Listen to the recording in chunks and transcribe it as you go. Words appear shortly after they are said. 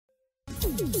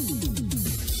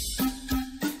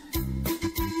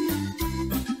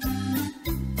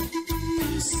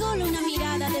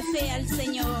de fe al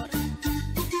Señor.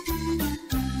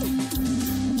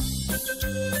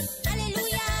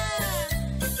 ¡Aleluya!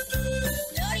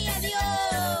 ¡Gloria a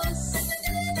Dios!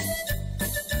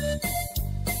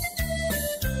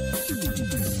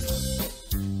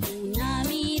 Una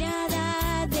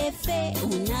mirada de fe,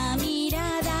 una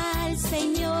mirada al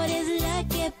Señor es la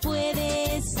que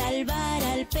puede salvar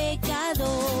al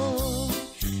pecador.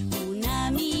 Una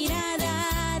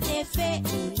mirada de fe,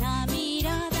 una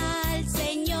mirada al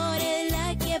Señor es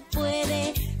la que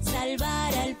puede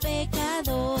salvar al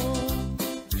pecador.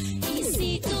 Y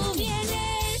si tú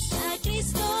vienes a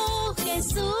Cristo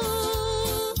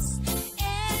Jesús,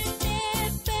 Él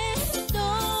te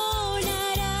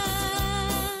perdonará,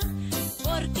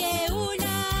 porque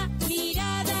una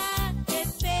mirada de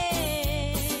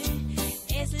fe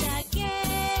es la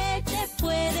que te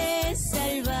puede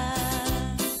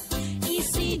salvar. Y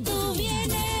si tú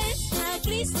vienes a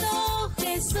Cristo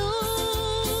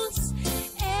Jesús,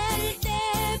 Él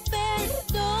te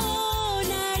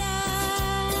perdonará,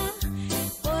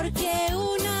 porque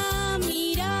una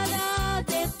mirada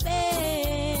de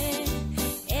fe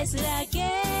es la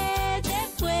que te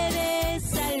puede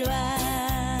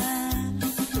salvar.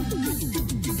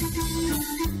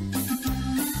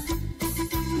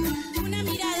 Una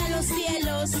mirada a los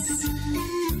cielos,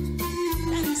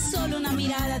 tan solo una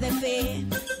mirada de fe,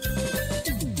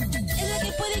 es la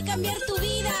que puede cambiar tu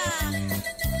vida,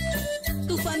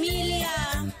 tu familia,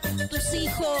 tus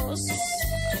hijos.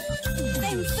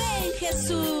 Ten fe en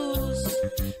Jesús.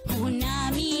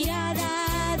 Una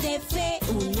mirada de fe,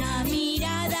 una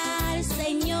mirada al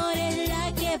Señor es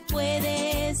la que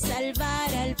puede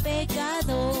salvar al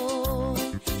pecador.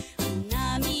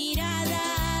 Una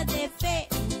mirada de fe,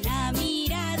 una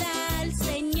mirada al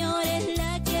Señor es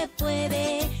la que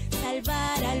puede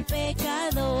salvar al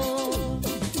pecador.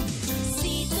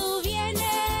 Si tú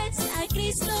vienes a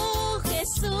Cristo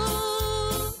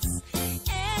Jesús,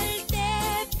 Él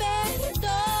te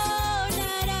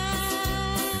perdonará,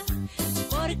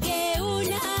 porque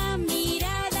una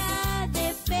mirada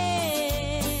de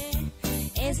fe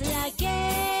es la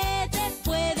que te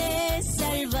puede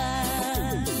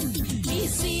salvar. Y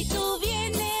si tú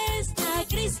vienes a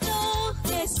Cristo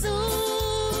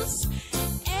Jesús,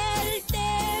 Él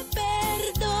te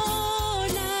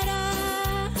perdonará,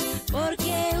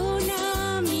 porque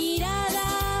una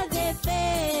mirada de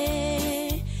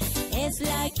fe es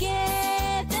la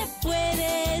que te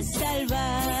puede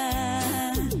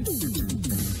salvar.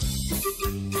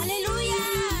 ¡Aleluya!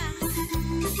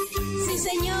 Sí,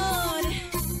 Señor.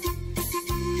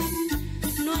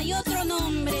 No hay otro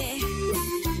nombre.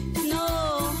 No.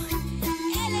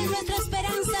 Él es nuestra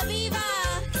esperanza viva.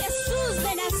 Jesús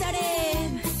de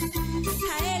Nazaret.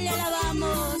 A Él le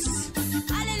alabamos.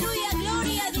 ¡Aleluya!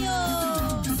 ¡Gloria a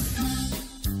Dios!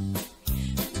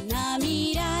 Una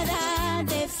mirada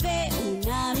de fe,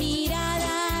 una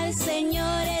mirada al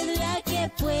Señor es la que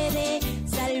puede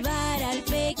salvar al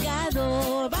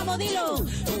pecador. Vamos, dilo.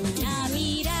 Una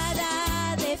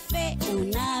mirada de fe,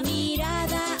 una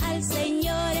mirada al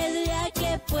Señor es la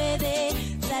que puede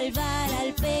salvar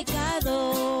al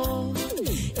pecador.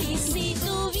 Y si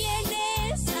tú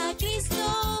vienes a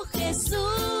Cristo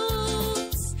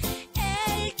Jesús,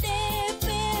 Él te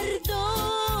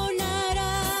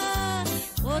perdonará,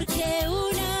 porque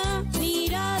una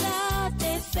mirada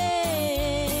de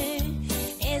fe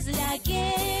es la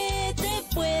que te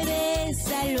puede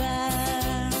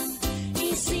salvar.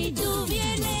 Y si tú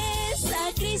vienes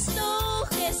a Cristo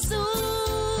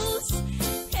Jesús,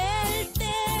 Él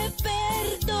te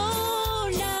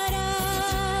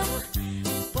perdonará,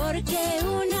 porque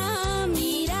una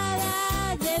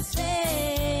mirada de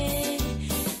fe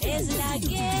es la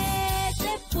que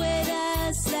te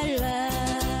pueda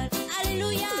salvar.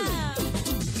 ¡Aleluya!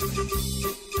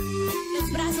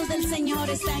 Los brazos del Señor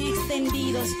están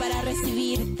extendidos para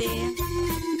recibirte.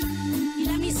 Y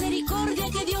la misericordia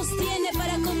que Dios tiene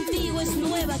para contigo es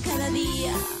nueva cada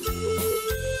día.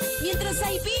 Mientras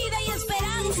hay vida y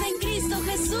esperanza en Cristo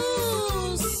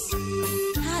Jesús.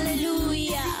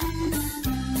 ¡Aleluya!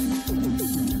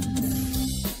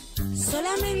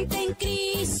 Solamente en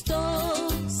Cristo,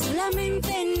 solamente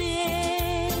en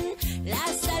Él, la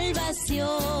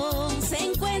salvación se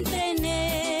encuentra en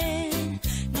Él.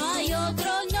 No hay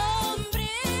otro nombre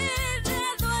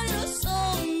dado a los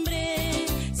hombres,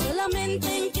 solamente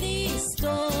en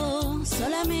Cristo,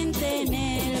 solamente en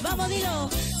Él. Vamos, dilo.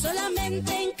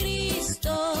 Solamente en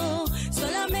Cristo,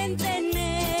 solamente en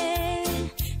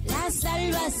Él, la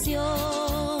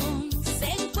salvación se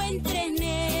encuentra en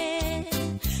Él.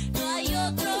 No hay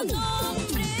otro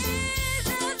nombre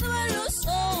dado a los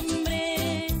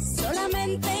hombres,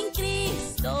 solamente en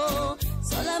Cristo,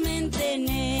 solamente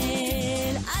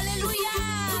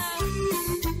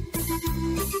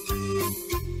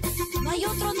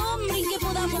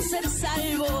ser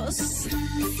salvos.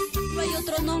 No hay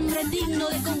otro nombre digno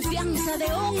de confianza, de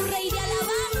honra y de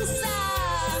alabanza.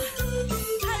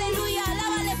 Aleluya,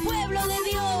 alábale pueblo de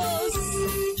Dios.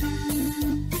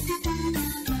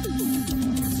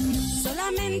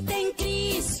 Solamente en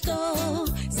Cristo,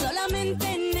 solamente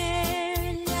en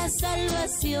Él la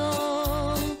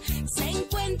salvación se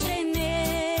encuentra en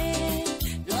Él.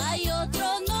 No hay otro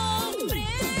nombre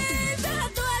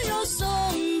dado a los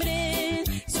hombres,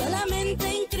 solamente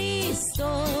en Cristo,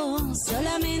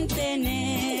 solamente en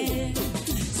Él.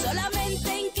 Solamente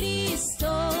en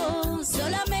Cristo,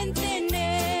 solamente en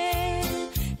Él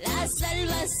la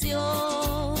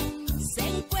salvación se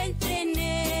encuentra en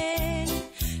Él.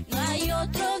 No hay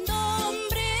otro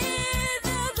nombre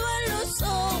dado a los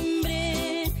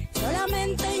hombres,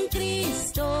 solamente en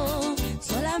Cristo,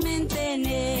 solamente en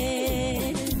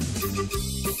Él.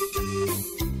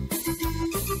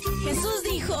 Jesús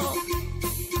dijo: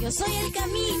 yo soy el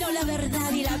camino, la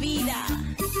verdad y la vida.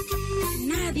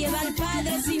 Nadie va al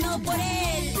Padre sino por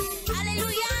Él.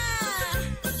 ¡Aleluya!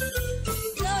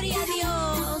 ¡Gloria a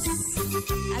Dios!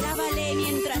 Alábale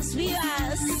mientras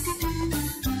vivas.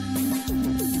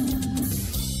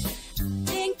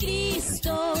 En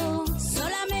Cristo,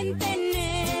 solamente en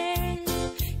Él,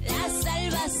 la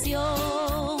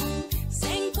salvación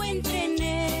se encuentra en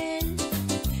Él.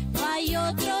 No hay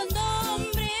otro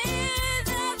nombre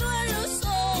dado a los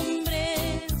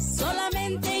hombres,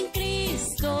 solamente en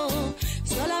Cristo,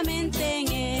 solamente en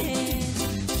Él.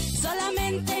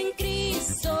 Solamente en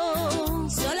Cristo,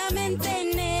 solamente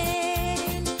en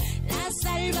Él, la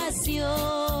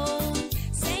salvación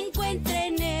se encuentra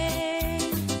en Él.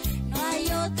 No hay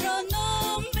otro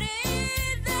nombre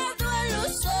dado a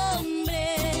los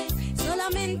hombres,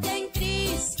 solamente en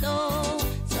Cristo,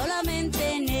 solamente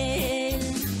en Él.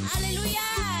 ¡Aleluya!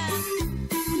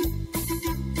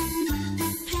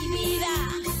 Hay vida,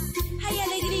 hay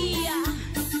alegría,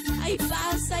 hay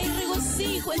paz, hay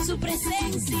regocijo en su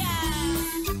presencia.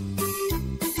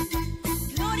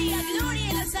 Gloria, gloria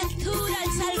en las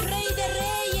alturas al Rey de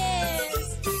Reyes.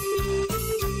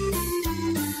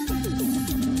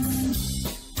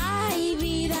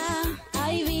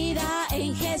 Hay vida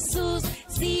en Jesús,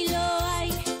 sí lo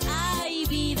hay. Hay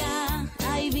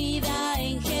vida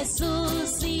en Jesús,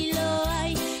 sí lo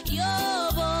hay. Yo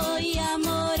voy a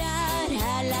morar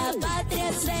a la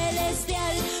patria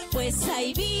celestial, pues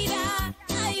hay vida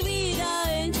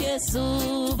en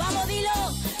Jesús. Vamos, dilo.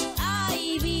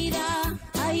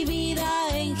 Hay vida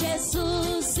en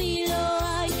Jesús, sí lo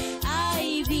hay.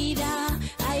 Hay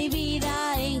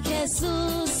vida en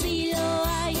Jesús, sí lo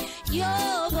hay. Yo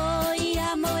voy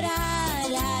a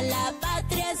morar a la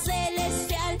patria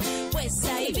celestial, pues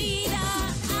hay vida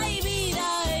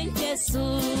en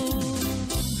Jesús.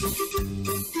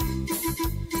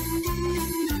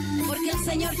 Porque el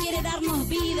Señor quiere darnos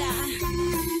vida,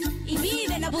 y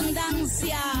vida en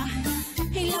abundancia,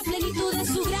 en la plenitud de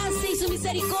su gracia y su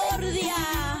misericordia.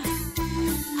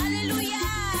 ¡Aleluya!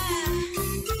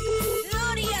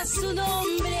 ¡Gloria a su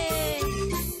nombre!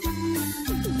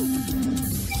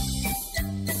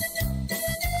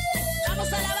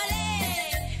 ¡Vamos a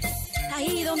alabarle!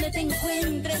 Ahí donde te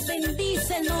encuentres,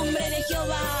 bendice el nombre de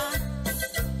Jehová.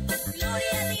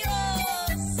 ¡Gloria a Dios!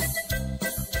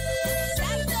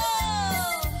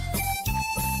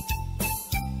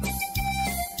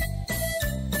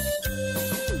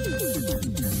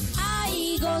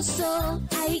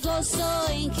 Hay gozo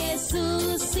en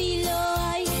Jesús, sí lo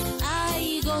hay.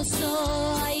 Hay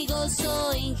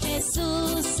gozo en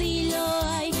Jesús, sí lo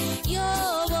hay. Yo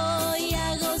voy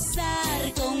a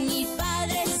gozar con mi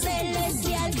Padre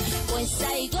Celestial, pues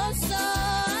hay gozo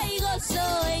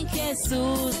en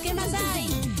Jesús. ¿Qué más hay?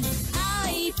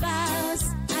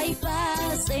 Hay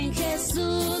paz en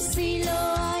Jesús, sí lo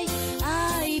hay.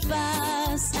 Hay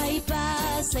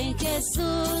paz en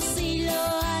Jesús, sí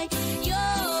lo hay.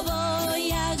 Yo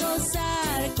voy a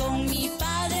gozar con mi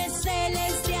Padre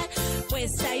Celestial,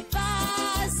 pues hay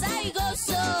paz, hay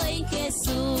gozo en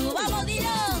Jesús. Vamos, dilo.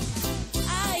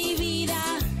 Hay vida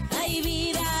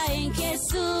en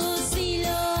Jesús, sí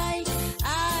lo hay.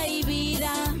 Hay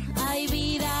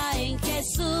vida en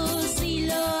Jesús, sí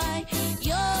lo hay.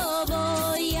 Yo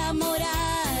voy a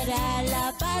morar a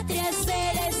la patria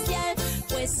celestial,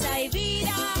 pues hay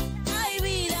vida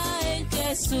en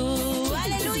Jesús.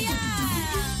 ¡Aleluya!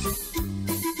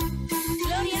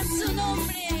 Gloria a su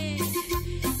nombre.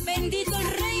 Bendito el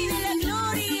Rey de la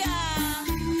Gloria.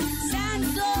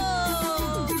 Santo.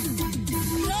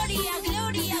 Gloria,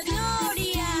 gloria,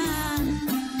 gloria.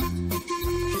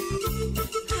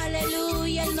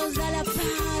 Aleluya, Él nos da la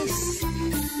paz,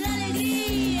 la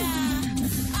alegría.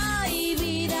 Hay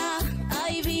vida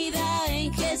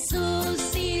en Jesús.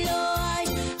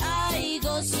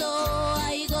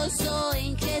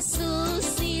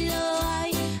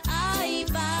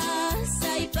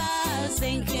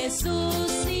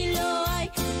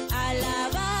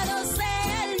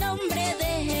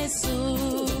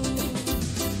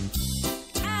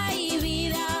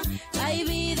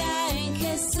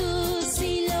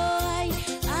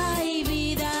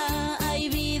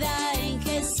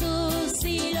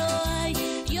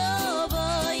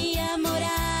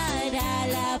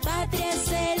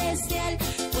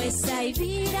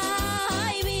 respira,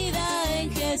 hay vida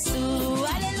en Jesús.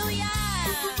 Aleluya.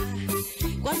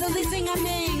 Cuando dicen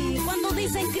amén, cuando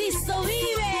dicen Cristo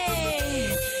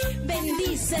vive,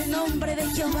 bendice el nombre de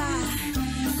Jehová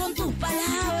con tus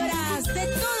palabras de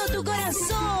todo tu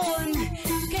corazón.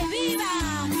 Que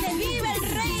viva el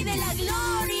Rey de la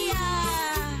Gloria.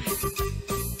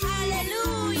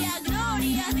 Aleluya,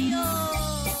 gloria a Dios.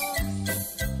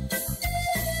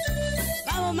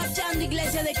 Vamos marchando,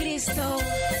 iglesia de Cristo.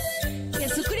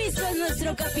 Jesucristo es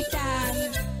nuestro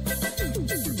capitán.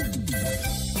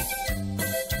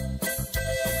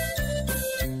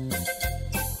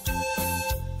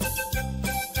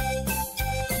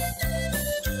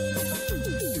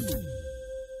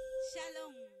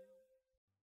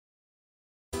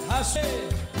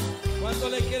 ¿Cuánto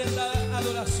le quieren dar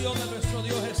adoración a nuestro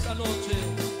Dios esta noche?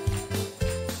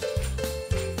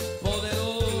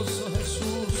 Poderoso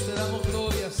Jesús, te damos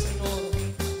gloria, Señor.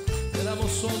 Te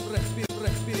damos honra,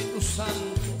 Espíritu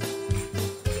Santo.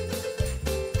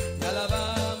 Te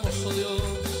alabamos, oh Dios.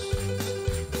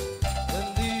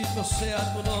 Bendito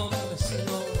sea tu nombre,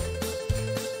 Señor.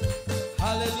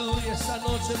 Aleluya, esta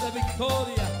noche de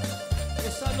victoria,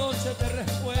 esta noche de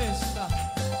respuesta.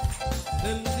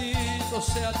 Bendito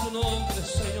sea tu nombre,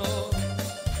 Señor.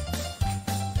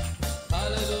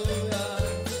 Aleluya.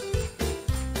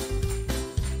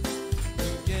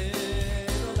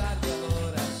 Quiero darte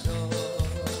adoración.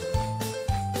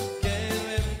 Quiero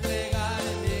entregar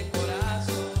mi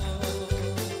corazón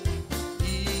y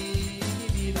mi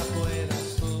vida puedas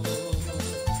tú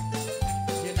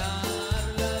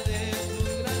llenarla de tu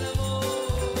gran amor.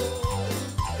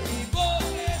 Mi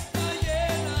boca está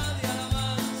llena de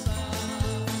alabanza.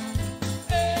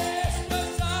 Esto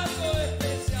es algo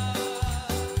especial.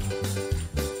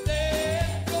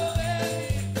 Dentro de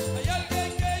mí hay alguien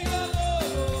que yo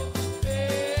adoro.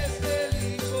 Es el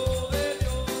Hijo de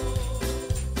Dios.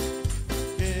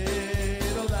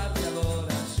 Quiero darte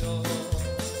adoración.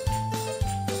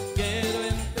 Quiero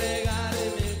entregar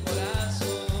mi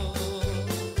corazón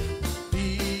y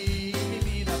mi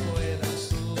vida puedas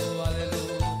tú,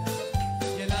 aleluya,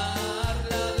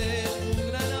 llenarla de tu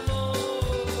gran amor.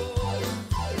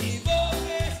 Mi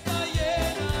boca está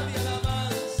llena de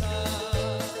alabanza.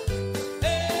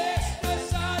 Esto es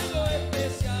algo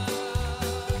especial.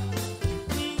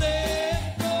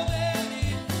 Dentro de mí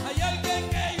hay alguien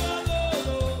que yo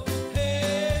adoro.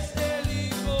 Es el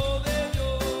Hijo de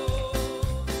Dios.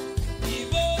 Mi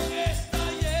boca está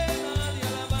llena de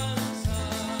alabanza.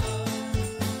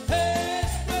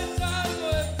 Esto es algo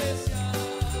especial.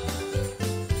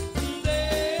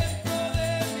 Dentro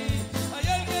de mí hay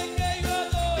alguien que yo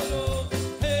adoro.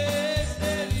 Es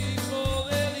el Hijo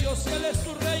de Dios. Él es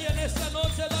tu Rey en esta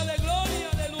noche. Dale gloria,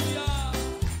 aleluya.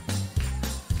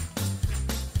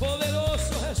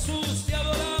 Poderoso Jesús, te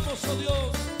adoramos, oh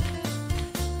Dios.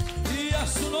 Y a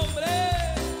su nombre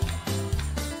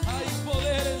hay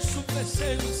poder en su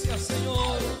presencia,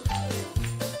 Señor.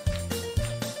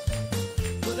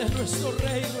 Tú eres nuestro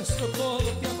Rey, nuestro todo.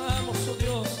 Te amamos, oh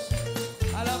Dios.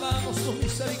 Alabamos tu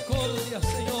misericordia,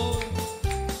 Señor.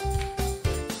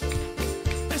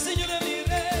 El Señor es mi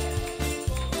Rey, mi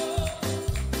todo.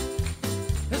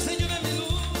 El Señor es mi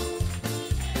luz,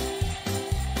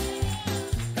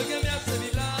 el que me hace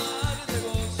vibrar de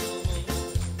gozo,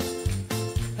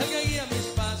 el que guía mis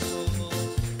pasos,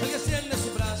 el que extiende su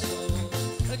brazo,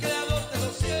 el creador de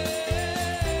los cielos.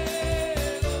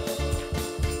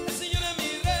 El Señor es mi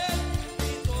Rey,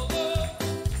 mi todo.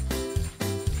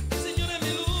 El Señor es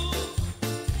mi luz,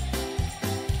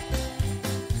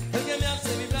 el que me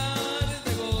hace vibrar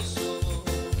de gozo,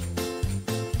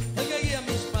 el que guía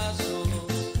mis pasos,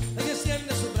 el que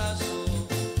extiende su brazo,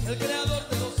 el creador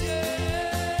de los cielos.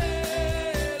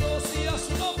 Y a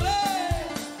su nombre,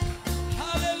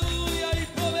 aleluya, y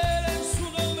poder en su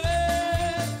nombre.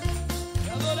 Te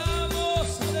adoramos,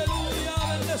 aleluya,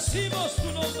 bendecimos tu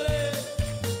nombre.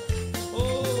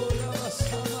 Oh, la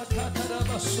basama,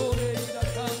 cataraba, sobre y la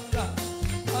canga.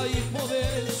 Hay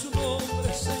poder en su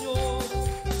nombre, Señor.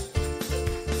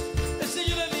 El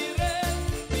Señor es mi Rey,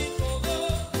 mi todo.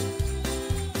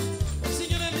 El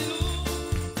Señor es mi luz,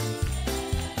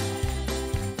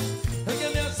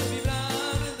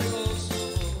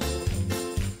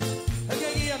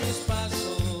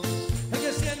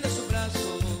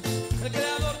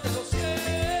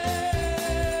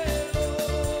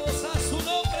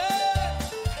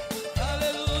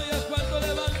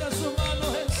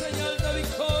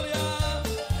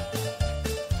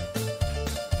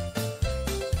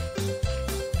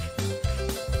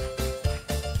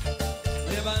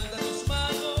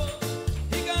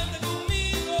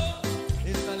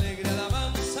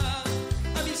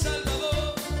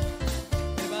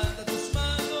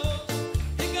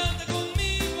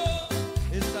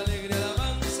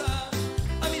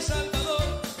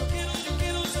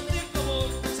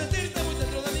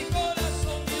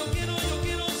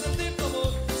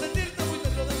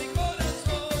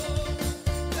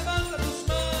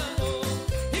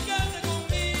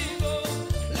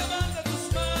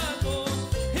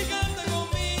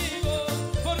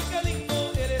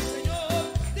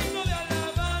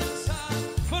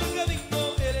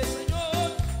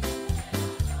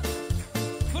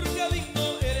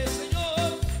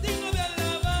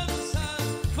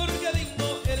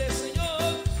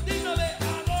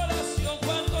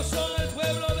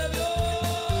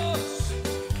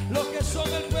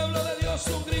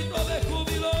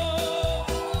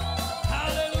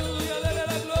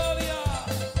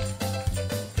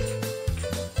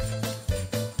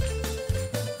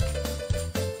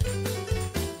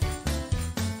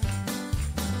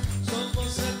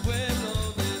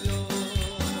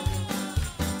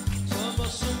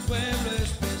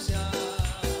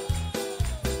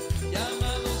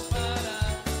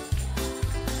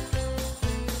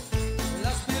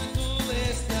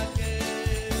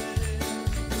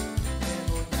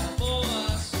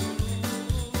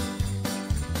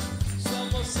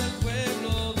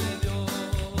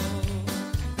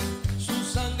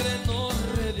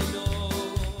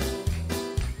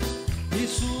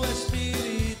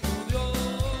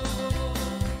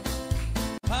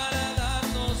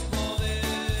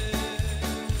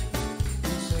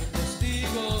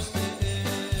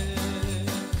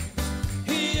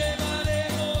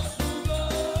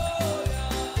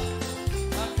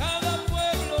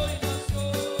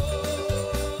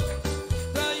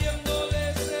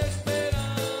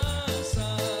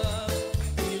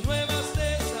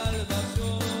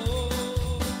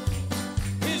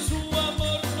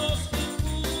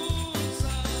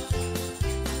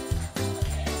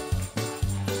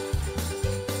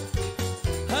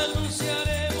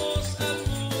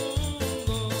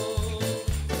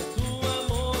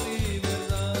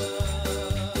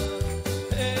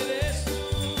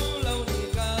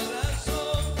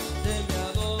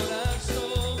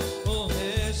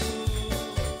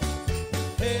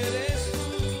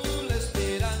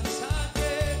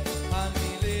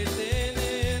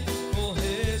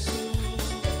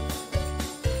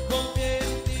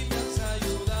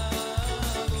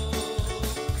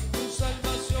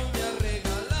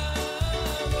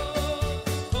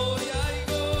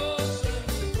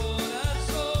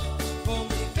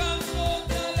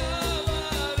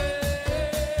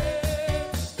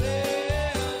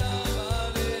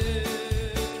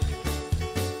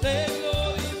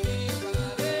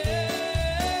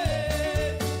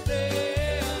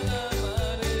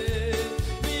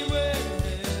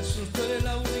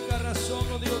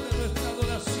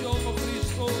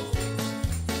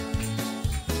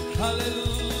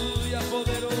 Aleluya,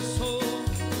 poderoso.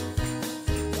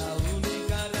 La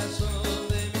única razón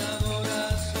de mi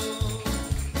adoración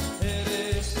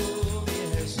eres tú, mi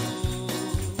Jesús.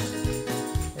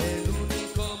 El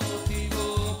único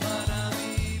motivo para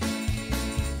vivir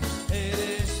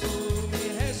eres tú, mi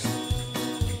Jesús.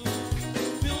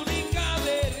 Mi única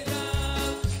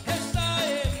verdad está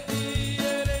en ti,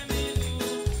 eres mi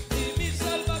luz y mi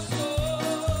salvación.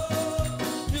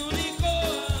 Mi único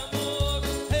amor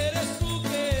eres tú,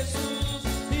 Jesús,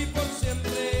 y por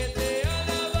siempre te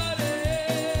alabaré.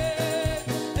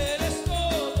 Eres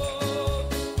todo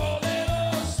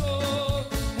poderoso,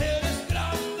 eres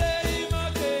grande y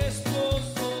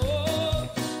majestuoso,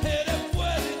 eres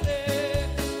fuerte,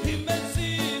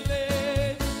 invencible,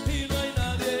 y no hay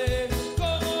nadie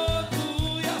como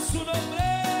tú. Y a su nombre,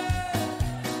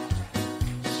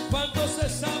 ¿cuántos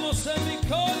estamos en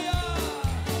victoria?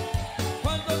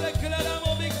 ¿Cuántos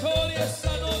declaramos victoria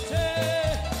esta noche?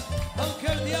 Aunque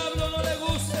al diablo no le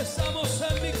guste, estamos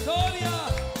en victoria.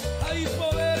 Hay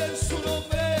poder en su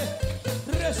nombre.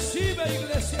 Recibe,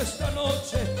 iglesia, esta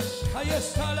noche. Ahí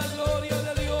está la gloria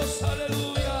de Dios,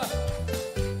 aleluya.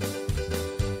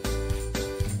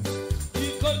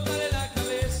 Y córtale la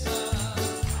cabeza,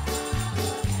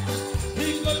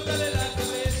 y córtale la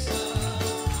cabeza,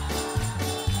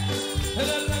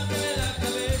 pero arráncale la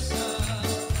cabeza,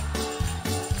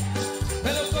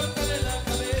 pero córtale la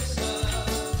cabeza.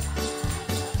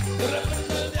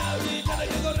 Reprenda al diablo y tiene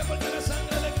que correr porque la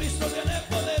sangre de Cristo tiene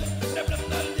poder.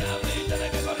 Reprenda al diablo y tiene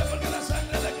que correr porque la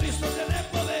sangre de Cristo tiene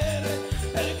poder.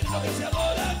 El Cristo que se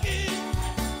adora aquí,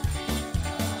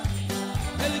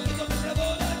 el Cristo que se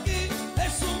adora aquí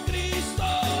es un Cristo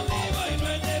vivo y no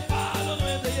es de palo, no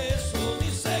es de yeso, ni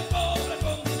se cobra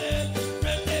con dinero. No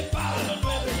es de palo,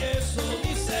 no es de yeso,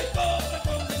 ni se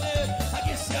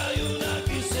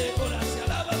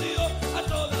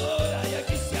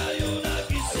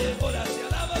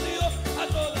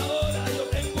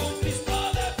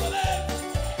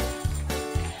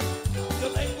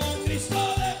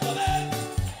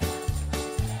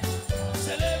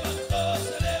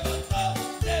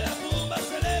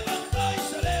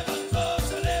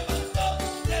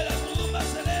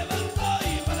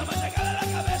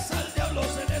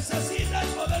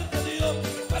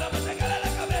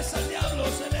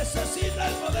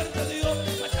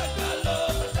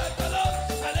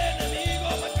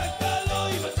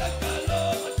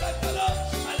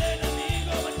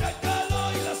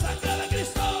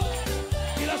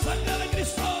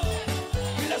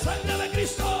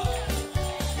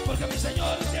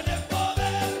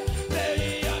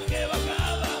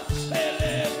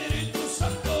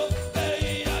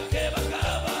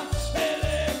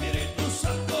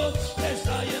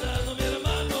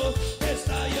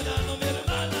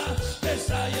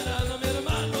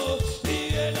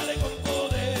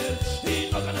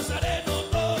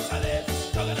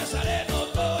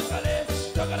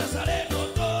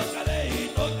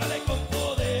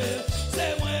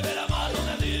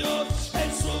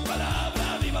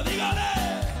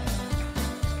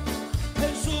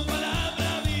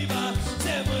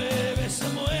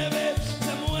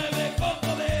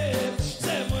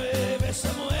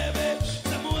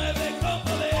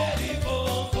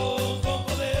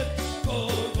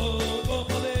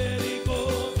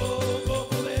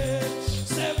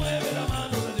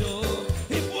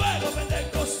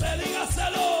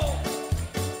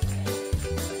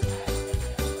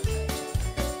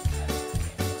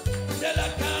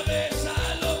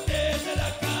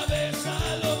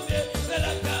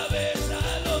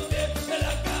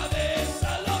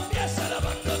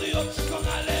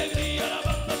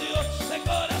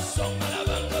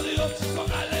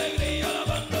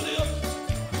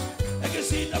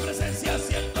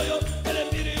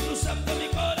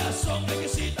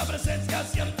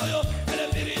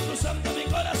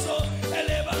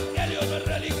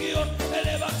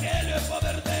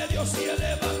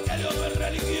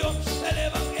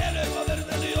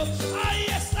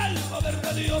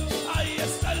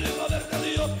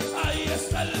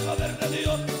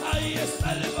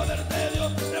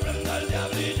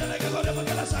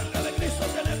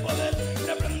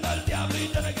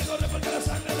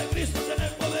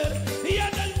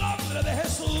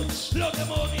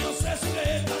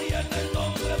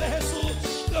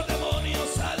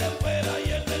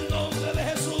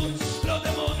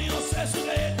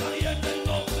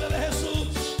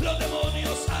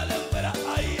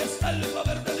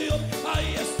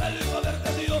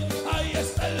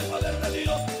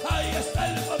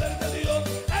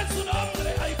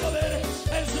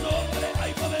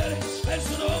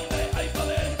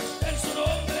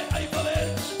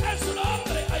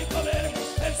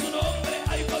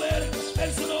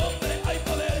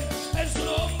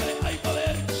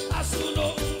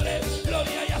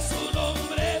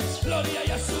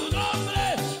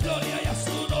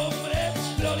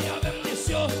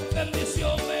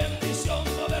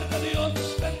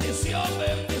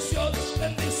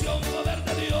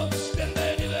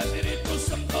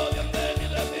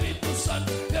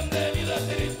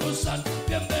Santo,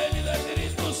 bienvenido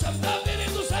Espíritu Santo,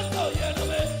 Espíritu Santo,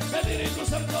 lléname, Espíritu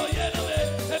Santo, lléname,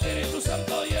 Espíritu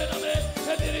Santo, lléname,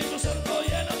 Espíritu Santo,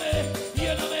 lléname,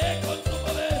 lléname con tu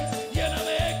poder,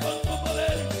 lléname con tu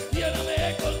poder,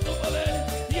 lléname con tu poder,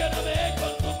 lléname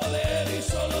con tu poder, y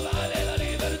solo dale la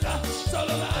libertad,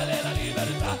 solo dale la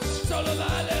libertad, solo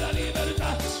dale la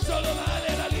libertad, solo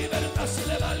dale la libertad. Si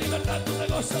le das libertad tú te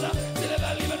gozarás, si le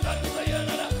das libertad tú te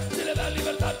llenarás, si le das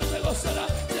libertad tú te gozarás,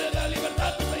 si le das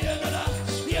libertad tú te llenarás.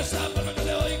 Y esa palma que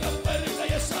te oigan fuerte,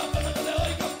 y esa palma que te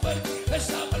oigan fuerte,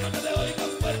 esa palma que te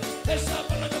oigan fuerte, esa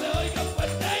palma que te oigan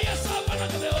fuerte, y esa palma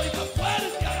que te oigan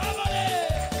fuerte, alábale.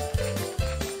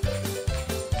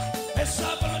 Esa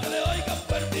palma que te oigan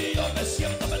fuerte, y yo me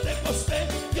siento pentecostés,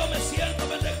 yo me siento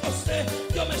pentecostés,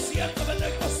 yo me siento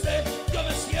pentecostés, yo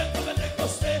me siento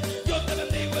pentecostés. Yo te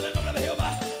bendigo en el nombre de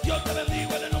Jehová, yo te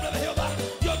bendigo en el nombre de Jehová,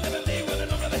 yo te bendigo en el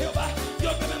nombre de Jehová,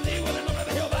 yo te bendigo en el nombre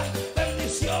de Jehová.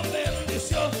 Bendición,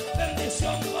 bendición,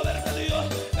 bendición, poder de Dios,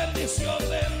 bendición,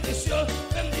 bendición,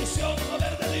 bendición,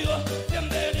 poder de Dios.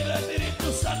 Bienvenido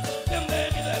Espíritu Santo,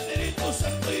 bienvenido Espíritu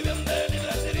Santo, y bienvenido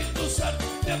Espíritu Santo,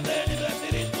 bienvenido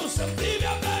Espíritu Santo, y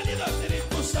bienvenido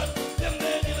Espíritu Santo,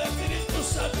 bienvenido Espíritu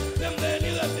Santo,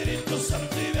 bienvenido Espíritu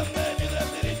Santo, y bienvenido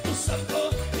Espíritu Santo,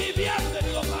 y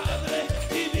bienvenido Padre,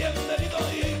 y bienvenido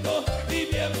Hijo, y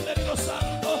bienvenido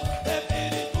Santo,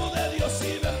 Espíritu de Dios,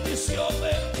 y bendición,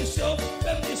 bendición,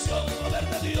 bendición, poder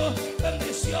de Dios,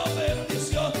 bendición,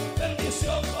 bendición,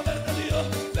 bendición, poder de Dios,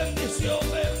 bendición,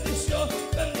 bendición,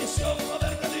 bendición,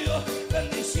 poder de Dios,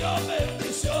 bendición,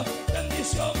 bendición,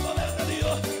 bendición, poder de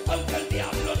Dios. Aunque al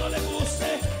diablo no le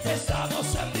guste, estamos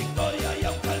en victoria, y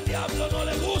aunque al diablo no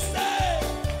le guste,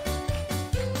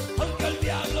 aunque al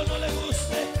diablo no le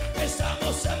guste,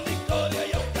 estamos en victoria,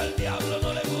 y aunque al diablo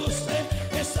no le guste,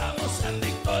 estamos en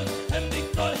victoria, en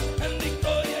victoria, en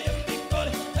victoria, y en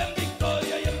victoria, en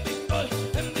victoria, y en victoria,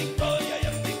 en victoria, y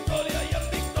en victoria, y en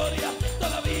victoria.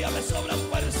 Todavía me sobran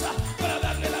fuerza para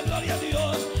darle la gloria a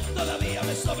Dios, todavía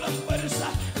me sobran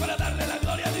fuerza para darle la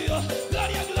gloria a Dios.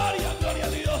 Gloria, gloria, gloria a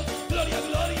Dios, gloria,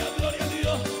 gloria, gloria a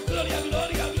Dios, gloria,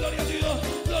 gloria, gloria a Dios,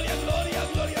 gloria, gloria,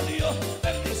 gloria a Dios.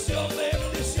 Bendición,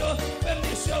 bendición,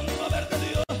 bendición, poder de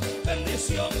Dios,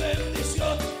 bendición,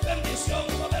 bendición, bendición,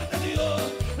 poder de Dios.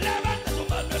 Levanta tu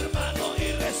mano, hermano,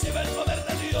 y recibe el poder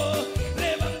de Dios.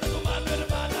 Levanta tu mano,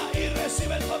 hermana, y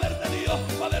recibe el poder de Dios,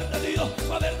 poder de Dios,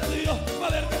 poder de Dios,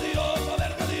 poder de Dios,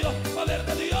 poder de Dios, poder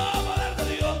de Dios, poder de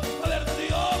Dios, poder de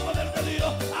Dios, poder de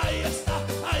Dios.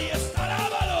 Ahí está,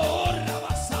 lábalo. Urra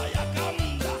basaya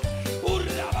canta,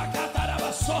 urra bacatara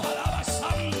basoja la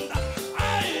basanda.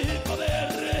 Hay poder,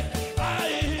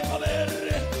 hay poder,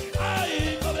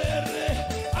 hay poder,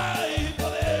 hay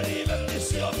poder, y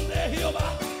bendición de Jehová,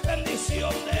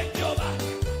 bendición de Jehová,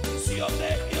 bendición de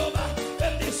Jehová,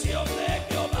 bendición de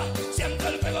Jehová. Siento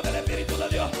el fuego del Espíritu de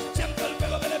Dios, siento el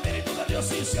fuego del Espíritu de Dios,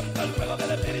 sí, siento el fuego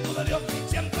del Espíritu de Dios,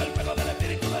 siento el fuego del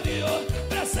Espíritu de Dios.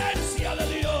 Presencia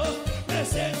de Dios,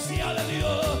 presencia de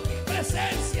Dios,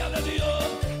 presencia de Dios,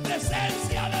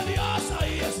 presencia de Dios.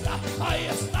 Ahí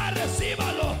está,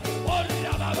 recíbalo.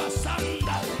 Urra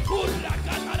babasanda, urra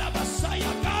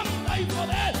catarabasaya canta, y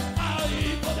poder,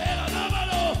 hay poder,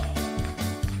 alábalo.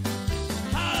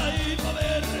 Hay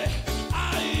poder,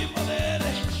 hay poder.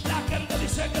 La gente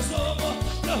dice que somos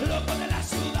los locos de la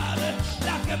ciudad,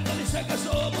 la gente dice que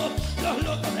somos los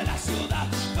locos de la ciudad,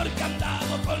 porque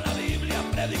andamos con la Biblia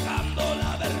predicando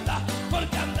la verdad,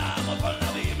 porque andamos con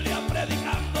la Biblia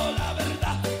predicando la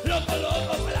verdad. Loco,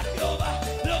 loco para Jehová,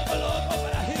 loco, loco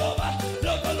para Jehová,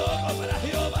 loco, loco para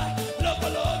Jehová, loco,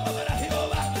 loco para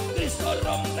Jehová. Cristo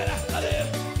rompe las cadenas,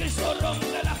 Cristo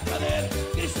rompe las cadenas,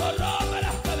 Cristo rompe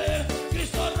las cadenas,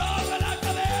 Cristo rompe las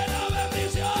cadenas.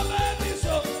 Bendición,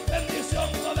 bendición, bendición,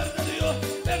 poder de Dios,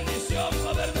 bendición,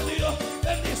 poder de Dios,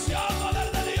 bendición,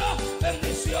 poder de Dios,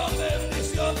 bendición,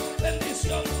 bendición, bendición.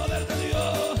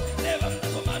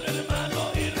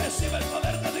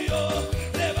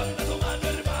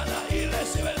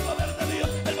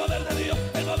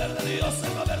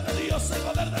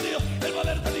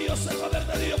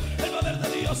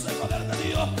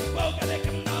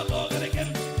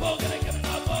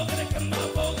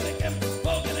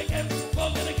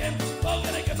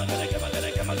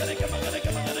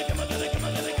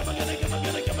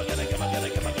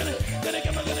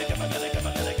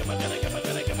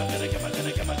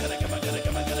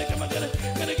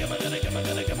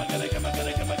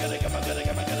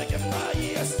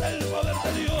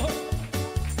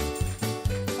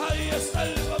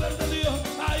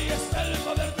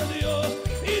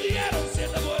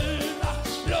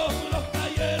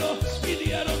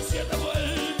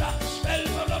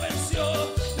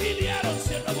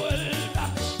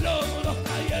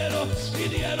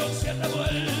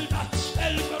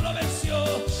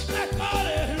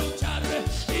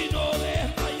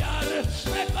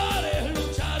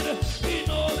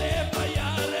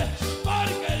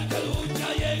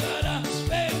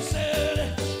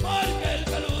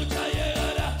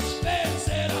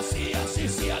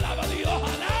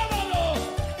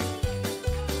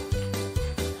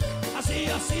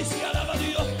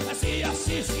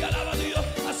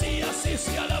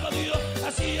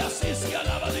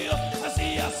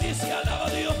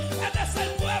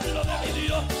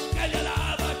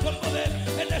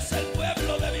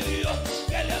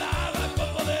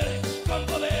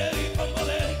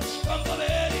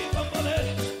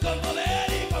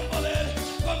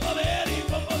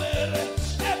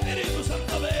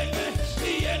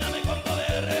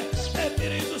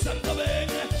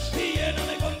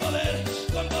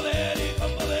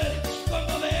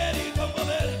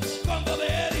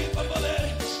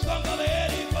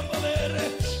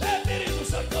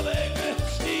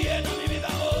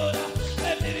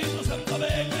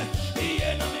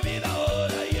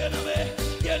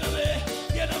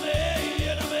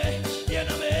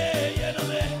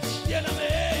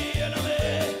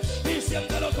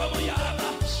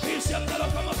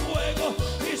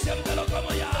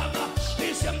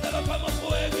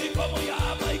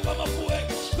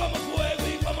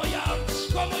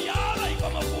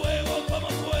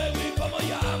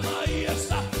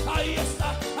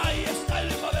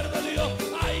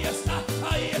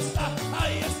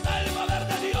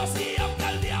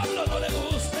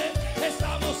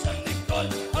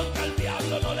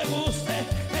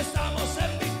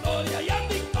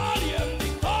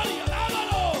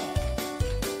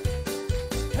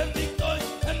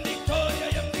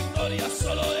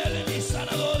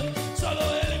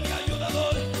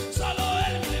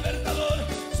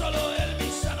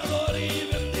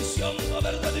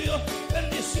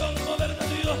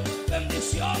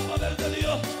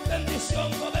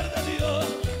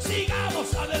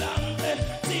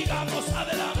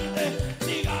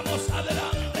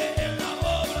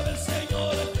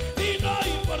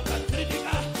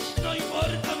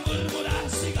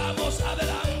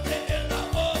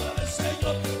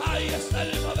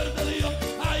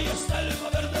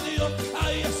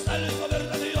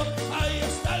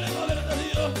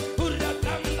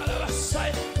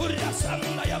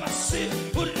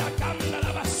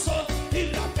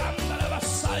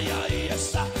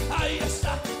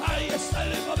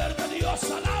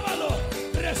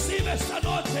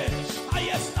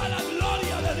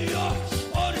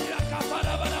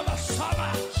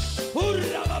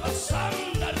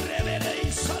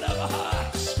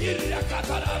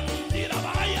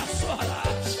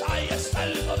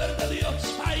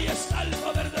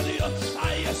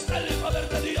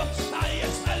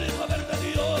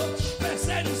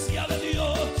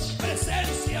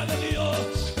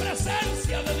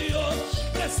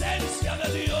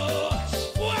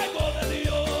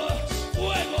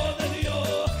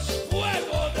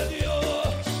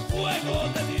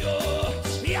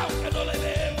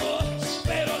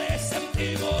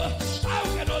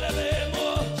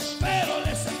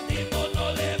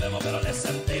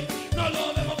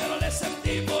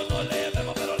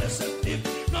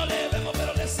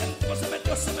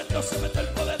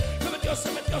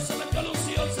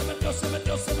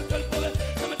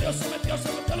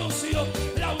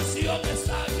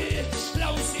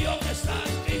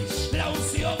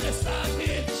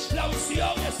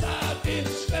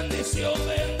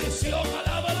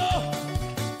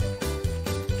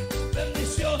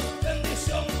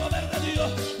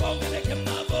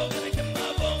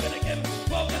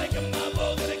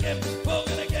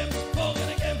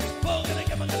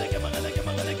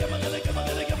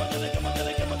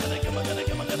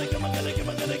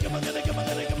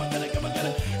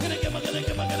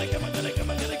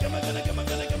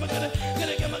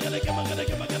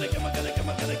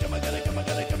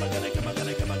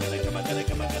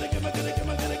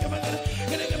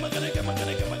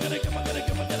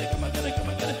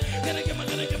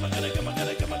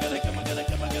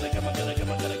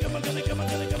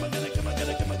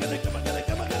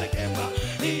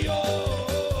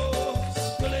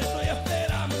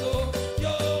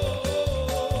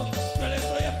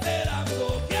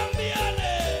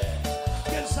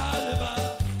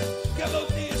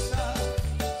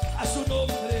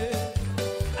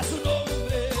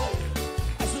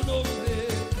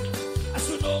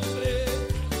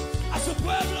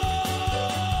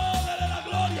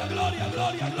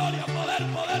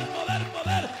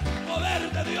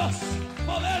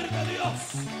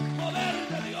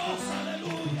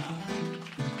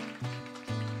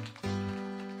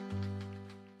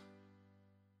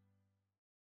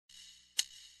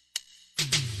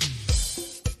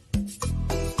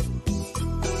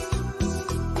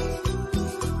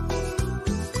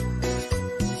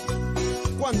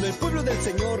 Cuando el pueblo del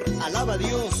Señor alaba a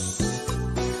Dios,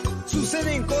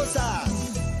 suceden cosas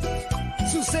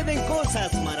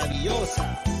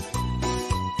maravillosas.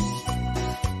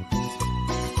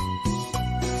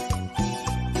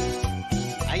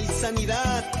 Hay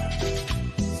sanidad,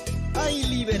 hay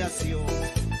liberación,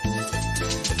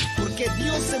 porque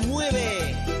Dios se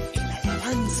mueve en la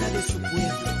alabanza de su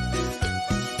pueblo.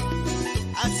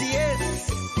 Así es.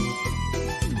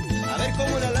 A ver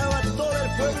cómo le alaba todo el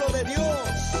pueblo de Dios.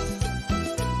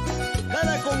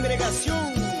 Cada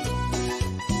congregación,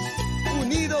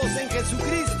 unidos en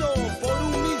Jesucristo por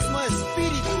un mismo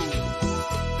espíritu.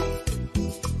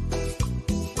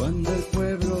 Cuando el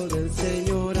pueblo del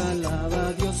Señor alaba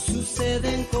a Dios,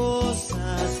 suceden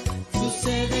cosas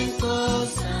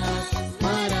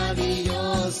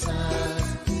maravillosas.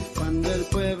 Cuando el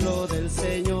pueblo del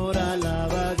Señor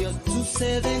alaba a Dios,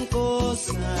 suceden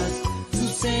cosas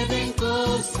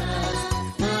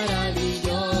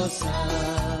maravillosas.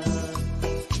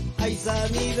 Hay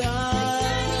sanidad,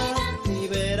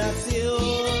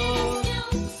 liberación,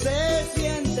 se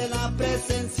siente la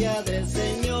presencia del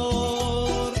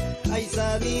Señor. Hay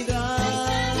sanidad,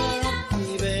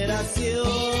 liberación,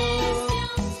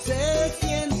 se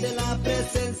siente la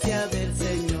presencia del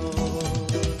Señor.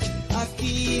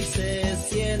 Aquí se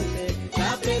siente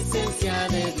la presencia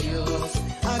de Dios.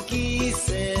 Aquí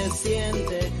se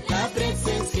siente la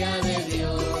presencia de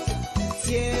Dios.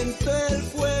 Siento el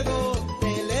fuego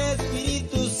del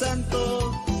Espíritu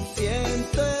Santo.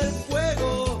 Siento el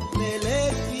fuego del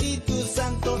Espíritu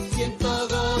Santo. Siento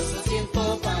gozo,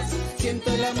 siento paz.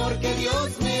 Siento el amor que Dios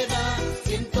me da.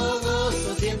 Siento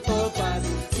gozo, siento paz.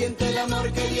 Siento el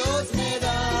amor que Dios me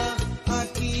da.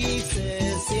 Aquí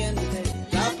se siente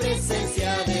la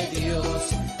presencia de Dios.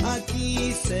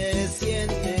 Aquí se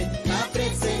siente la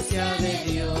presencia de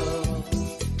Dios.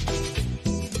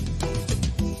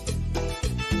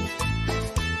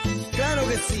 Claro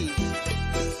que sí.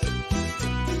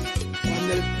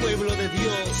 Cuando el pueblo de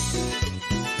Dios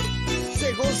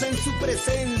se goza en su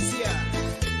presencia,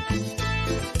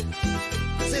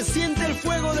 se siente el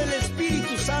fuego del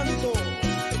Espíritu Santo,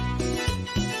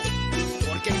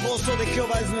 porque el gozo de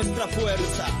Jehová es nuestra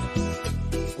fuerza.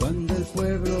 Cuando el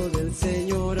pueblo del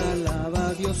Señor alaba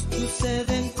a Dios,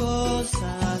 suceden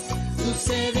cosas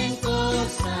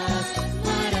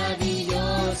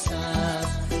maravillosas.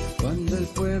 Cuando el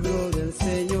pueblo del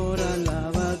Señor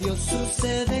alaba a Dios,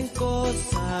 suceden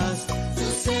cosas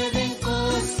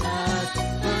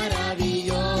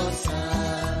maravillosas.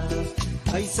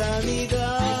 Hay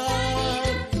sanidad,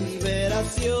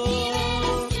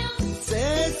 liberación,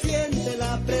 se siente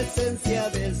la presencia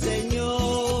del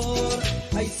Señor.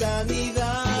 Hay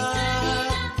sanidad,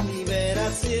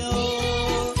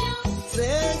 liberación,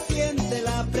 se siente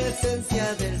la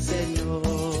presencia del Señor.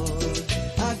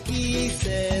 Aquí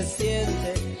se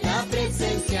siente la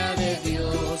presencia de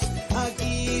Dios.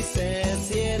 Aquí se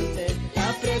siente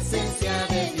la presencia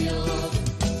de Dios.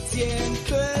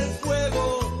 Siento el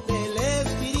fuego del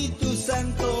Espíritu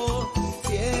Santo.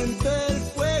 Siento el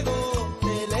fuego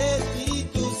del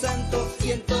Espíritu Santo.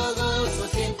 Siento gozo,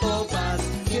 siento paz.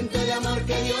 Siento el amor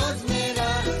que Dios me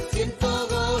da. Siento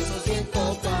gozo,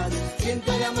 siento paz.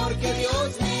 Siento el amor que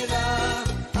Dios me da.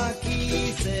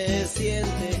 Aquí se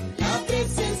siente la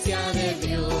presencia de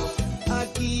Dios.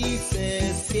 Aquí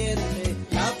se siente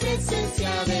la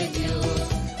presencia de Dios.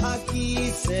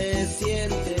 Aquí se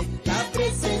siente la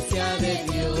presencia de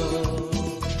Dios.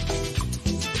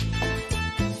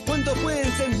 ¿Cuántos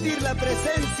pueden sentir la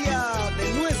presencia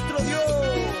de nuestro Dios?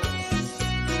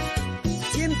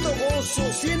 Siento gozo,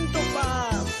 siento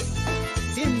paz,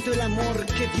 siento el amor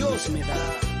que Dios me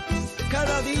da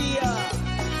cada día,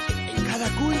 en cada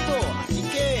culto. Así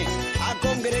que a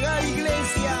congregar,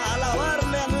 iglesia, a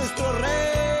alabarle a nuestro Rey.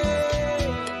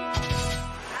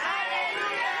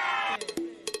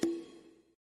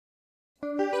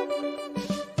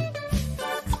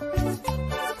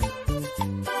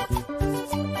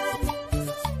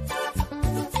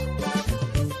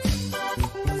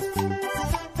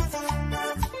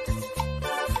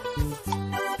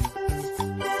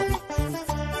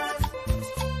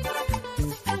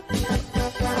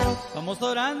 Vamos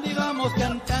orando y vamos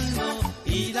cantando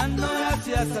y dando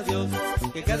gracias a Dios,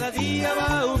 que cada día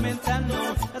va aumentando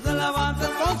las alabanzas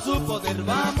con su poder.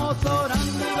 Vamos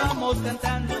orando y vamos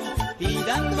cantando y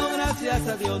dando gracias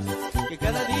a Dios, que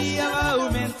cada día va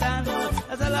aumentando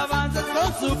las alabanzas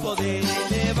con su poder.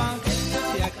 El evangelio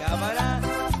se acabará,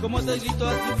 como está escrito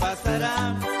así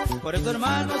pasará. Por eso,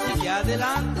 hermanos, sigue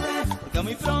adelante, porque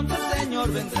muy pronto el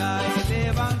Señor vendrá. El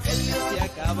evangelio se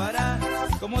acabará,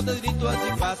 como está escrito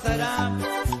así pasará.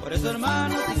 Por eso,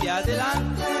 hermanos, sigue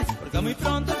adelante, porque porque muy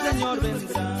pronto el Señor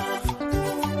vendrá.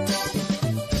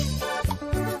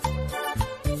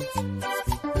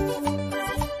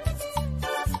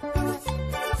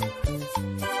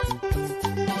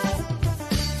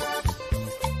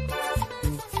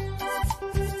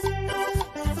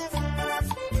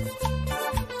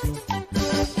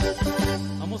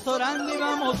 Orando y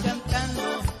vamos cantando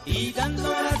y dando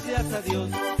gracias a Dios,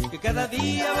 que cada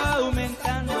día va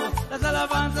aumentando las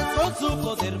alabanzas con su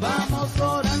poder. Vamos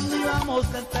orando y vamos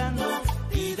cantando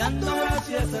y dando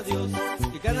gracias a Dios,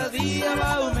 que cada día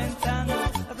va aumentando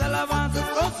las alabanzas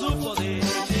con su poder.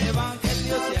 El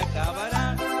evangelio se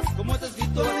acabará, como está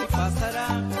escrito así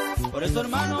pasará. Por eso,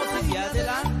 hermanos, sigue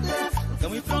adelante, porque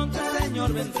muy pronto el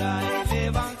Señor vendrá. El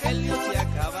evangelio se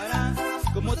acabará,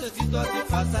 como está escrito así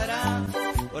pasará.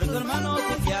 Por eso, hermanos,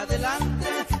 sigue adelante,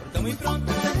 porque muy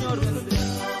pronto el Señor vendrá.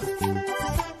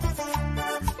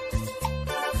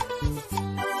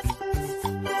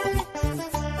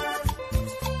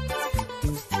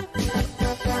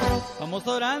 Vamos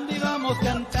orando y vamos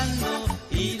cantando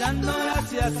y dando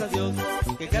gracias a Dios,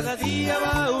 que cada día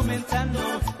va aumentando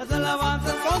las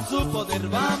alabanzas con su poder.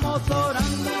 Vamos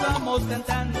orando y vamos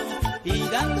cantando y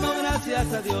dando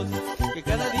gracias a Dios, que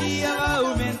cada día va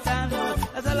aumentando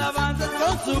las alabanzas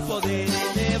con su poder.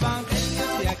 El evangelio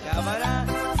se acabará,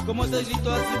 como está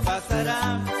escrito así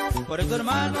pasará. Por eso,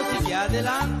 hermanos, sigue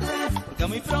adelante, porque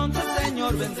muy pronto el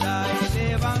Señor vendrá.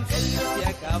 El evangelio se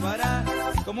acabará,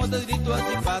 como está escrito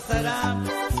así pasará.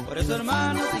 Por eso,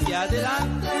 hermanos, sigue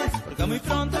adelante, porque muy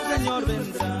pronto el Señor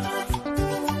vendrá.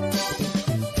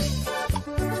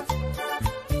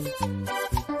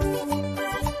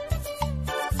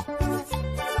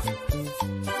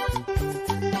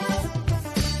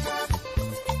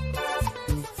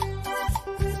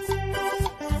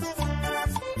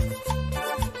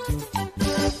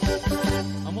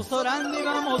 Orando y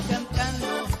vamos cantando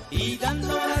y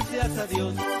dando gracias a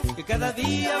Dios, que cada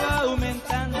día va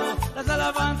aumentando las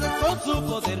alabanzas con su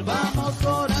poder. Vamos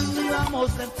orando y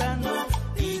vamos cantando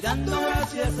y dando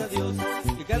gracias a Dios,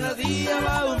 que cada día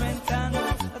va aumentando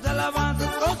las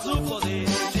alabanzas con su poder.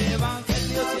 El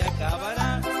evangelio se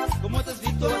acabará, como está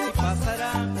escrito así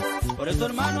pasará. Por eso,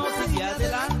 hermanos, sigue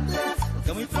adelante,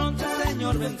 porque muy pronto el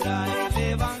Señor vendrá. El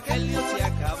evangelio se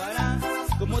acabará,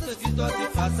 como está escrito así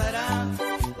pasará.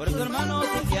 Por eso, hermanos,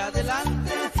 sigue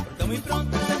adelante, porque muy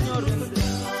pronto el Señor vendrá.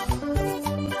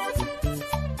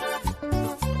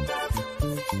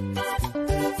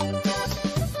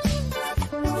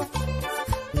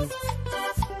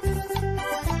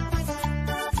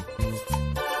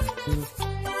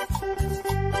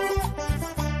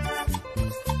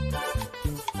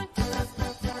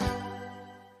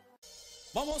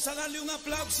 Vamos a darle un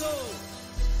aplauso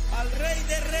al Rey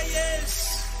de Reyes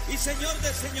y Señor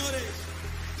de Señores,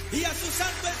 y a su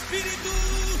Santo Espíritu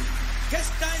que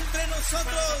está entre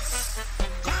nosotros.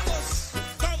 Vamos,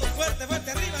 todos fuerte,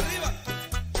 fuerte, arriba, arriba,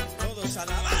 todos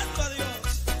alabando a Dios.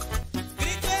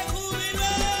 Grito de júbilo.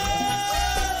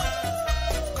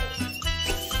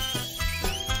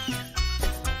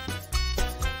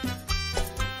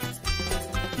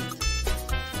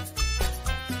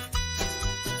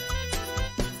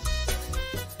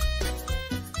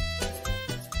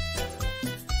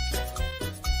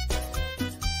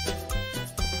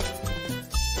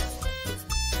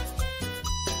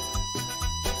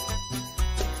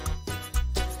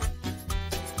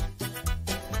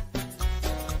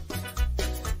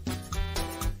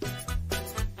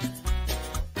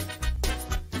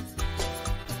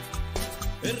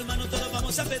 Hermanos, todos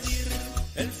vamos a pedir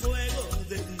el fuego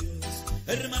de Dios.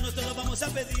 Hermanos, todos vamos a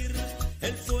pedir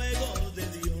el fuego de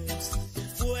Dios.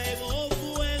 Fuego,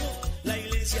 fuego, la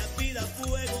iglesia pida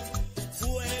fuego.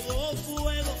 Fuego,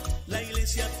 fuego, la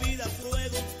iglesia pida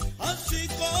fuego. Así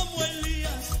como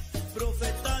Elías,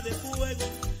 profeta de fuego.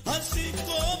 Así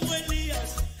como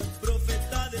Elías,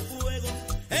 profeta de fuego.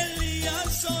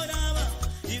 Elías oraba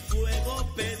y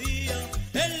fuego pedía.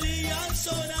 Elías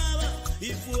oraba y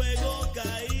fuego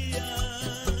caía.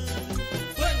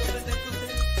 Fuego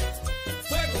Pentecostés,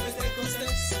 fuego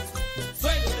Pentecostés,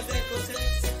 fuego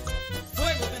Pentecostés,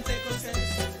 fuego Pentecostés,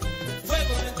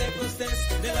 fuego Pentecostés,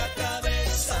 de la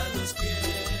cabeza a los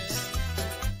pies.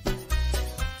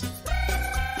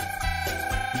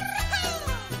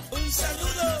 Un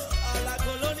saludo a la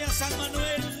colonia San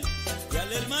Manuel y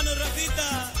al hermano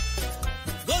Rafita.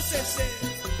 Gócese,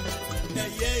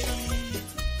 ay, ay.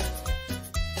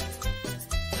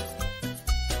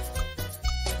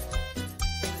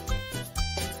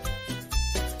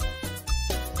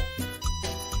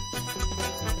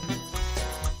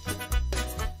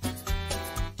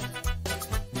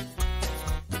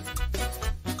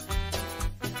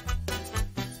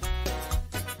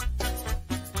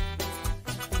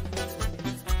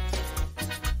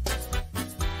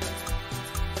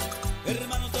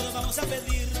 Hermanos, todos vamos a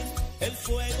pedir el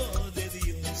fuego de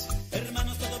Dios.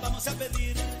 Hermanos, todos vamos a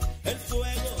pedir el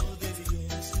fuego de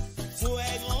Dios.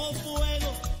 Fuego,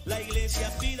 fuego, la iglesia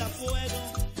pida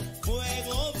fuego.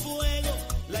 Fuego, fuego,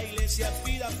 la iglesia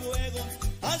pida fuego.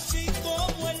 Así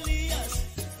como Elías,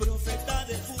 profeta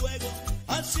de fuego.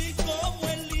 Así como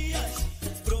Elías,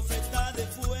 profeta de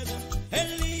fuego.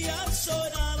 Elías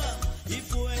oraba y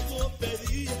fuego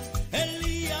pedía.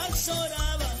 Elías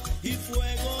oraba y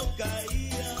fuego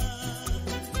caía.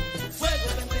 Fuego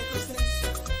pentecostés,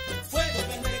 fuego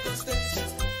pentecostés,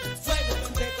 fuego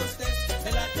pentecostés,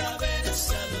 de la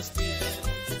cabeza a los pies.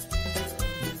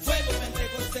 Fuego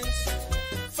pentecostés,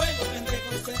 fuego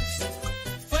pentecostés,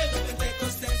 fuego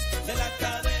pentecostés, de la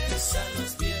cabeza a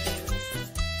los pies.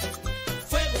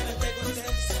 Fuego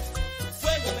pentecostés,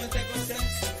 fuego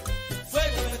pentecostés,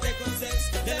 fuego pentecostés,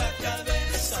 de la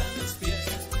cabeza a los pies.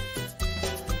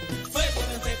 Fuego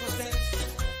pentecostés,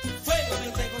 fuego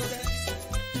pentecostés,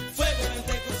 fuego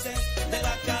pentecostés, de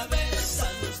la cabeza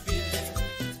a los pies.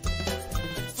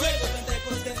 Fuego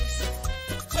pentecostés,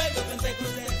 fuego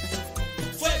pentecostés,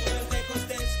 fuego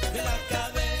pentecostés, de la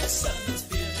cabeza a los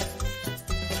pies.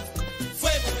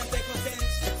 Fuego pentecostés,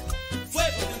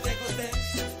 fuego pentecostés,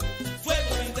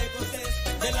 fuego pentecostés,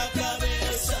 de la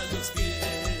cabeza a los pies.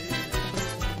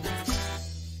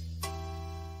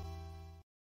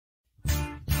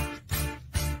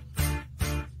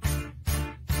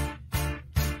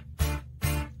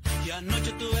 Y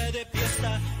anoche tuve de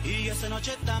fiesta y esa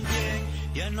noche también.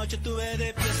 Y anoche tuve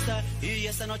de fiesta y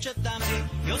esa noche también.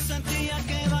 Yo sentía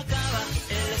que bajaba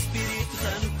el Espíritu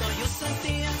Santo. Yo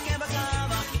sentía que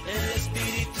bajaba el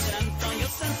Espíritu Santo. Yo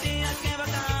sentía que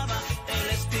bajaba el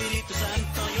Espíritu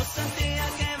Santo. Yo sentía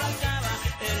que bajaba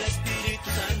el Espíritu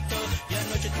Santo. Y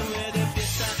anoche tuve de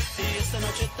fiesta y esta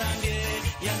noche también.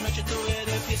 Y anoche tuve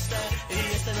de fiesta y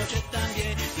esta noche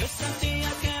también. Yo sentía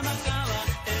que bajaba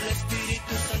el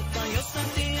Espíritu Santo. Yo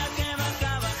sentía que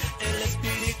bajaba el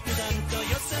Espíritu Santo.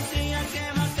 Yo sentía que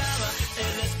bajaba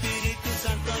el Espíritu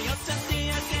Santo. Yo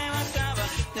sentía que bajaba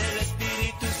el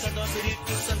Espíritu Santo.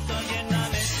 Espíritu Santo,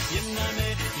 lléname, lléname,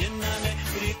 lléname.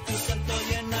 Espíritu Santo,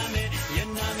 lléname,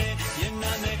 lléname,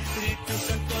 lléname. Espíritu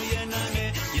Santo, lléname,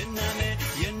 lléname,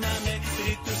 lléname.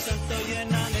 Espíritu Santo,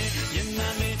 lléname,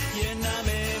 lléname,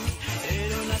 lléname.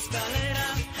 Era una escalera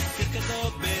que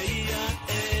Jacob veía.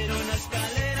 Era una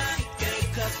escalera que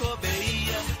Jacob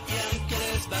veía. Y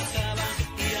ángeles bajaban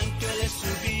y ángeles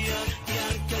subían. Y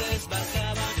ángeles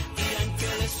bajaban y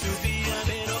ángeles subían.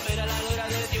 Pero era la gloria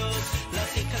de Dios la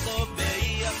que Jacob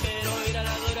veía. Pero era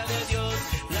la gloria de Dios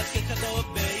la que Jacob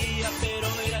veía. Pero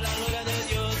era la gloria de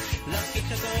Dios la que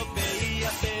Jacob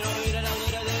veía. Pero era la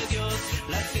gloria de Dios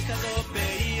la que Jacob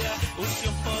veía.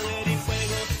 Unción, poder y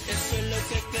fuego, eso es lo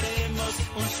que queremos.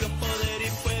 Unción, poder y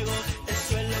fuego,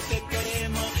 eso es lo que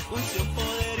queremos. Unción,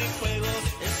 poder y fuego,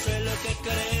 eso es lo que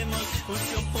queremos.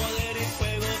 Unción, poder y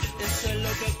fuego, eso es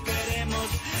lo que queremos.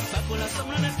 Bajo la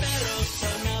sombra de Pedro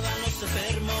sanaban los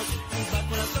enfermos.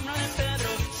 Bajo la sombra de Pedro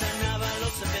sanaban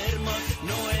los enfermos.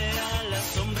 No era la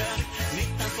sombra, ni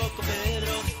tampoco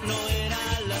Pedro. No era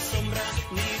la sombra,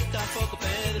 ni tampoco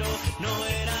Pedro. No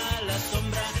era la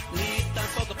sombra, ni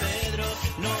tampoco Pedro.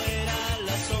 No era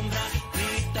la sombra, ni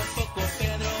tampoco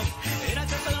Pedro. Era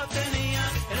que todo tenía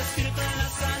el Espíritu de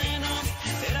Nazareno.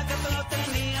 Era que todo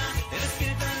tenía el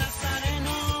Espíritu de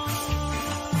Nazareno.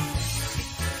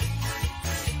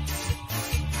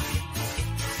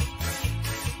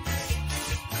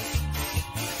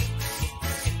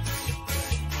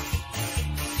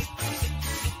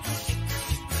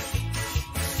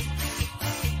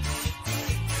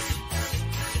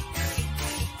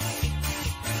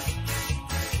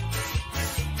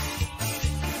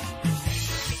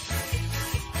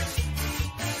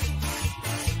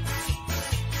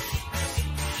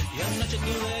 Y anoche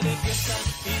tuve de fiesta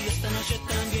y esta noche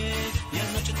también. Y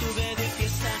anoche tuve de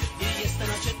fiesta y esta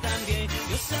noche también.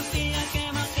 Yo sentía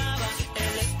que bajaba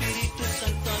el Espíritu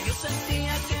Santo. Yo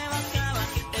sentía que bajaba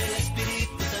el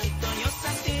Espíritu Santo. Yo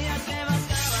sentía que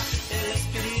bajaba el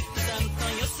Espíritu Santo.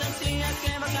 Yo sentía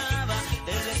que bajaba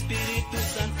el Espíritu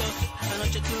Santo.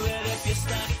 Anoche tuve de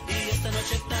fiesta y esta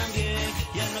noche también.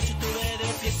 Y anoche tuve de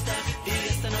fiesta y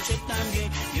esta noche también.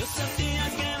 Yo sentía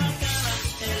que bajaba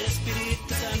el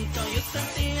Espíritu Santo. Yo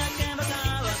sentía que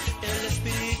bajaba el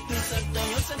Espíritu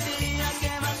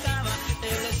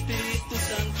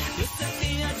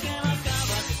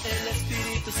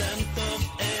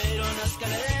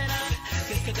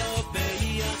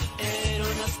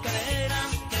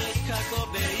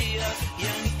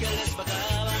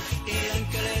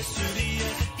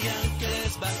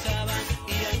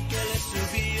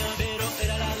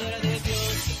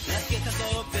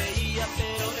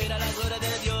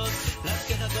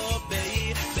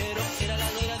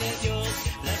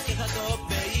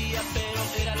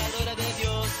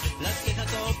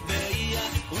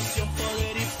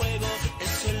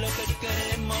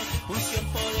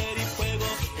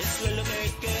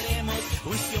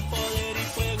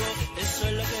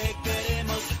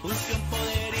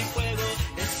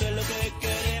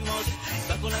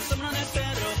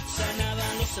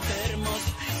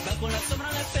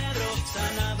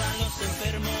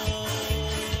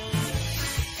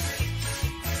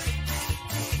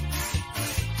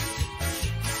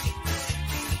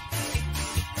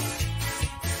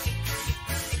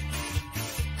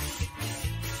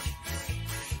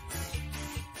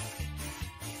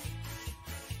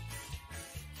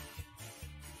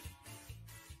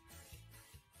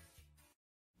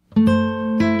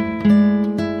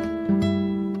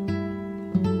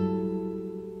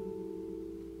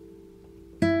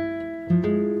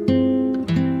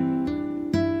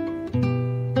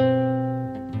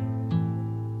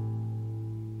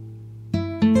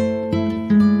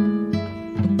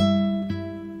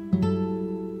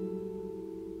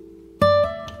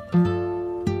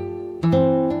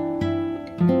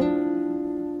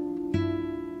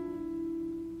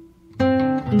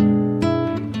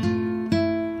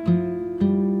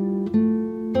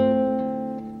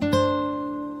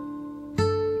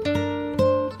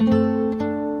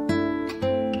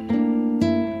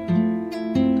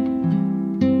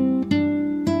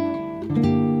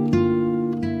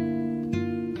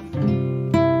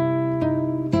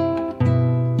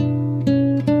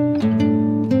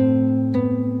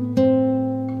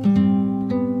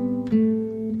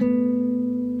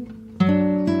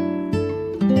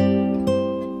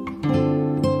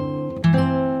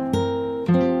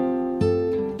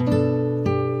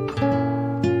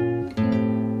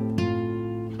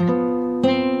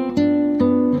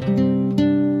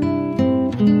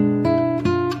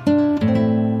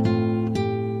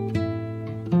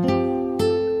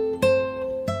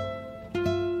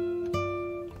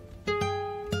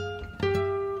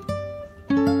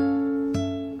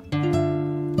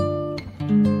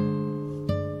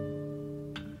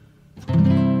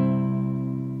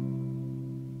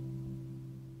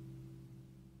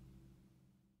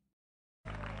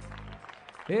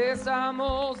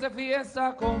Estamos de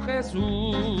fiesta con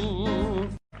Jesús.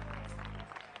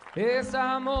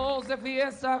 Estamos de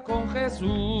fiesta con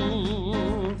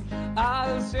Jesús.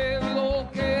 Al cielo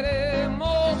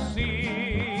queremos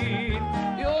ir.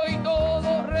 Y hoy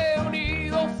todos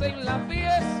reunidos en la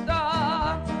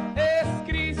fiesta. Es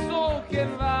Cristo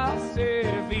quien va a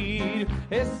servir.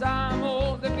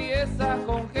 Estamos de fiesta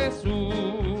con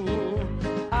Jesús.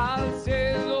 Al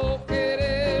cielo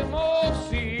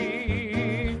queremos ir.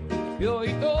 Y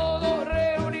hoy todos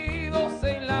reunidos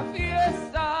en la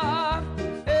fiesta,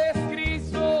 es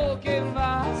Cristo quien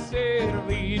va a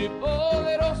servir.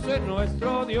 Poderoso es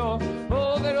nuestro Dios,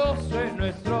 poderoso es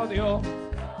nuestro Dios.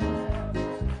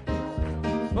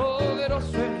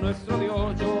 Poderoso es nuestro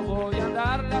Dios. Yo voy a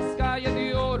andar las calles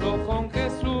de oro con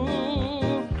Jesús.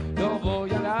 Yo voy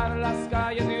a andar las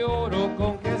calles de oro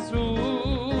con Jesús.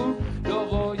 Yo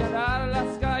voy a andar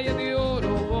las calles de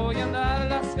oro, voy a andar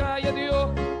las calles de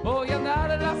oro. Voy a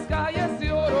andar en las calles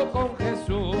de oro con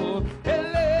Jesús. Él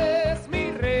es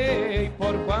mi rey,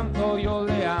 por cuanto yo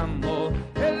le amo.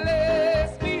 Él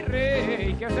es mi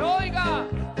rey, que se oiga.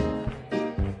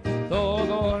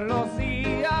 Todos los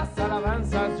días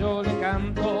alabanzas yo le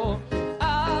canto.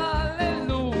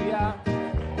 Aleluya.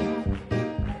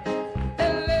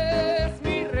 Él es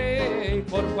mi rey,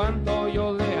 por cuanto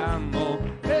yo le amo.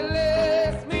 Él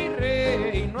es mi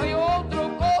rey, no hay otro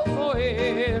como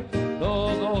él.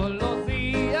 Todos los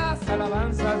días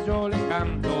alabanzas yo le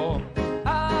canto.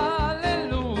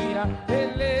 Aleluya,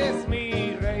 Él es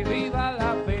mi rey. Viva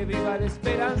la fe, viva la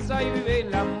esperanza y vive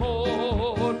el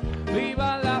amor.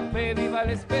 Viva la fe, viva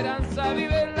la esperanza,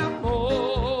 vive el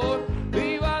amor.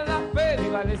 Viva la fe,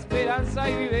 viva la esperanza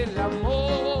y vive el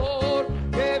amor.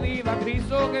 Que viva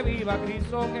Cristo, que viva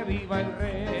Cristo, que viva el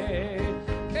Rey.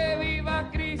 Que viva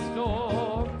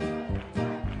Cristo.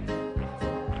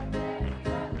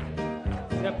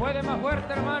 Se puede más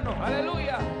fuerte, hermano.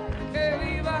 Aleluya. Que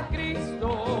viva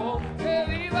Cristo. Que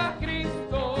viva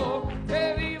Cristo.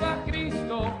 Que viva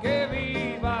Cristo. Que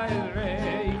viva el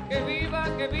Rey. Que viva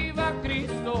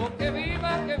Cristo. Que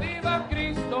viva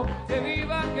Cristo. Que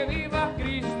viva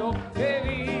Cristo. Que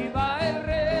viva el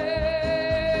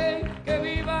Rey. Que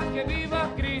viva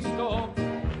Cristo.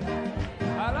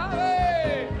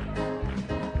 Alabe.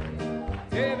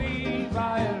 Que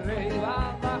viva el Rey.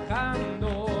 Va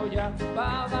bajando ya,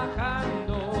 va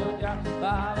bajando ya,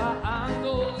 va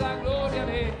bajando la gloria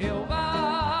de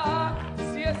Jehová.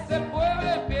 Si ese pueblo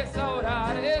empieza a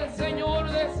orar, el Señor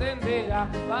descenderá.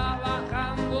 Va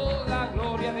bajando la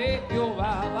gloria de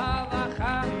Jehová, va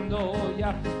bajando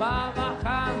ya, va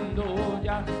bajando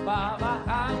ya, va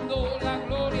bajando la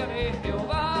gloria de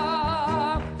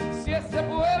Jehová. Si ese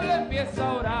pueblo empieza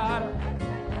a orar,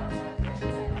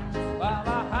 va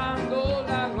bajando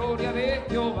la gloria de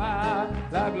Jehová,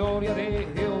 la gloria de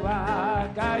Jehová.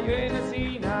 Cayó en el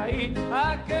Sinaí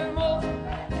aquel monte,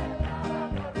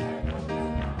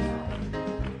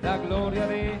 la gloria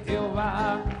de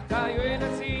Jehová. Cayó en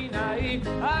el Sinaí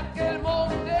aquel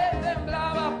monte,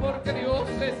 temblaba porque Dios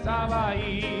estaba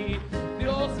ahí.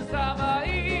 Dios estaba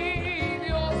ahí,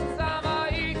 Dios estaba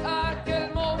ahí,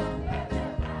 aquel monte.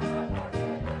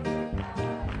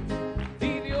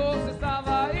 Y Dios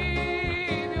estaba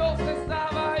ahí, Dios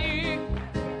estaba ahí.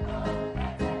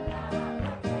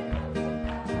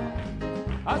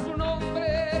 A su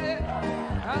nombre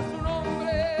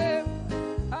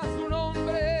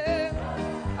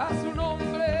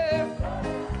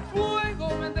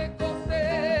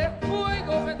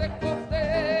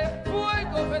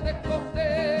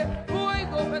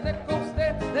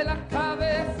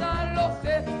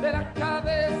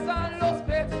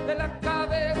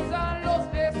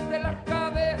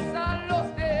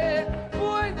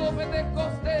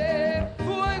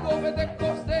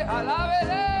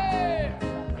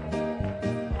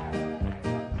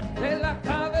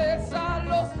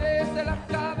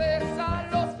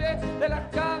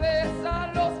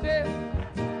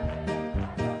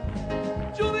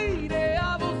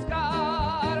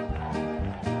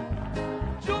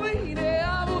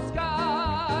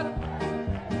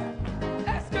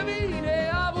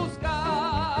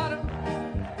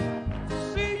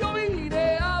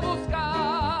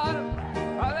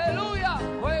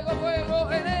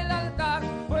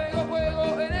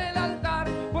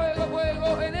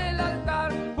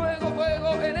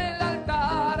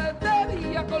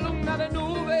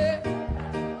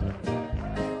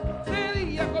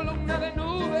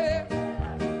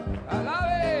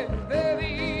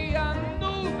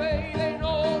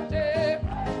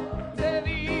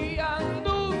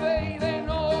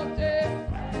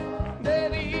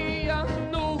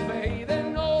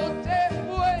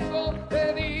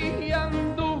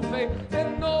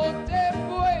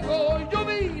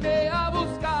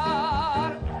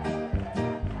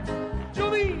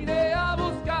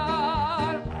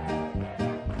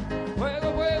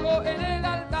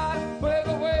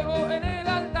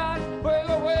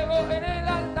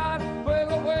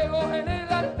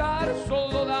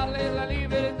dale la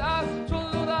libertad,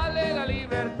 solo dale la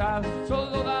libertad,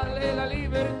 solo dale la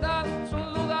libertad,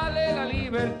 solo dale la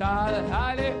libertad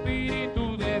al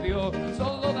Espíritu de Dios,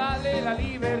 solo dale la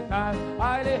libertad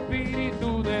al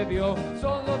Espíritu de Dios,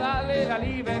 solo dale la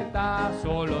libertad,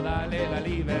 solo dale la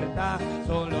libertad,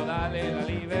 solo dale la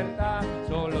libertad,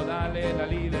 solo dale la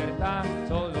libertad,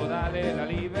 solo dale la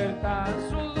libertad,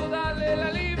 solo dale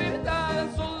la libertad,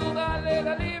 solo dale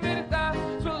la libertad,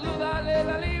 solo dale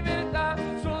la libertad,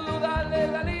 solo dale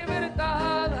la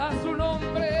libertad a su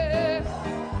nombre,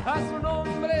 a su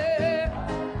nombre,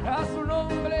 a su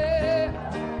nombre,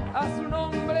 a su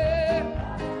nombre.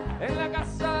 En la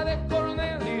casa de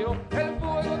Cornelio el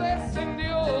fuego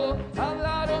descendió,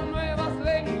 hablaron nuevas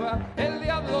lenguas, el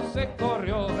diablo se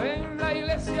corrió. En la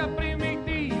iglesia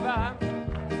primitiva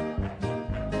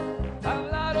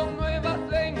hablaron nuevas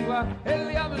lenguas, el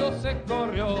diablo se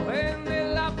corrió. En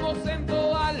el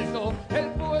aposento alto el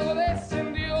fuego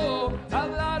descendió,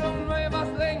 hablaron nuevas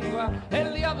lenguas,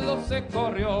 el diablo se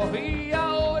corrió. Y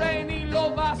ahora en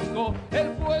Hilo Vasco el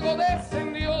fuego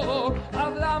descendió,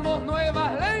 hablamos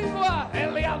nuevas lenguas,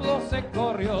 el diablo se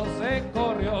corrió, se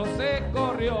corrió, se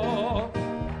corrió.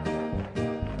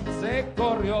 Se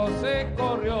corrió, se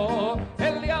corrió,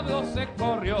 el diablo se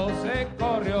corrió, se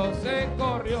corrió, se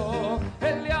corrió,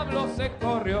 el diablo se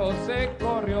corrió, se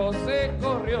corrió, se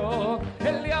corrió,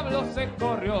 el diablo se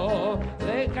corrió.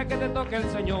 Deja que te toque el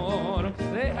Señor,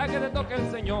 deja que te toque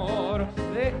el Señor,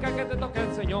 deja que te toque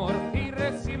el Señor y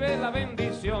recibe la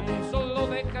bendición. Solo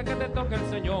deja que te toque el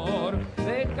Señor,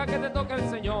 deja que te toque el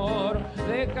Señor,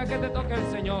 deja que te toque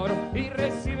el Señor y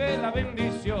recibe la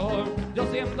bendición. Yo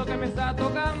siento que me está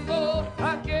tocando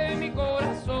aquí en mi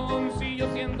corazón, si yo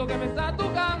siento que me está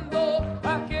tocando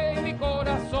aquí en mi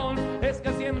corazón, es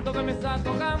que siento que me está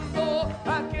tocando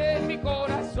aquí en mi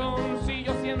corazón, si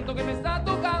yo siento que me está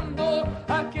tocando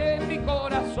aquí en mi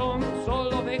corazón,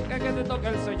 solo deja que te toque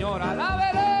el Señor,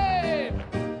 alábele.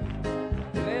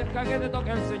 Deja que te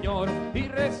toque el Señor y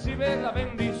recibe la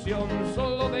bendición.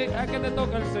 Solo deja que te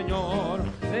toque el Señor,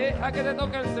 deja que te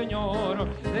toque el Señor,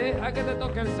 deja que te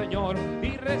toque el Señor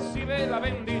y recibe la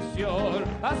bendición.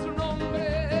 A su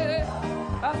nombre,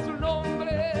 a su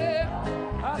nombre,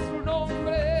 a su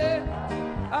nombre,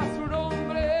 a su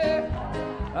nombre.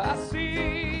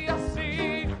 Así,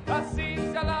 así, así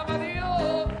se alaba a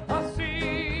Dios.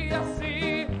 Así,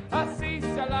 así, así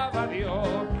se alaba a Dios.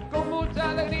 Con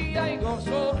mucha alegría y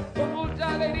gozo, con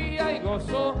mucha alegría y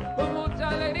gozo, con mucha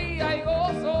alegría y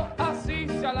gozo, así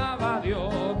se alaba a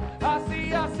Dios.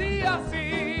 Así, así,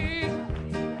 así,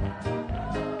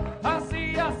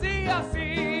 así, así,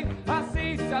 así,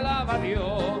 así se alaba a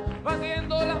Dios.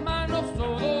 Batiendo las manos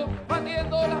todo,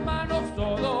 batiendo las manos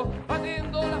todo,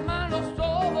 batiendo las manos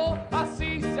todo,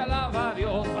 así se alaba a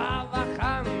Dios. Va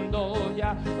bajando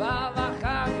ya, va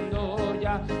bajando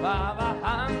ya, va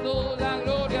bajando la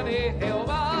gloria de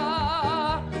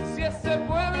Jehová. Si ese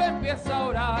pueblo empieza a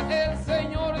orar, el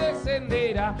Señor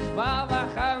descenderá. Va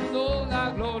bajando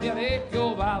la gloria de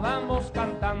Jehová. Vamos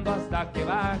cantando hasta que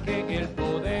baje el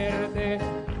poder de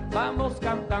Vamos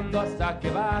cantando hasta que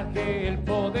baje el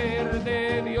poder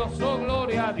de Dios. Oh,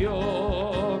 gloria a Dios,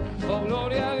 oh,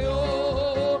 gloria a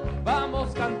Dios.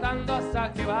 Vamos cantando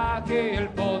hasta que baje el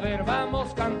poder.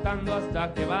 Vamos cantando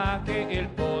hasta que baje el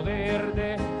poder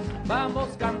de Vamos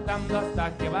cantando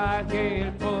hasta que baje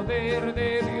el poder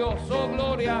de Dios. Oh,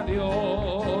 gloria a Dios,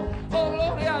 oh,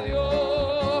 gloria a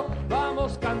Dios.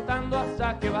 Vamos cantando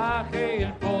hasta que baje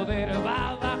el poder.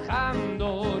 Va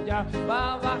bajando ya,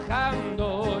 va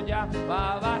bajando ya,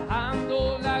 va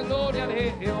bajando la gloria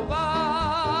de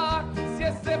Jehová. Si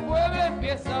este pueblo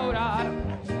empieza a orar,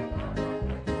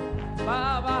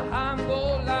 va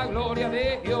bajando la gloria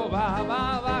de Jehová.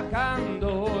 Va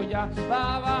bajando ya,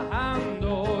 va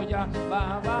bajando ya,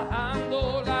 va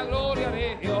bajando la gloria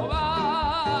de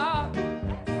Jehová.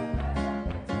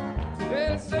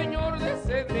 El Señor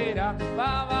descenderá,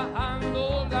 va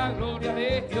bajando la gloria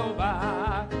de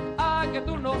Jehová. Ah, que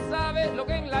tú no sabes lo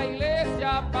que en la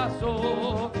iglesia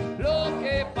pasó, lo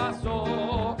que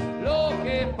pasó, lo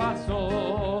que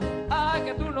pasó. Ah,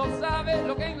 que tú no sabes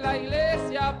lo que en la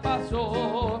iglesia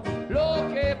pasó,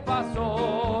 lo que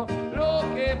pasó, lo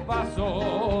que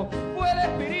pasó. Fue el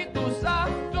Espíritu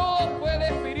Santo, fue el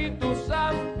Espíritu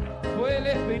Santo, fue el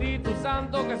Espíritu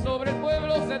Santo que sobre el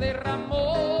pueblo se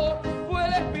derramó. Fue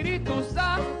el Espíritu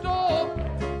Santo,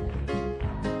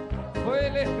 fue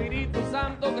el Espíritu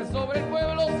Santo que sobre el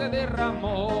pueblo se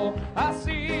derramó.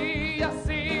 Así,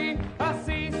 así,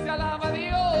 así se alaba a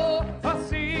Dios.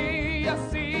 Así,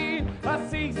 así,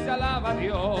 así se alaba a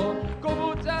Dios. Con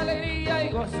mucha alegría y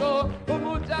gozo, con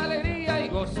mucha alegría y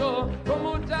gozo, con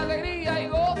mucha alegría y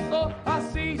gozo,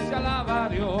 así se alaba a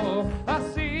Dios.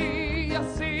 Así,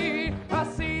 así,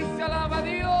 así se alaba a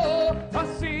Dios.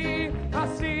 Así,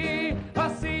 así,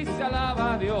 así se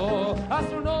alaba a Dios. A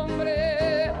su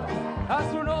nombre, a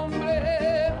su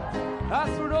nombre, a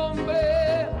su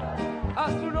nombre, a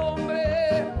su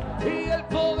nombre. Y el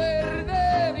poder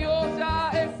de Dios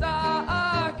ya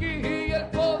está aquí. Y el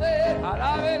poder,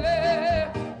 alábele.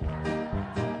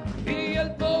 Y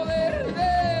el poder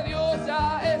de Dios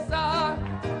ya está.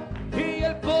 Y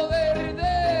el poder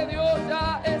de Dios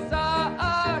ya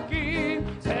está aquí.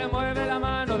 Se mueve la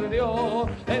mano de Dios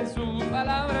en su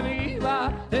palabra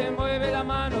viva. Se mueve la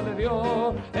mano de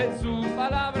Dios en su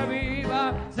palabra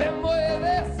viva. Se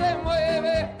mueve, se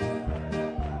mueve.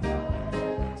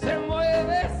 Se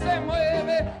mueve, se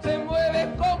mueve, se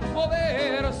mueve con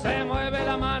poder. Se mueve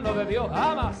la mano de Dios.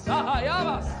 Amas,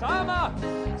 amas, amas.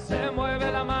 Se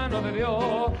mueve la mano de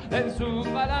Dios en su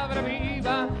palabra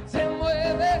viva. Se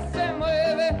mueve, se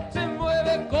mueve, se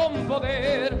mueve con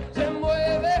poder. Se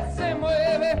mueve, se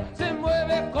mueve, se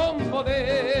mueve con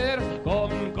poder. Con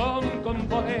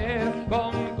poder,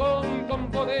 con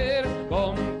poder,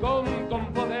 con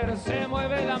poder. Se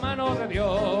mueve la mano de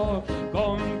Dios.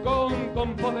 Con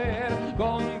poder,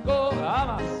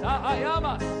 amas,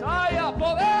 ay, a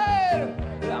poder.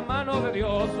 La mano de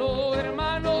Dios, oh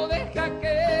hermano, deja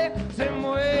que se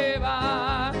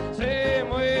mueva, se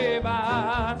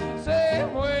mueva, se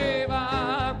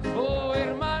mueva. Oh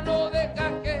hermano, deja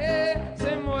que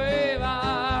se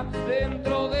mueva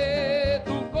dentro de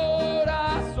tu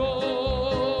corazón.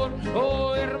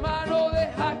 Oh hermano,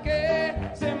 deja que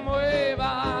se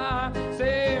mueva,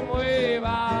 se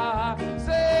mueva,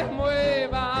 se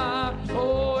mueva.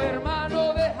 Oh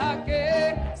hermano, deja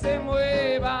que se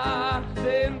mueva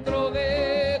dentro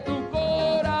de tu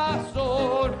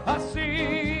corazón.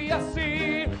 Así,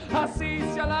 así, así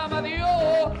se alaba a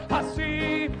Dios.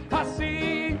 Así,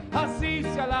 así, así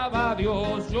se alaba a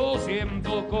Dios. Yo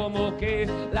siento como que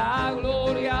la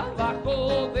gloria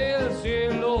bajó del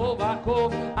cielo, bajó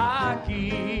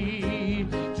aquí.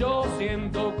 Yo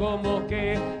siento como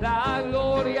que la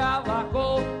gloria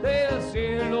bajó del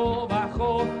cielo,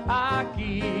 bajó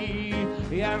aquí.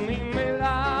 Y a mí me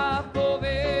da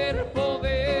poder,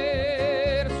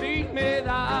 poder, sí me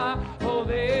da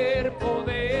poder,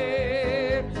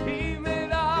 poder, y me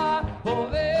da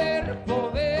poder,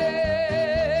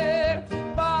 poder,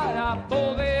 para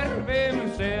poder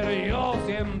vencer. Yo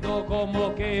siento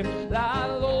como que la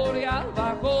gloria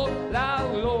bajó, la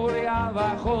gloria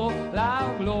bajó, la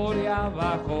gloria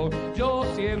bajó. Yo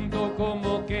siento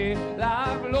como que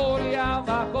la gloria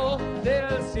bajó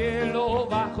del cielo,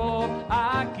 bajó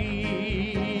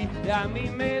aquí. Y a mí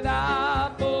me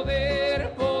da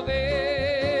poder,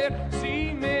 poder,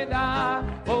 sí me da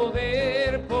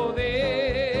poder,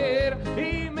 poder,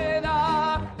 y me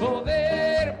da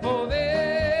poder,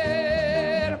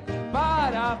 poder,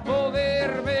 para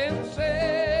poder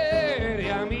vencer. Y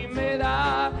a mí me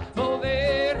da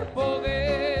poder,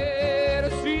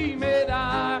 poder, sí me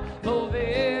da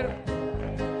poder,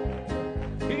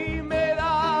 y me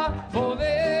da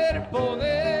poder,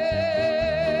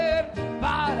 poder,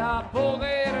 para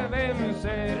poder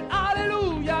vencer.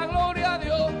 Aleluya, gloria a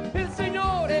Dios, el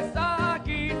Señor está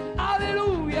aquí.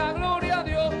 Aleluya, gloria a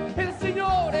Dios, el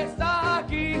Señor está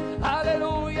aquí.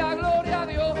 Aleluya, gloria a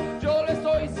Dios, yo lo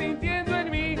estoy sintiendo en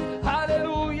mí.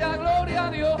 Aleluya, gloria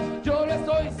a Dios, yo lo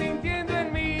estoy sintiendo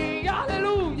en mí.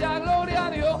 Aleluya, gloria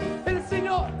a Dios, el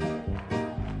Señor.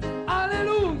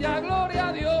 Aleluya, gloria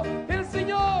a Dios, el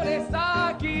Señor está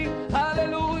aquí.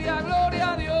 Aleluya,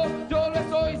 gloria a Dios, yo lo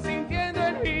estoy sintiendo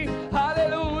en mí.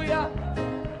 Aleluya,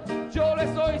 yo lo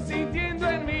estoy sintiendo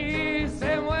en mí.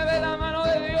 Se mueve la mano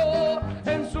de Dios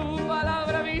en su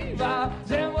palabra viva.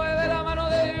 Se mueve la mano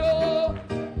de Dios.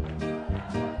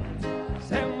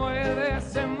 Se mueve,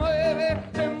 se mueve,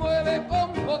 se mueve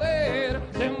con poder.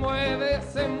 Se mueve,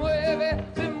 se mueve,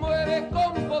 se mueve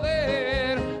con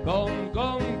poder. Con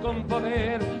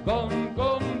poder, con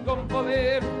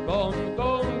poder,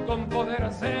 con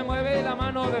poder. Se mueve la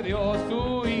mano de Dios.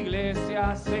 Tu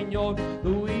iglesia, Señor,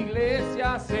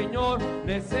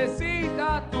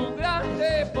 necesita tu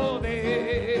grande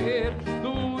poder.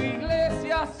 Tu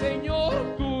iglesia,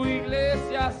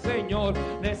 Señor,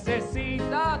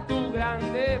 necesita tu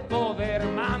grande poder.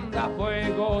 Manda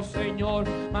fuego,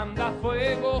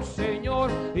 Señor,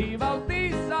 y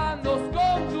bautízanos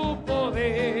con tu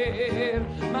poder.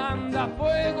 Manda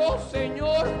fuego,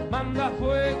 Señor,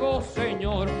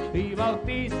 y bautízanos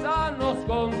bautízanos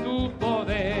con tu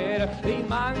poder. Y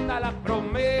manda la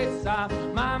promesa,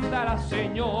 mándala,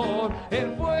 Señor,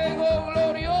 el fuego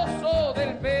glorioso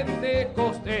del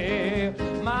Pentecostés.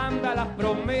 Manda la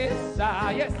promesa,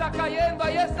 ahí está cayendo,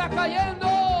 ahí está cayendo.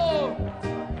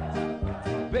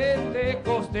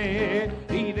 Pentecostés,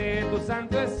 y de tu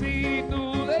santo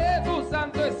espíritu,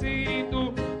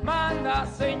 manda,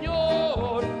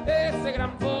 Señor, ese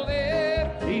gran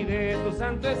poder. Y de tu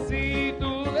santo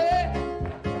espíritu,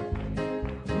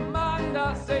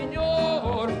 manda,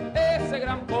 Señor, ese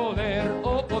gran poder.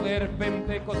 Oh poder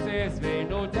Pentecostés,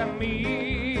 ven hoy a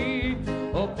mí.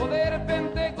 Oh poder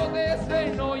Pentecostés,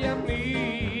 ven hoy a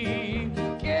mí.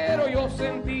 Quiero yo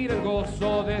sentir el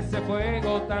gozo de ese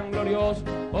fuego tan glorioso.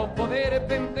 Oh poder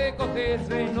Pentecostés,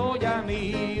 ven hoy a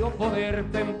mí. Oh poder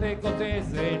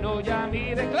Pentecostés, ven hoy a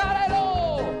mí.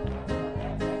 ¡Declárelo!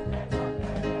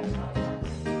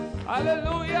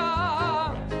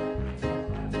 ¡Aleluya!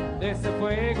 De ese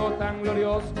fuego tan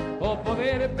glorioso. Oh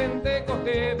poder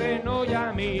Pentecostés, ven hoy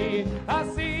a mí.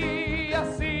 Así,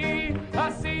 así,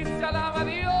 así se alaba a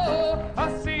Dios.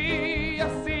 Así,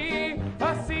 así,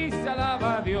 así se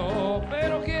alaba a Dios.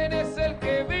 Pero ¿quién es el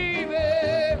que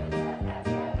vive?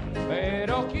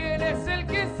 Pero ¿quién es el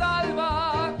que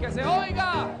salva? Que se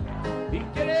oiga. ¿Y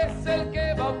quién es el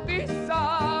que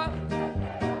bautiza?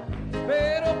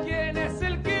 Pero ¿quién es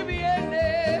el que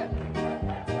viene?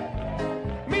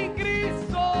 Mi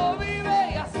Cristo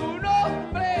vive y a su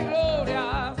nombre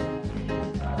gloria.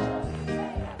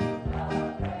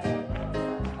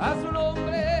 A su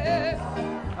nombre,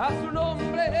 a su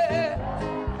nombre,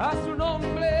 a su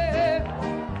nombre,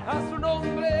 a su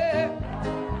nombre.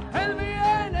 Él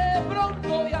viene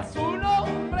pronto y a su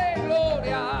nombre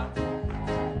gloria.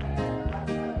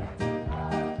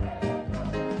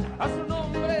 A su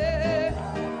nombre,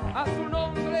 a su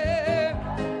nombre,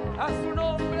 a su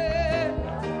nombre,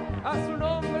 a su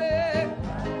nombre.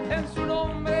 En su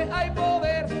nombre hay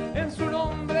poder, en su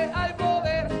nombre hay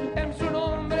poder, en su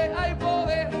nombre hay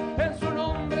poder, en su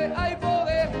nombre hay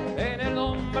poder. En el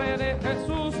nombre de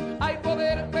Jesús hay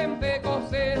poder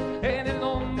Pentecostés. En el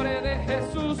nombre de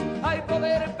Jesús hay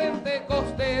poder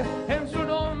Pentecostés. En su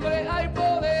nombre hay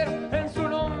poder, en su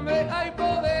nombre hay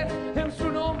poder, en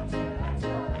su nombre.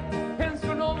 En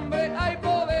su nombre hay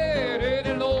poder, en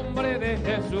el nombre de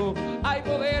Jesús hay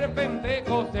poder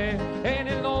Pentecostés. En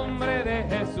el nombre de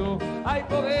Jesús hay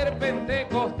poder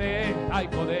Pentecostés, hay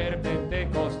poder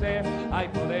Pentecostés, hay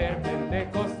poder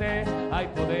Pentecostés, hay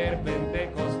poder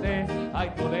Pentecostés, hay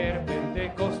poder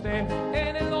Pentecostés.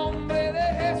 En el nombre de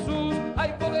Jesús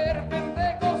hay poder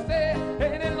Pentecostés.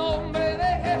 En el nombre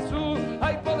de Jesús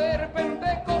hay poder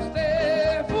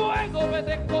Pentecostés. Fuego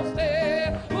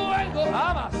Pentecostés, fuego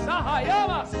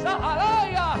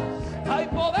Amasajalaya, hay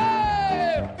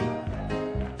poder.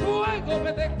 Fuego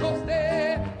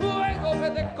Pentecostés, fuego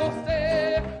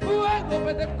Pentecostés, fuego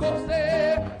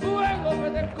Pentecostés, fuego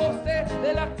Pentecostés.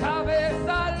 De la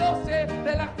cabeza a los pies,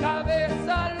 de la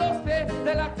cabeza a los pies,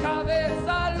 de la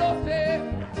cabeza a los pies.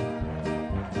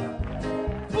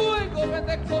 Fuego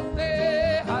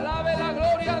Pentecostés, alabe la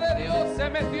gloria de Dios, se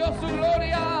metió su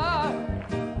gloria.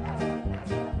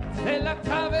 De la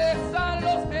cabeza a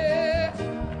los pies,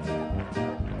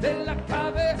 de la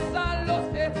cabeza a los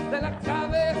pies, de la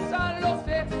cabeza a los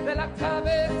pies, de la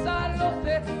cabeza a los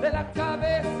pies, de la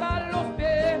cabeza a los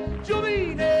pies. Yo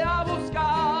vine a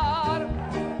buscar,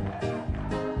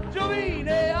 yo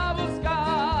vine a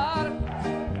buscar.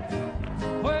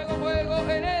 Fuego, fuego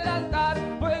en el altar,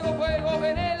 fuego, fuego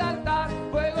en el altar,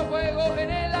 fuego, fuego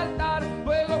en el altar,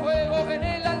 fuego, fuego en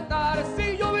el altar.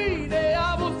 Si yo vine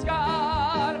a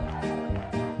buscar,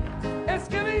 es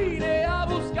que vine a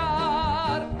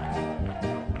buscar.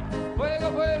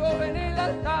 Fuego, fuego en el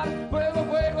altar, fuego,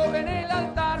 fuego en el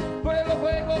altar, fuego,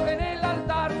 fuego en el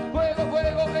altar, fuego,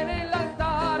 fuego en el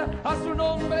altar. A su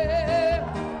nombre,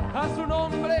 a su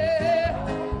nombre,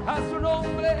 a su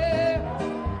nombre,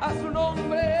 a su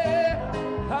nombre,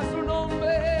 a su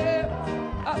nombre,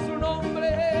 a su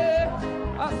nombre,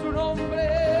 a su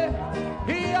nombre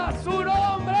y a su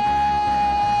nombre.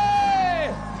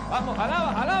 Vamos,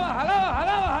 alaba, alaba, alaba,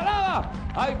 alaba, alaba.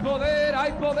 Hay poder,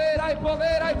 hay poder, hay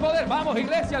poder, hay poder. Vamos,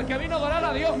 iglesia, el que vino a adorar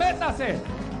a Dios, métase.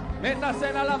 Métase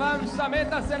en alabanza,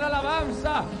 métase en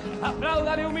alabanza.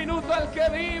 Apláudale un minuto al que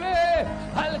vive,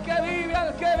 al que vive,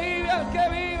 al que vive, al que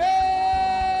vive.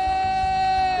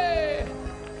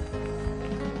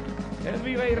 Él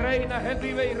vive y reina, Él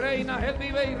vive y reina, Él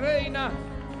vive y reina.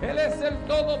 Él es el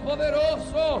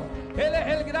Todopoderoso, Él es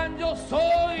el gran yo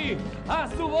soy. A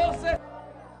su voz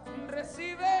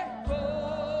recibe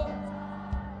todo.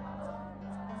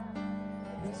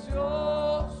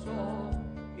 Precioso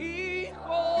y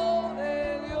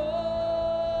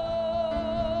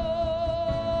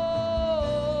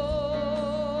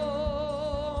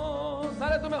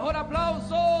mejor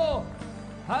aplauso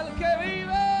al que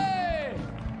vive.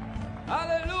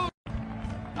 Aleluya,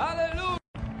 aleluya.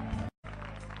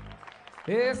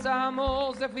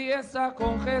 Estamos de fiesta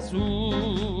con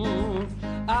Jesús,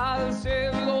 al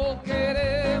cielo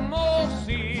queremos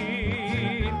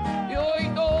ir, y hoy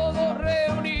todos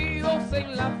reunidos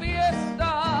en la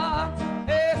fiesta,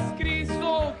 es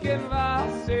Cristo quien va a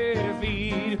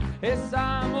servir.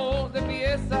 Estamos de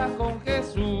fiesta con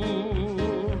Jesús,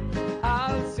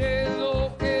 al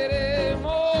cielo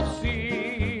queremos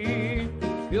ir,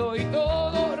 y hoy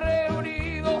todos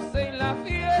reunidos en la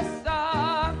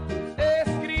fiesta, es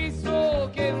Cristo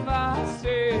quien va a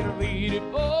servir.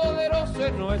 Poderoso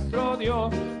es nuestro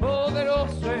Dios,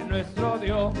 poderoso es nuestro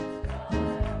Dios,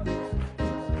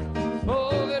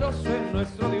 poderoso es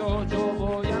nuestro Dios. Yo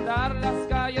voy a andar las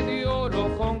calles de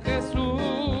oro con Jesús,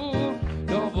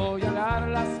 yo voy a andar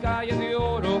las calles de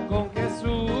oro con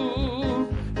Jesús,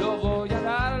 yo voy a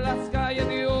andar las calles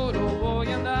de oro, voy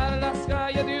a andar las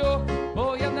calles de oro,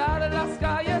 voy a andar las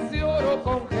calles de oro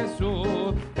con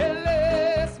Jesús. Él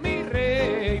es mi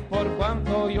rey, por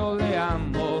cuanto yo le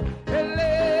amo. Él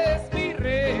es mi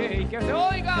rey, que se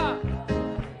oiga.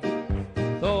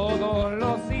 Todos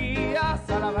los días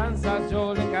alabanzas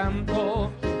yo le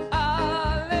canto.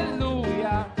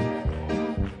 Aleluya.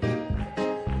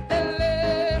 Él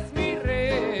es mi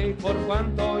rey, por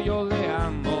cuanto yo le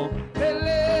amo. Él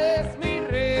es mi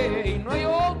rey, no hay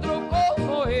otro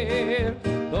como él.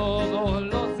 Todos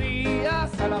los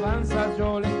días alabanzas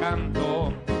yo le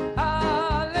canto.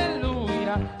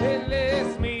 Aleluya. Él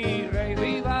es mi rey.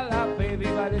 Viva la fe,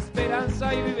 viva la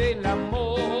esperanza y vive el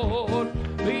amor.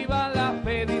 Viva la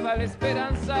fe, viva la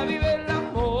esperanza, vive el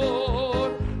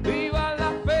amor. Viva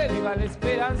la fe, viva la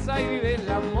esperanza y vive el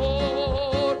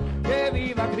amor. Que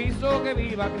viva Cristo, que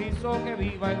viva Cristo, que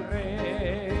viva el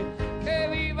Rey. Que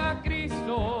viva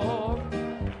Cristo.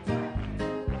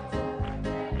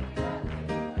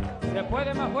 Se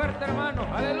puede más fuerte, hermano.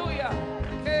 Aleluya.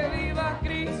 Que viva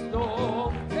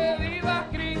Cristo, que viva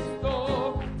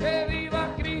Cristo, que viva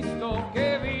Cristo,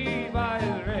 que viva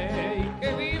el Rey.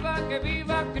 Que viva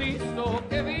Cristo,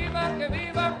 que viva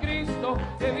Cristo,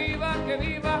 que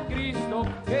viva Cristo,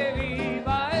 que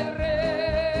viva el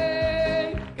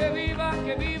Rey. Que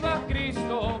viva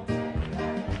Cristo.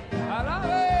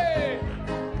 Alabe.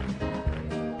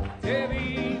 Que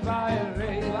viva el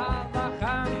Rey. Va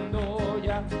bajando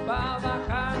ya, va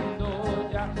bajando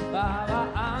ya, va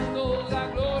bajando la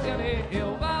gloria de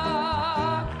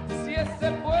Jehová. Si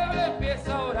este pueblo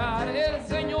empieza a orar, el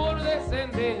Señor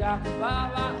descenderá.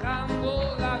 Va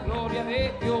bajando la gloria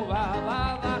de Jehová,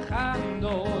 va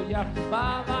bajando ya,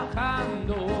 va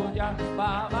bajando ya,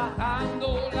 va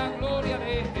bajando la gloria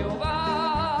de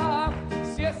Jehová.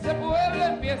 Si este pueblo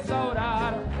empieza a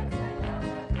orar,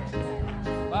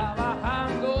 va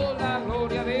bajando la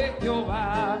gloria de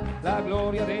Jehová, la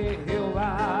gloria de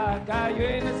Jehová. Cayó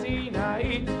en el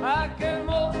Sinaí aquel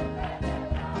monte,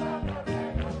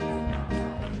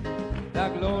 la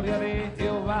gloria de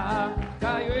Jehová.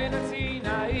 Cayó en el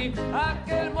Sinaí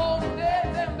aquel monte,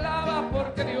 temblaba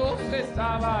porque Dios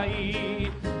estaba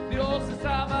ahí. Dios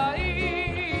estaba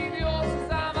ahí, Dios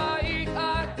estaba ahí,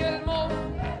 aquel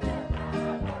monte.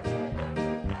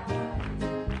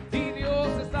 Y Dios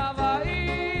estaba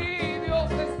ahí,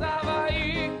 Dios estaba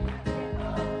ahí.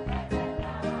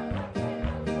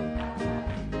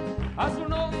 A su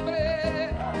nombre,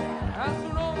 a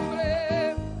su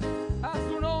nombre, a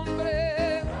su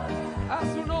nombre, a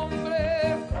su nombre.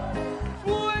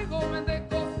 Fuego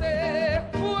pentecostés,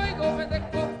 fuego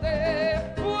pentecostés,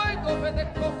 fuego pentecostés.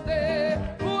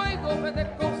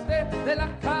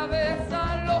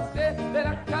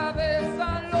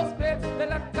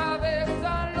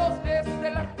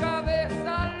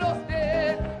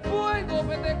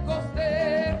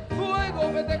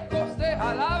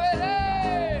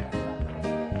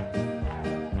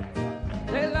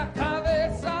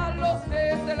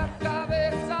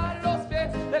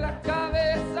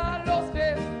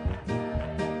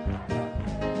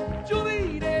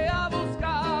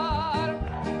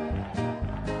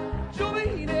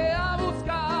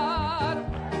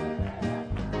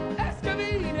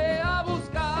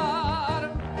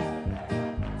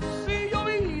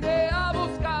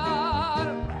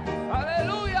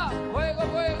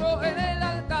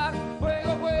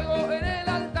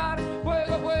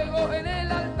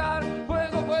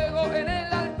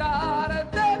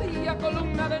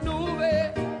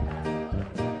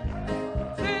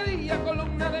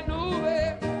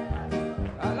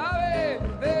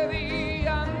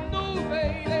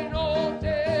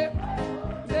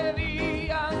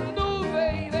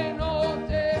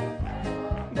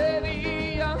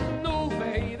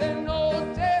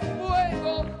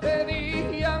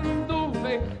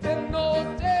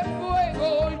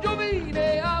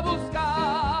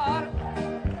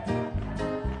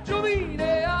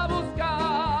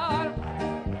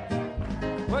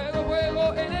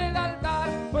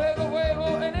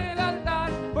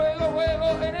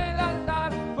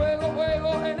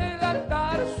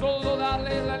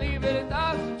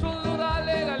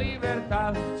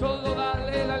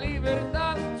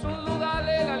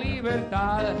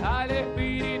 libertad al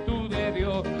Espíritu de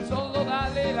Dios, solo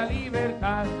dale la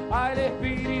libertad al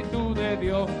Espíritu de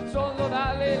Dios, solo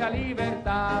dale la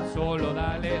libertad, solo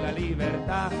dale la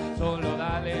libertad, solo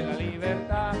dale la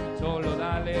libertad, solo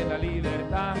dale la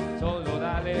libertad, solo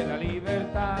dale la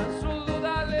libertad, solo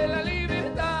dale la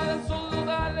libertad, solo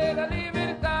dale la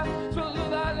libertad, solo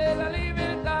dale la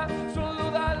libertad,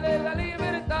 solo dale la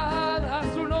libertad a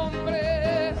su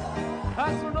nombre, a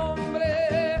su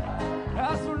nombre,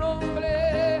 a su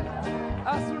nombre,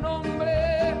 a su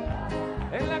nombre.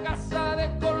 En la casa de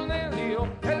Cornelio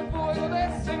el fuego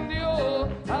descendió,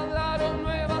 hablaron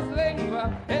nuevas lenguas,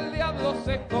 el diablo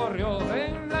se corrió.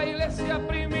 En la iglesia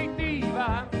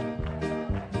primitiva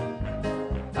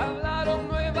hablaron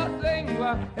nuevas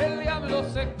lenguas, el diablo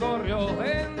se corrió.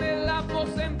 En el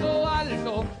aposento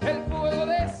alto el fuego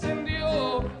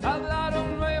descendió,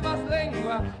 hablaron nuevas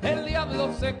lenguas, el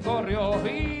diablo se corrió.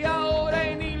 Y ahora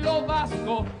en Hilo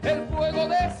Vasco el fuego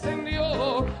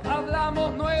descendió,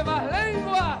 hablamos nuevas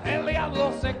lenguas, el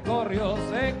diablo se corrió,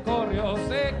 se corrió,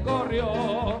 se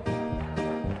corrió.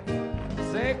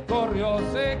 Se corrió,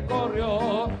 se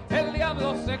corrió, el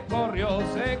diablo se corrió,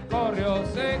 se corrió,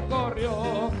 se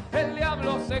corrió, el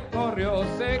diablo se corrió,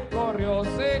 se corrió,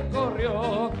 se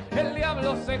corrió, el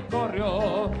diablo se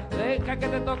corrió. Deja que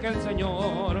te toque el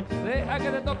Señor, deja que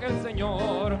te toque el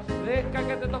Señor, deja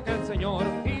que te toque el Señor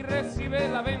y recibe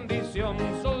la bendición.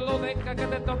 Solo deja que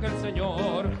te toque el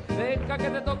Señor, deja que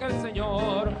te toque el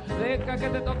Señor, deja que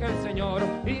te toque el Señor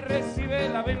y recibe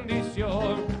la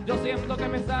bendición. Yo siento que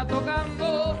me está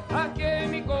tocando aquí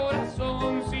en mi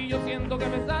corazón, si yo siento que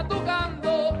me está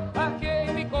tocando aquí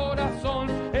en mi corazón,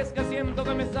 es que siento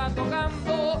que me está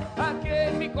tocando aquí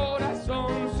en mi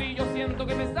corazón, si yo siento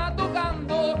que me está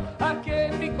tocando aquí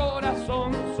en mi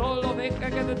corazón, solo deja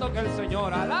que te toque el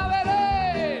Señor,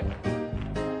 alábele.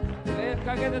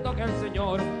 Deja que te toque el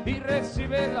Señor y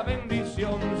recibe la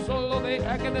bendición. Solo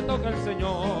deja que te toque el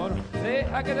Señor,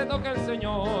 deja que te toque el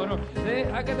Señor,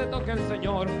 deja que te toque el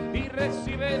Señor y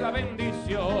recibe la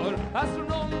bendición. A su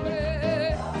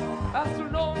nombre, a su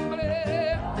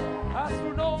nombre, a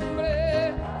su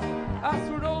nombre, a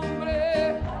su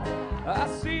nombre.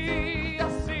 Así,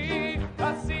 así,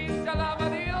 así se alaba a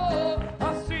Dios.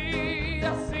 Así,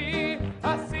 así,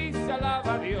 así se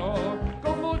alaba a Dios.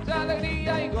 Con mucha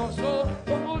alegría y gozo,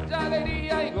 con mucha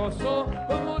alegría y gozo,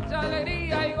 con mucha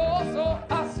alegría y gozo,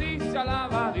 así se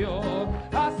alaba a Dios.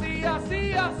 Así,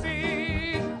 así,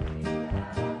 así,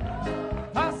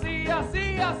 así,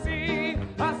 así, así,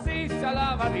 así se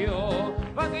alaba a Dios.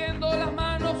 Batiendo las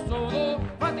manos todo,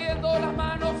 batiendo las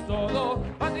manos todo,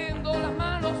 batiendo las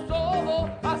manos todo,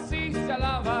 así se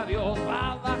alaba a Dios.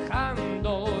 Va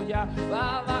bajando ya,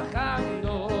 va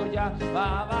bajando ya,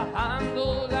 va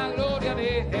bajando la gloria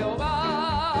de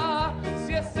Jehová.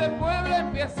 Si ese pueblo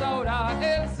empieza a orar,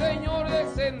 el Señor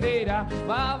descenderá.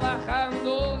 Va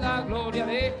bajando la gloria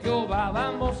de Jehová.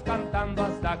 Vamos cantando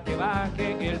hasta que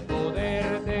baje el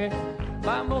poder de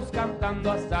Vamos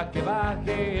cantando hasta que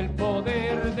baje el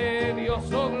poder de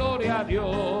Dios. Oh, gloria a Dios,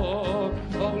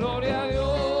 oh, gloria a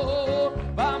Dios.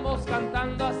 Vamos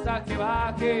cantando hasta que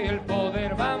baje el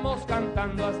poder. Vamos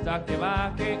cantando hasta que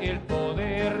baje el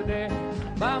poder de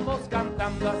Vamos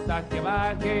cantando hasta que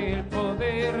baje el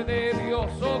poder de Dios.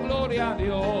 Oh, gloria a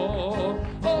Dios, oh,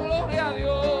 gloria a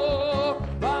Dios.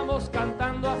 Vamos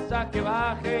cantando hasta que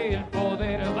baje el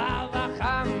poder. Va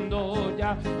bajando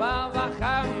ya, va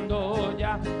bajando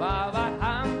ya, va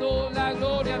bajando la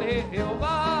gloria de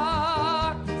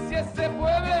Jehová. Si ese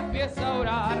pueblo empieza a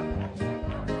orar,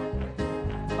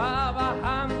 va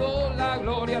bajando la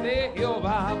gloria de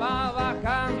Jehová. Va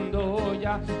bajando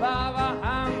ya, va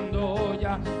bajando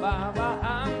ya, va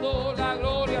bajando la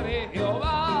gloria de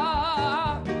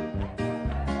Jehová.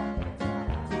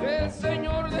 El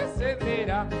Señor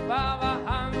descenderá, va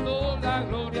bajando la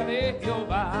gloria de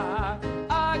Jehová.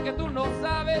 Ah, que tú no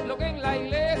sabes lo que en la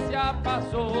iglesia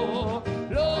pasó,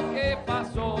 lo que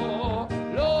pasó,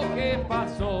 lo que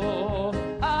pasó.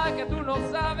 Ah, que tú no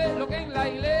sabes lo que en la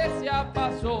iglesia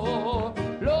pasó,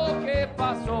 lo que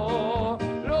pasó,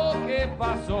 lo que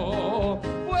pasó.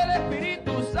 Fue el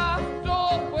Espíritu Santo,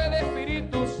 fue el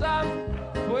Espíritu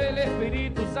Santo, fue el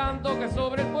Espíritu Santo que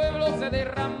sobre el pueblo se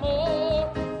derramó.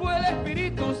 Fue el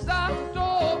Espíritu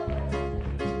Santo,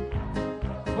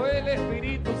 fue el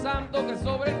Espíritu Santo que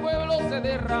sobre el pueblo se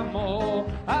derramó.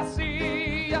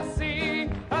 Así, así,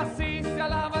 así se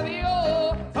alaba a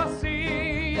Dios.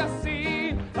 Así,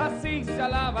 así, así se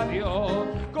alaba a Dios.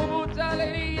 Con mucha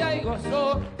alegría y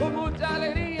gozo, con mucha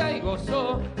alegría y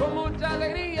gozo, con mucha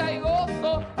alegría y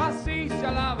gozo, así se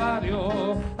alaba a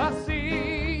Dios.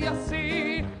 Así,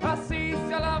 así, así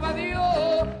se alaba a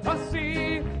Dios.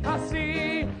 Así,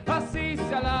 así,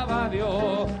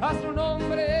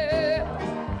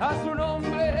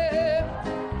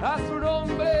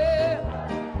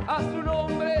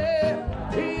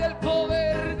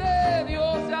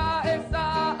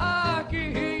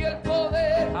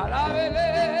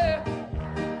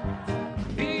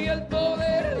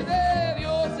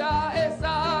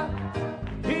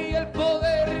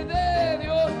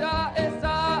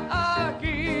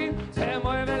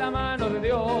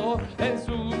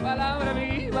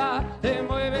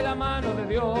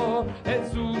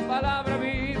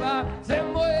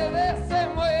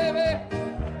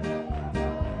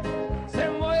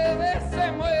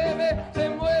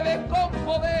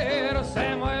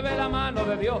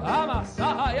 Dios. Amas,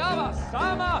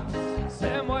 ama.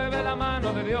 Se mueve la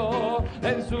mano de Dios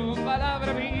en su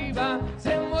palabra viva.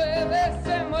 Se mueve,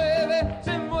 se mueve,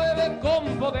 se mueve con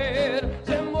poder.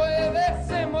 Se mueve,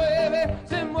 se mueve,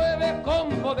 se mueve con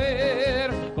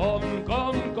poder. Con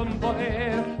poder, con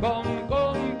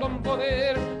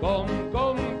poder,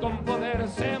 con poder.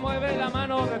 Se mueve la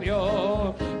mano de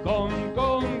Dios. Con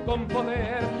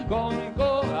poder, amas,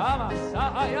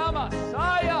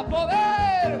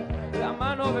 poder. La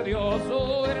mano de Dios,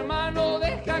 oh hermano,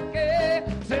 deja que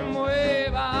se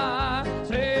mueva,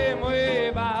 se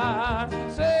mueva,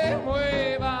 se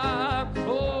mueva.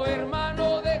 Oh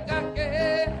hermano, deja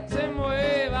que se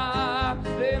mueva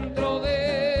dentro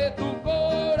de tu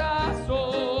corazón.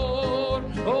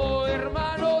 Oh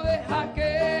hermano, deja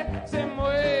que se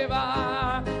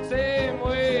mueva, se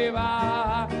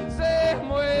mueva, se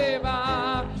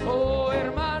mueva. Oh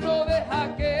hermano,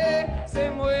 deja que se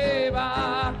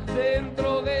mueva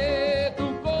dentro de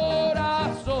tu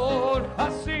corazón.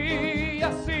 Así,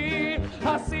 así,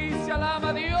 así se alaba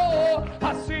a Dios.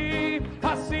 Así,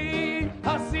 así,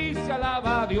 así se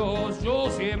alaba a Dios. Yo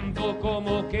siento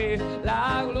como que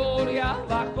la gloria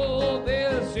bajó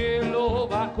del cielo,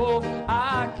 bajó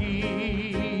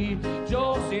aquí.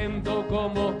 Yo siento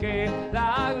como que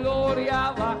la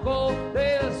gloria bajó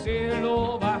del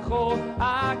cielo, bajó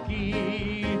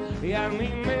aquí. Y a mí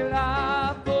me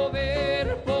da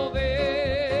poder,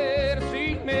 poder,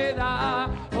 sí me da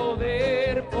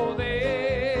poder,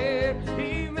 poder,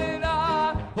 y me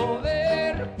da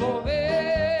poder,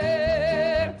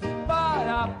 poder,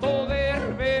 para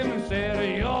poder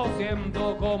vencer. Yo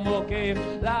siento como que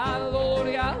la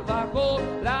gloria bajó,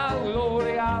 la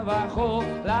gloria bajó,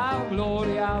 la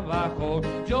gloria bajó.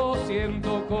 Yo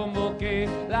siento como que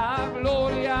la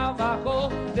gloria bajó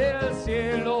del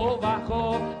cielo,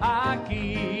 bajó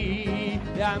aquí.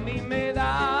 Y a mí me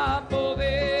da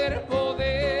poder,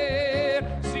 poder,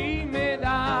 sí me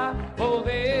da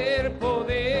poder,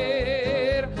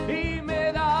 poder, y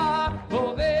me da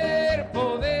poder,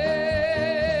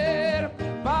 poder,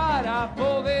 para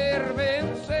poder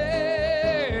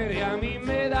vencer. Y a mí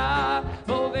me da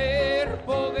poder,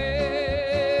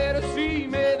 poder, sí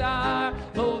me da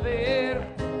poder,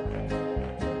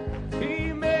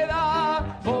 y me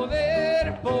da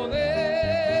poder,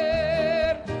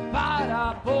 poder,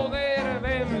 para poder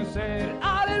vencer.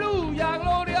 Aleluya,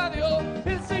 gloria a Dios,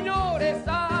 el Señor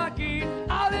está aquí.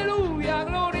 Aleluya,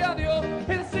 gloria a Dios,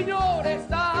 el Señor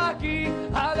está aquí.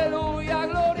 Aleluya,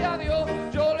 gloria a Dios,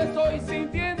 yo lo estoy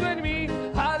sintiendo en mí.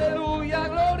 Aleluya,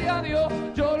 gloria a Dios,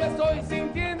 yo lo estoy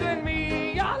sintiendo en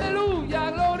mí.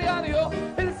 Aleluya, gloria a Dios,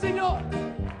 el Señor.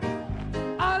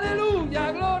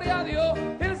 Aleluya, gloria a Dios,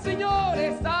 el Señor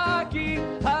está aquí.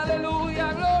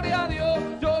 Aleluya, gloria a Dios,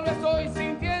 yo lo estoy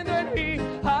sintiendo en mí.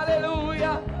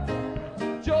 Aleluya,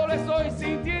 yo lo estoy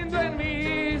sintiendo en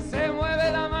mí. Se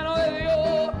mueve la mano de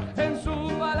Dios en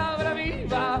su palabra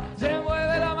viva. Se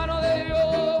mueve la mano de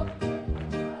Dios.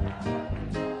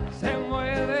 Se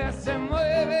mueve, se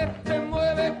mueve, se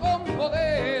mueve con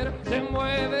poder. Se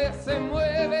mueve, se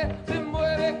mueve, se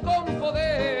mueve con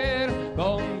poder.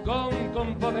 Con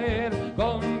poder,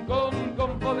 con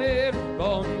poder,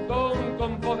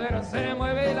 con poder. Se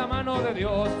mueve la mano de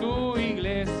Dios. Tu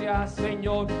iglesia,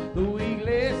 Señor,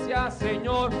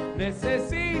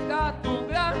 necesita tu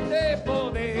grande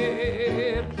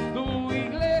poder. Tu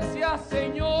iglesia,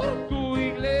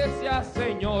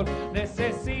 Señor,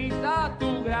 necesita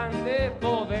tu grande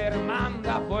poder.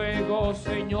 Manda fuego,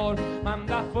 Señor,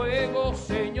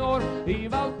 y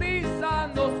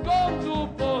bautízanos con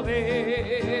tu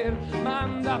poder.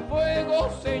 Manda fuego,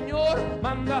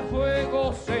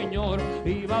 Señor,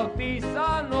 y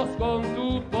bautízanos con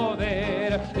tu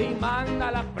poder. Y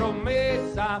manda la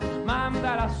promesa,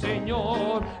 mándala,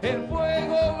 Señor, el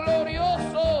fuego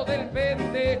glorioso del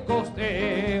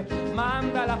Pentecostés.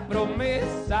 Manda la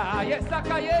promesa, ahí está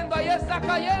cayendo,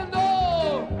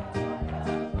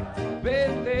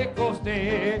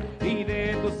 Pentecostés, y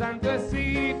de tu santo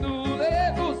espíritu,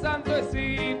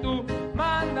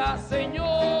 manda,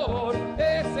 Señor,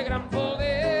 ese gran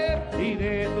poder. Y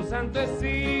de tu santo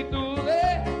espíritu,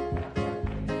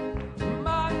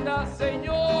 manda,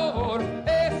 Señor,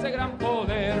 ese gran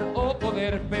poder. Oh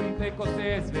poder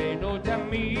Pentecostés, ven hoy a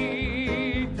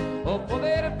mí. Oh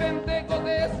poder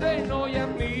Pentecostés, ven hoy a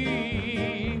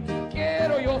mí.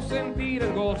 Quiero yo sentir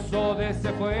el gozo de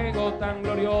ese fuego tan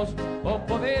glorioso. Oh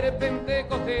poder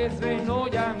Pentecostés, ven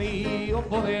hoy a mí. Oh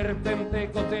poder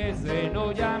Pentecostés, ven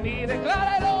hoy a mí.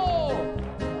 ¡Declárelo!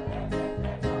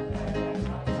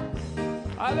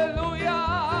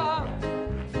 ¡Aleluya!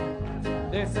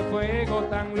 ese fuego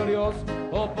tan glorioso,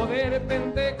 oh poder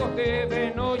pentecostés,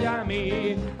 ven hoy a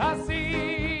mí.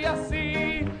 Así,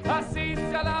 así, así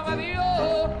se alaba a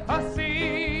Dios,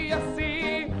 así,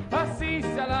 así, así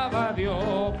se alaba a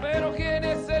Dios. Pero ¿quién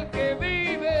es el que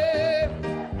vive?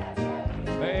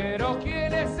 Pero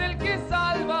 ¿quién es el que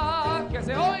salva? Que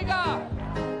se oiga.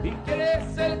 ¿Y quién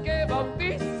es el que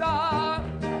bautiza?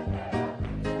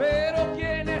 Pero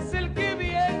 ¿quién es el que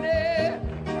viene?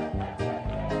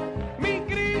 Mi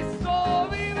Cristo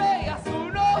vive y a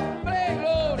su nombre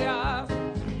gloria.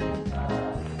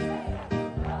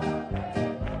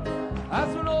 A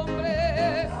su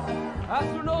nombre, a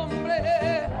su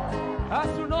nombre, a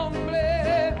su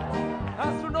nombre,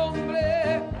 a su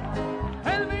nombre.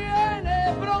 Él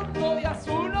viene pronto y a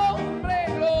su nombre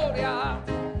gloria.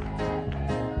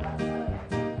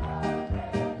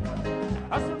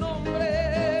 A su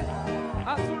nombre,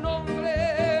 a su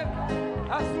nombre,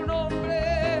 a su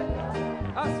nombre,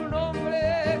 a su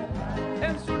nombre.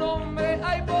 En su nombre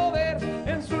hay poder,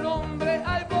 en su nombre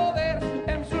hay poder,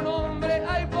 en su nombre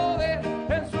hay poder,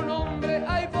 en su nombre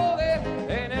hay poder.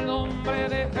 En el nombre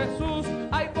de Jesús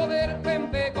hay poder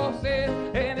pentecostés,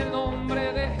 en el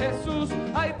nombre de Jesús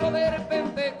hay poder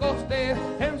pentecostés,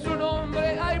 en su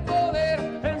nombre hay poder,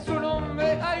 en su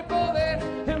nombre hay poder,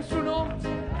 en su nombre.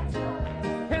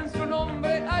 En su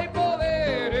nombre hay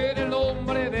poder, en el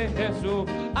nombre de Jesús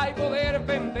hay poder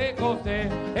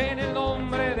pentecostés, en el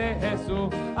nombre de Jesús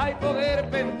hay poder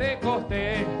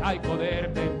pentecostés, hay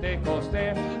poder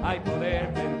pentecostés, hay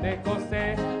poder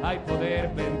pentecostés, hay poder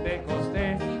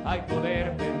pentecostés, hay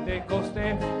poder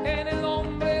pentecostés, en el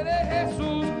nombre de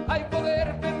Jesús hay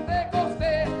poder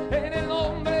pentecostés, en el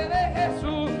nombre de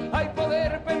Jesús hay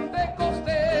poder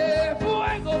pentecostés,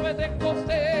 fuego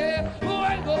pentecostés,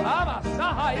 fuego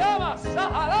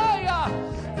amasajalaya,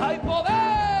 hay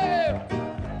poder,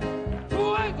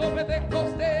 fuego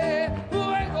pentecostés,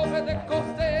 fuego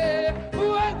pentecostés,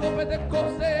 fuego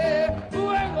pentecostés,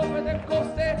 fuego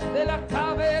pentecostés, de la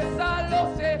cabeza a los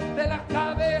pies, de la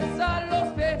cabeza a los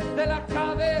pies, de la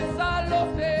cabeza a los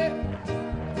pies.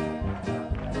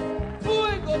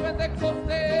 Fuego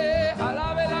pentecostés,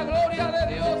 alabe la gloria de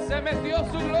Dios, se metió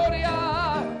su gloria.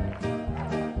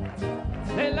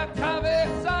 De la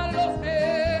cabeza a los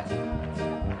pies,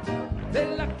 de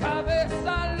la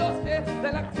cabeza a los pies,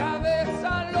 de la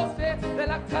cabeza a los pies, de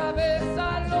la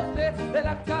cabeza a los pies, de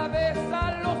la cabeza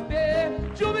a los pies.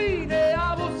 Yo vine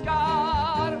a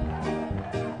buscar,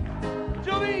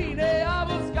 yo vine a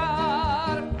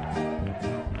buscar.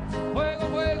 Fuego,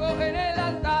 fuego en el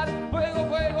altar, fuego,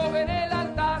 fuego en el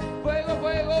altar, fuego,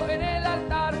 fuego en el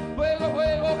altar, fuego,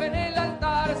 fuego en el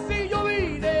altar. Si yo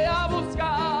vine a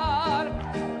buscar,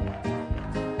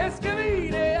 es que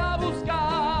vine a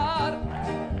buscar.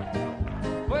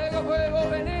 Fuego,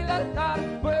 fuego en el altar,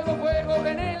 fuego, fuego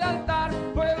en el altar,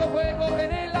 fuego, fuego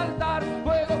en el altar,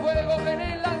 fuego, fuego en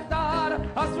el altar.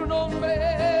 A su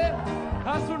nombre,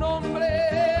 a su nombre,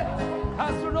 a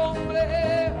su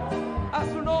nombre, a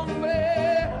su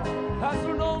nombre, a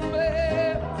su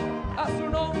nombre, a su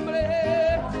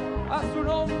nombre, a su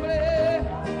nombre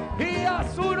y a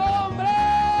su nombre.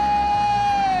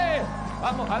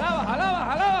 Vamos, alaba,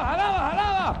 alaba, alaba, alaba,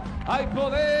 alaba. Hay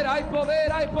poder, hay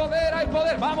poder, hay poder, hay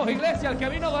poder. Vamos, iglesia, el que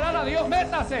vino a adorar a Dios,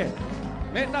 métase.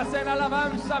 Métase en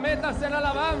alabanza, métase en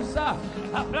alabanza.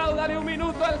 Apláudale un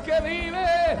minuto al que vive,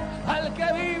 al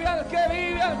que vive, al que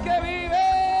vive, al que vive.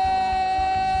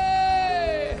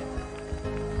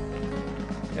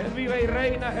 Él vive y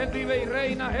reina, Él vive y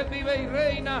reina, Él vive y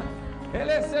reina. Él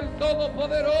es el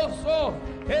Todopoderoso,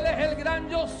 Él es el gran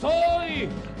yo soy.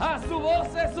 A su voz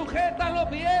se sujetan los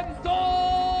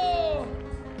vientos.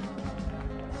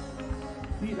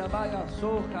 Kira vaya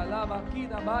so, jalaba,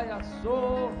 kira vaya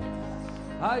so.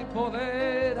 Hay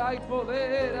poder, hay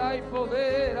poder, hay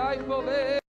poder, hay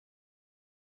poder.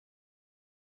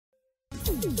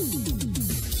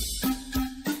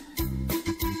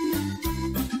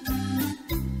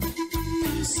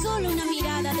 Solo una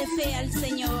mirada de fe al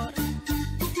Señor.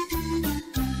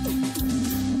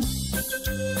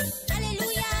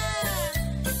 ¡Aleluya!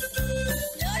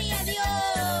 ¡Gloria a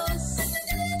Dios!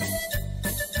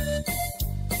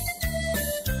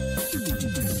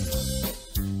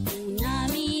 Una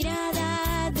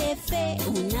mirada de fe,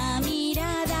 una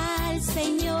mirada al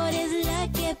Señor es la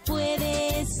que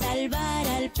puede salvar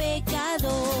al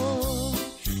pecador.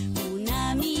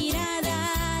 Una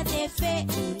mirada de fe,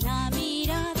 una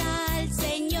mirada al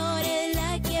Señor es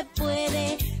la que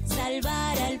puede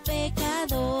salvar al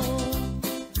pecador.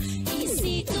 Y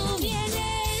si tú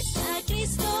vienes a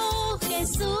Cristo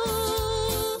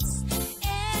Jesús,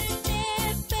 Él te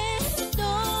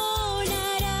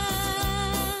perdonará,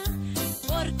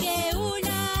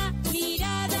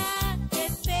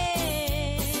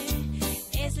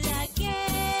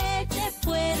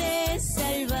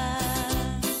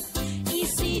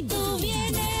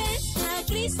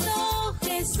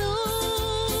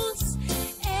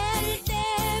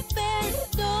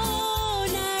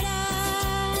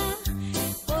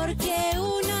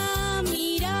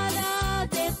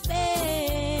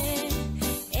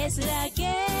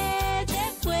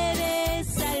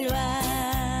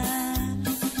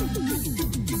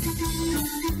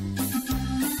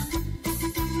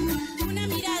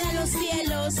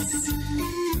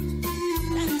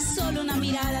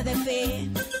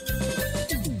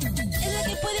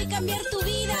 cambiar tu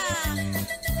vida,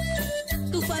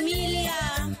 tu familia,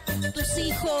 tus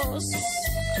hijos.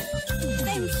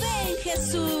 Ten fe en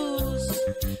Jesús.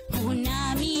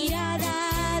 Una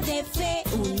mirada de fe,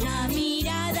 una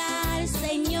mirada al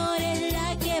Señor es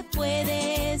la que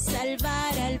puede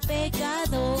salvar al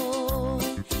pecador.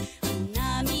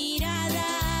 Una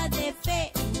mirada de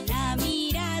fe, una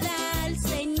mirada al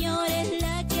Señor es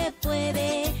la que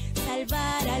puede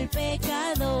salvar al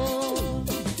pecador.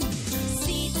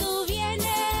 Si tú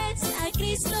vienes a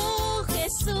Cristo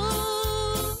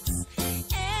Jesús,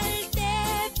 Él te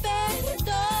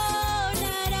perdonará,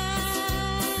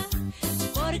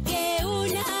 porque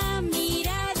una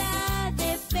mirada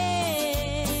de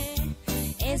fe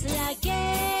es la que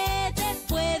te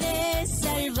puede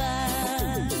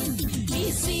salvar.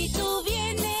 Y si tú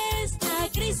vienes a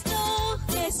Cristo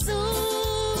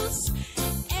Jesús,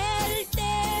 Él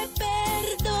te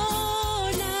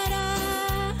perdonará,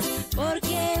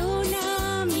 porque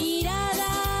una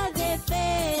mirada de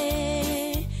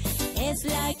fe es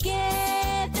la que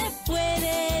te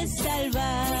puede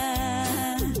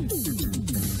salvar.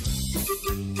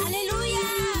 ¡Aleluya!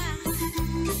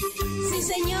 Sí,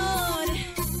 Señor.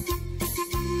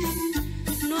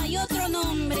 No hay otro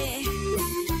nombre.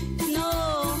 No.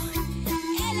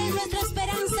 Él es nuestra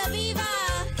esperanza viva.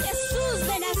 Jesús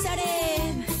de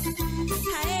Nazaret.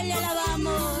 A Él le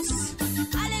alabamos.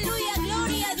 ¡Aleluya!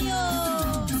 ¡Gloria a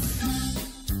Dios!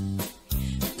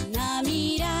 Una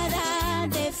mirada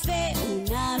de fe,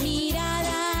 una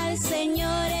mirada al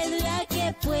Señor es la que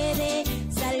puede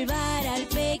salvar al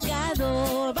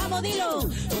pecador. Vamos, dilo.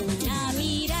 Una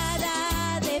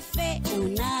mirada de fe,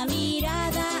 una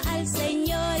mirada al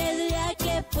Señor es la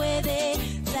que puede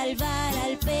salvar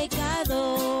al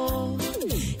pecador.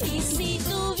 Y si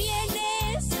tú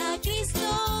vienes a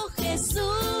Cristo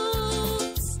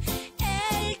Jesús,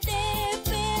 Él te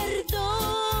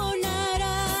perdonará,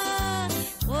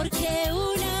 porque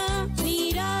una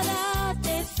mirada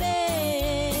de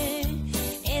fe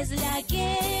es la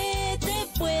que te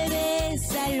puede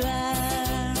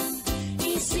salvar.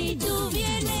 Y si tú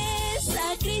vienes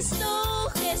a Cristo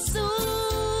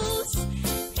Jesús,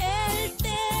 Él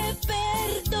te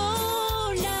perdonará,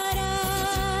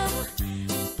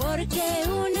 porque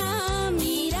una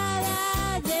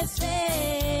mirada de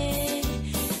fe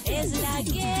es la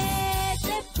que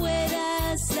te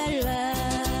pueda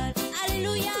salvar.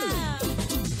 ¡Aleluya!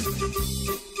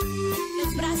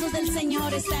 Los brazos del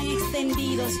Señor están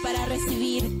extendidos para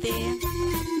recibirte.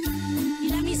 Y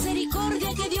la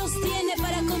misericordia que Dios tiene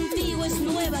para contigo es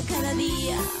nueva cada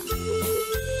día.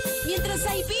 Mientras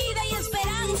hay vida y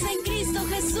esperanza en Cristo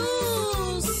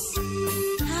Jesús.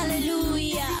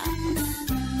 ¡Aleluya!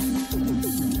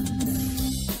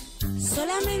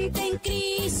 Solamente en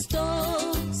Cristo,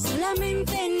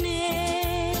 solamente en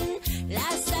Él,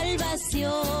 la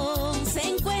salvación se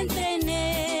encuentra en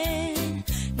Él.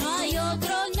 No hay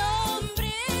otro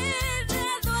nombre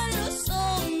dado a los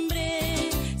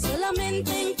hombres,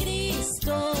 solamente en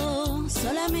Cristo,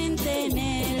 solamente en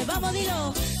Él. Vamos,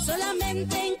 dilo.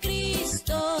 Solamente en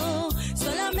Cristo,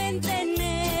 solamente en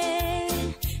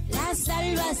Él, la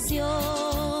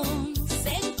salvación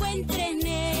se encuentra en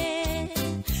Él.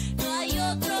 No hay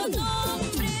otro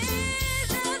nombre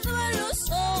dado a los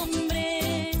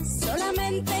hombres,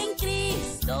 solamente en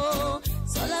Cristo,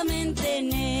 solamente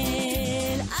en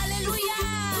Él. ¡Aleluya!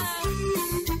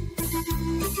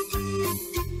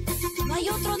 No hay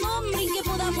otro nombre en que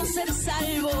podamos ser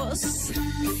salvos.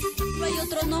 No hay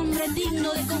otro nombre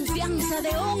digno de confianza, de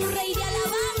honra y de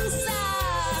alabanza.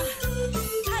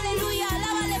 ¡Aleluya!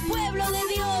 ¡Alábale, pueblo de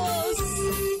Dios!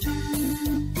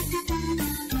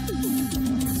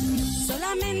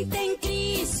 Solamente en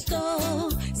Cristo,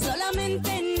 solamente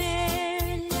en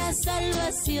Él, la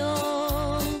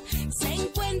salvación se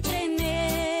encuentra en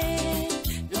Él.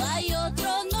 No hay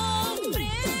otro nombre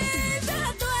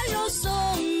dado a los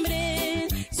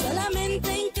hombres, solamente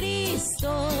en Cristo,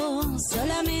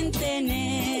 solamente en Él.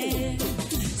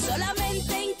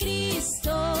 Solamente en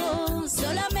Cristo,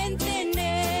 solamente en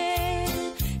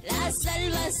Él, la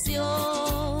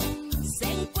salvación se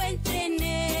encuentra en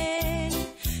Él.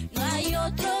 No hay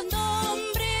otro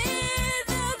nombre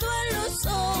dado a los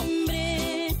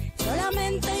hombres,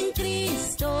 solamente en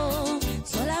Cristo,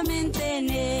 solamente en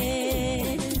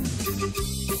Él.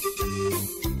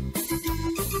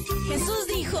 Jesús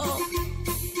dijo: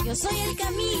 yo soy el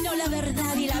camino, la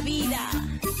verdad y la vida.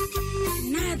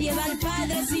 Nadie va al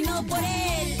Padre sino por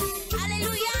Él.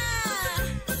 ¡Aleluya!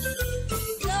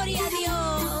 ¡Gloria a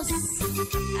Dios!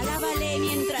 Alábale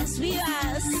mientras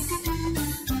vivas.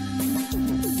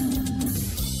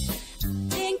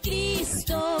 En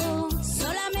Cristo,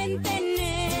 solamente en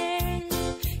Él,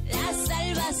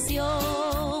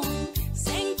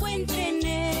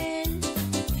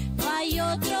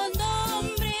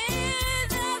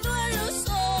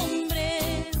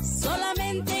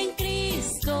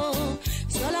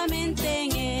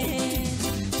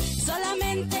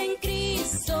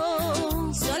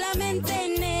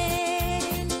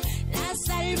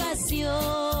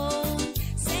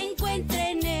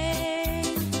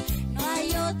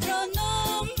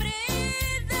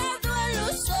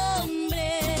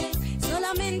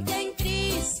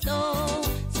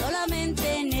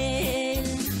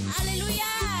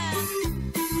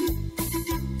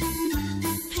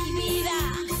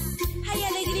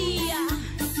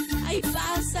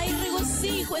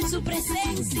 su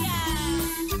presencia.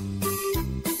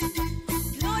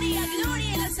 Gloria,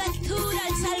 gloria en las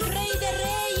alturas al Rey de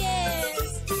Reyes.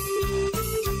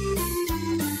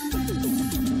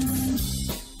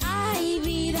 Hay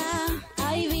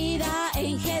vida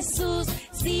en Jesús,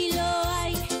 sí lo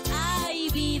hay. Hay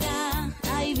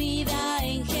vida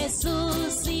en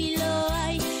Jesús, sí lo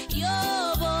hay.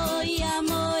 Yo voy a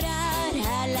morar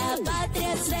a la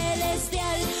patria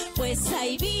celestial, pues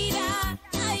hay vida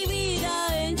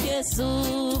en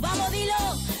Jesús. Vamos, dilo.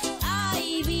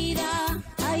 Hay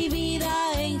vida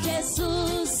en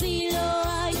Jesús, sí lo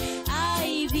hay.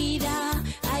 Hay vida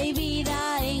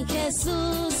en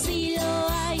Jesús, sí lo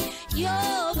hay. Yo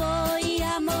voy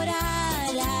a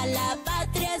morar a la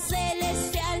patria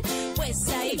celestial, pues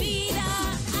hay vida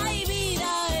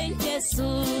en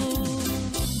Jesús.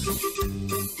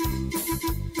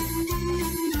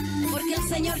 Porque el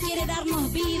Señor quiere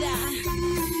darnos vida,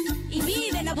 y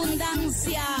vida en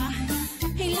abundancia,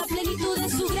 en la plenitud de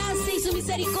su gracia y su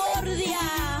misericordia.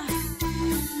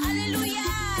 Aleluya,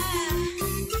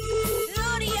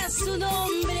 gloria a su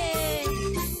nombre.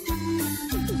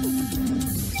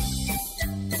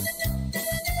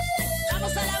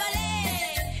 Vamos a alabarle.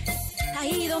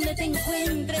 Ahí donde te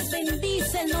encuentres,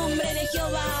 bendice el nombre de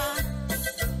Jehová.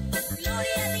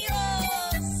 Gloria a Dios.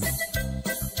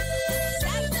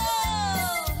 Santo.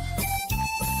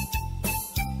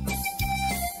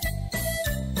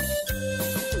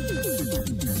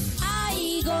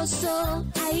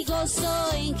 Hay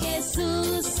gozo en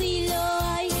Jesús, sí lo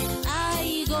hay.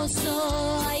 Hay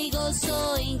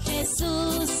gozo en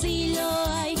Jesús, sí lo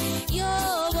hay. Yo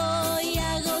voy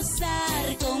a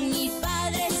gozar con mi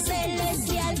Padre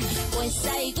Celestial, pues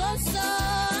hay gozo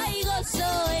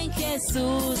en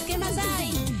Jesús. ¿Qué más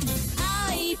hay?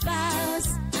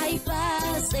 Hay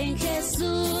paz en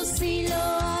Jesús, sí lo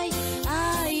hay.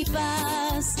 Hay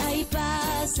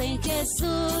paz en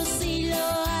Jesús, sí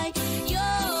lo hay.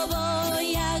 Yo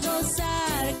voy a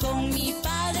gozar con mi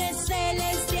Padre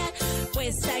Celestial,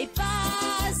 pues hay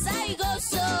paz, hay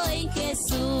gozo en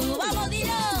Jesús. Vamos,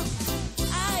 dilo.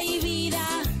 Hay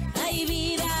vida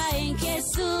en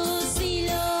Jesús, sí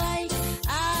lo hay.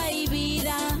 Hay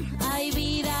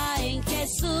vida en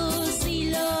Jesús, sí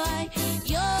lo hay.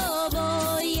 Yo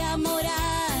voy a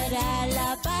morar a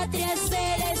la patria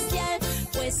celestial,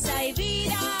 pues hay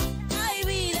vida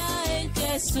en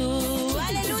Jesús.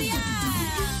 Aleluya.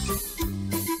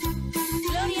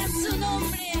 Gloria a su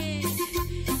nombre.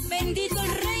 Bendito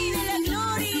el Rey de la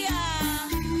Gloria.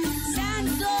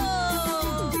 Santo.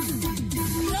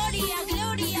 Gloria,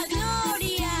 gloria,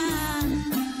 gloria.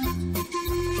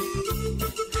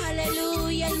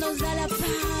 Aleluya. Él nos da la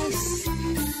paz,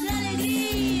 la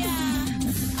alegría.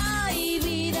 Hay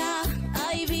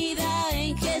vida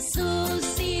en Jesús,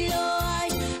 sí lo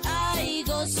hay. Hay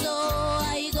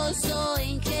gozo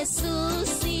en Jesús,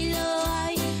 sí lo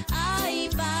hay. Hay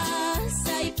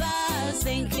paz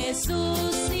en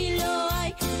Jesús, sí lo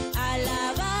hay.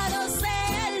 Alabado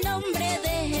sea el nombre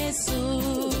de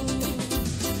Jesús.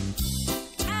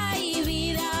 Hay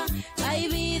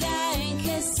vida en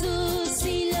Jesús,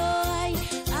 sí lo hay.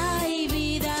 Hay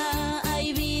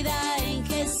vida en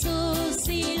Jesús,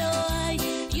 sí lo hay.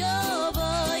 Yo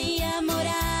voy a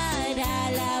morar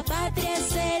a la patria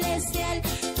celestial,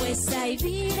 pues hay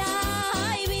vida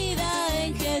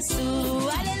en Jesús.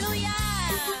 Aleluya.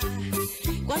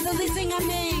 Cuando dicen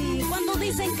amén, cuando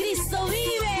dicen Cristo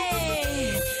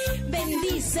vive,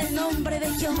 bendice el nombre de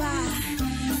Jehová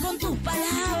con tus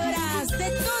palabras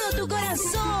de todo tu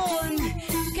corazón.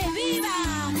 Que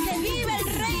viva el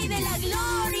Rey de la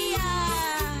Gloria.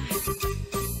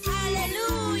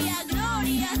 Aleluya,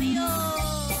 gloria a Dios.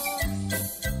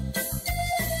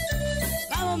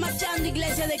 Vamos marchando,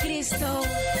 Iglesia de Cristo.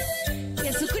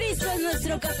 Jesucristo es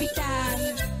nuestro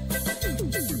capitán.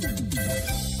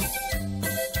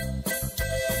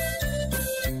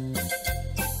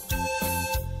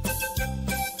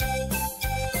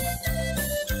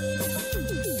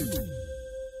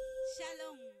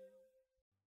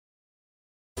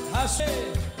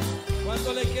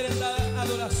 ¿Cuánto le quieren dar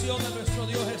adoración a nuestro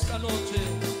Dios esta noche?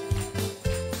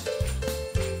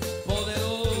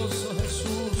 Poderoso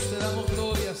Jesús, te damos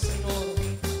gloria, Señor.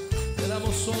 Te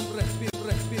damos honra,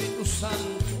 Espíritu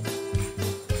Santo.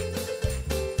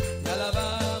 Te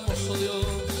alabamos, oh Dios.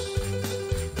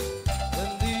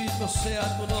 Bendito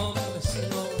sea tu nombre,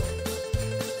 Señor.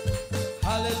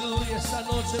 Aleluya, esa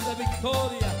noche de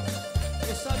victoria,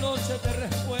 esa noche de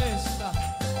respuesta.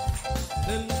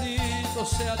 Bendito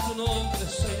sea tu nombre,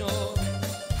 Señor.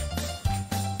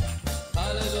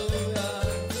 Aleluya.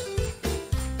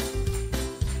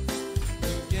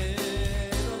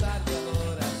 Quiero darte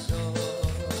adoración.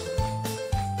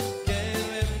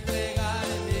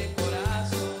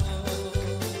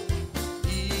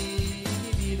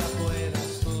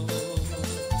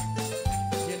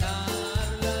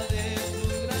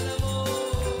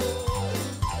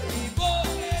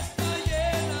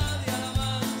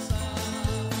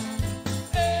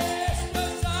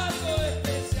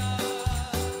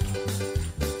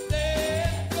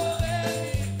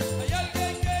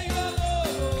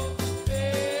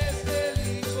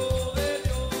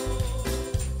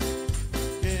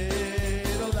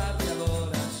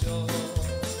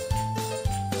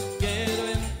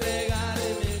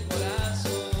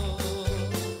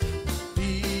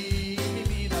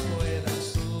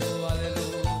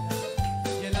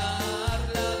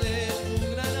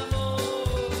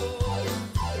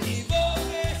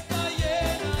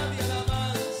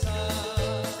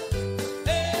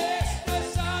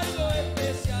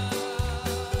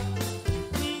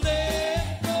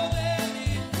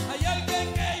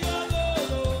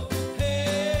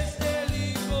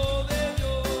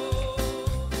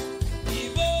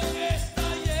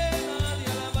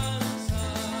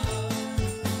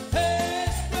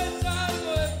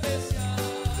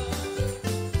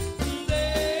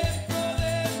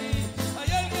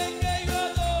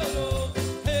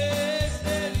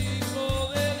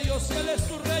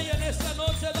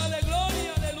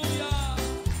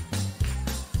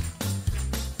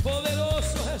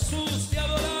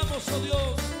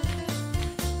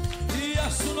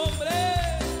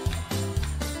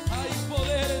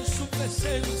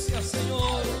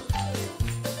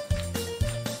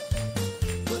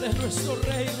 nuestro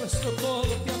Rey, nuestro todo.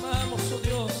 Te amamos, oh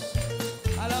Dios.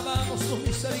 Alabamos tu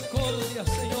misericordia,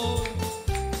 Señor.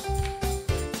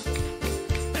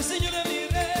 El Señor es mi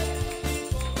Rey, mi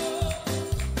todo.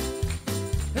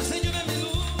 El Señor es mi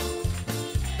luz,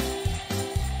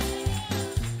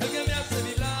 el que me hace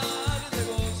vibrar de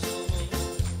gozo,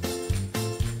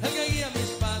 el que guía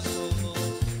mis pasos,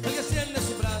 el que extiende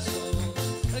su brazo,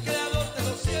 el creador de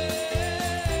los cielos.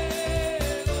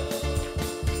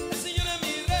 El Señor es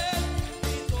mi Rey,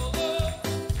 mi todo.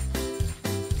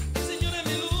 El Señor es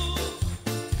mi luz,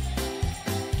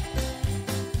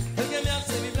 el que me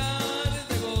hace vibrar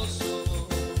de gozo,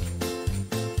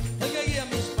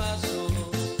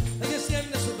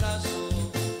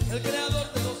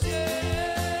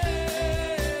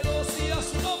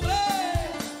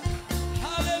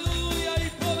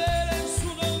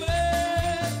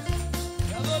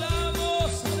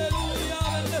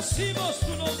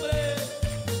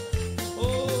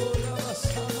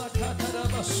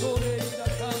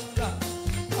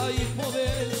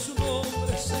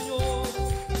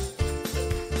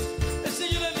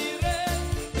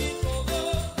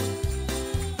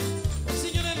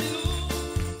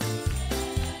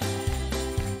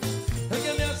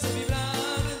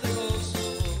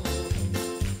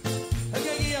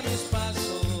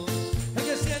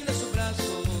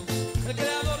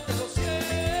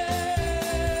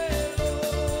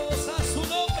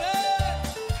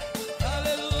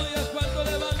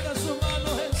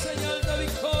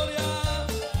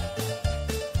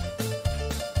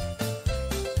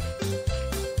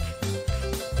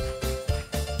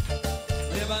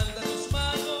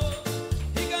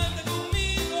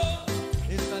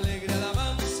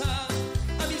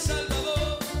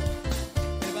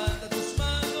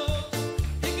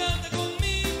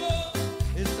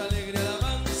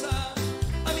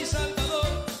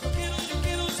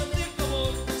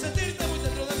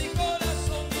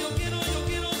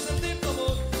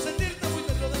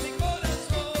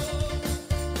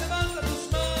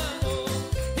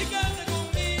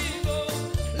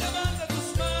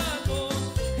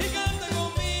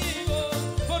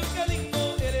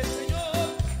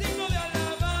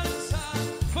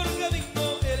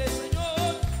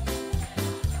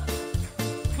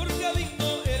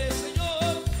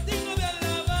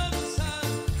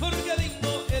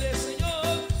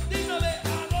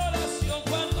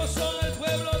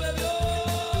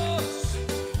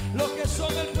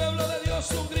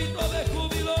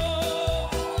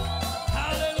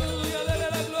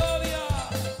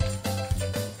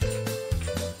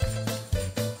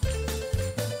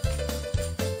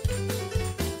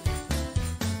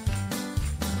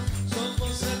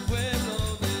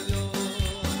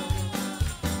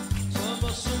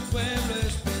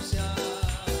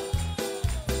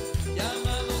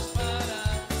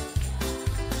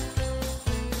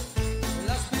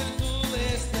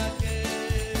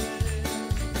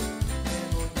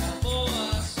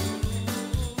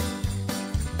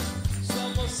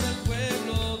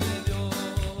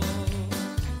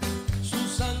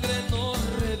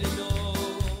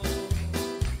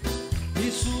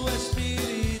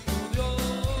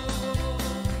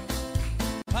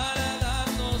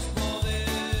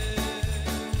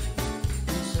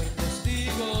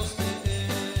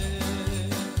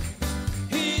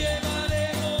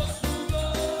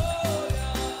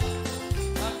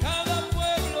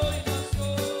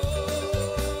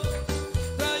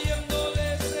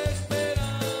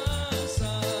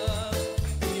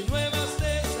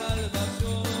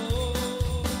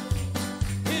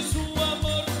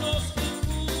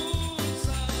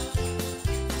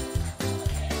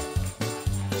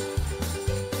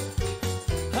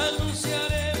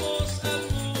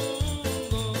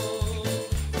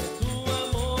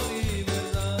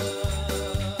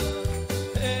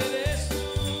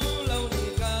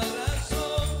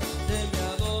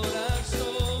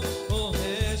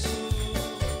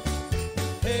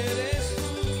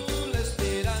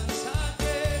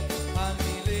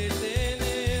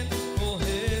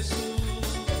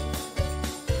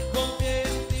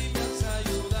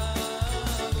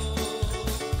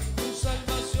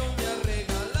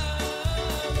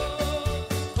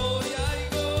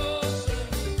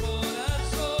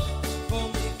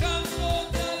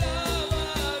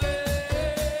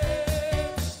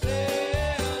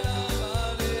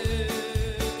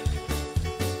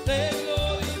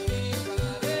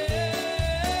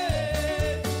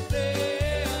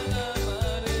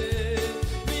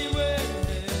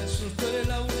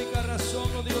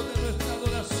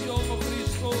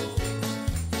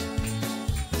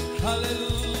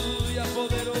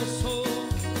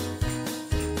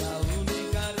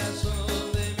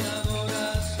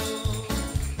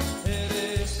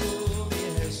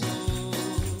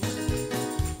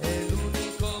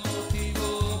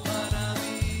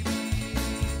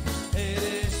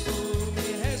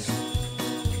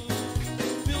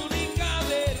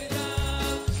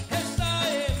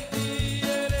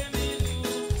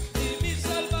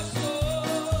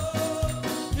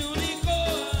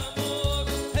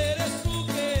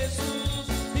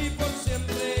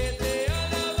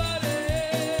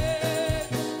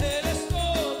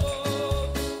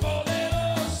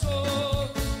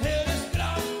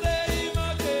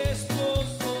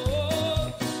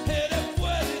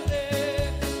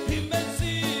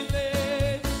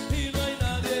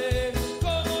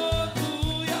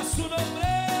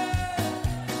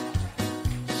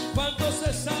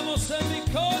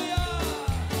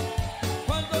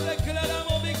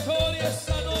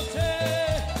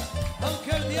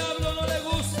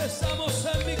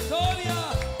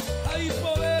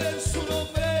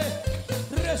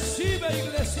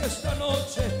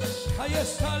 Ahí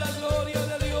está la gloria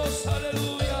de Dios,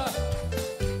 aleluya.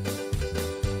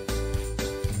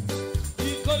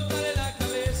 Y córtale la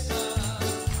cabeza,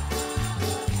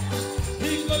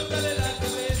 y córtale la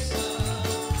cabeza,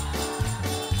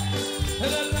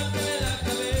 pero arráncale la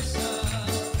cabeza,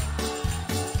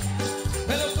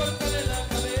 pero córtale la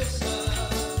cabeza.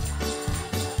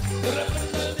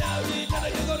 Reprenda al diablo y tiene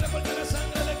que correr porque la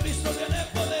sangre de Cristo tiene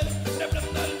poder.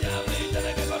 Reprenda al diablo y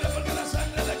tiene que correr porque la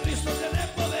sangre de Cristo tiene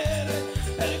poder.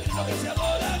 El Cristo que se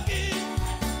adora aquí,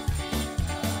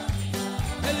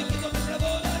 el Cristo que se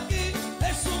adora aquí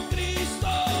es un Cristo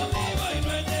vivo y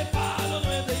no es de palo,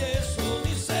 no es de yeso,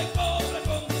 ni se cobra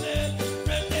con dinero.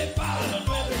 No es de palo,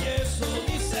 no es de yeso,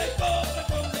 ni se cobra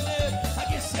con dinero.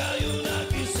 Aquí si hay una,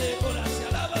 aquí se ora, se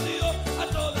alaba a Dios a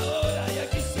toda hora. Y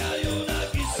aquí si hay una,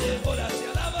 aquí se ora, se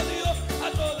alaba a Dios a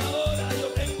toda hora. Yo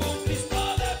tengo un Cristo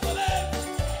de poder,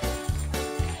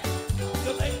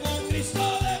 yo tengo un Cristo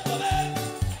de poder.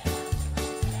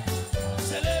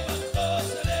 Se levantó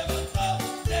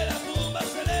de la tumba,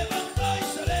 se levantó y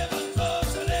se levantó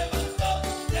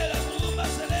de la tumba,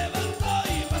 se levantó.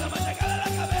 Y para machacar a la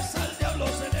cabeza al diablo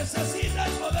se necesita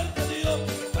el poder de Dios.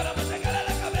 Para machacar a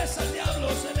la cabeza al diablo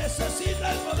se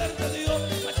necesita el poder de Dios.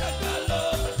 Machácalo,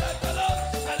 machácalo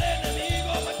al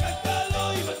enemigo, machácalo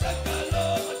y machácalo,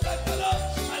 machácalo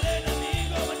al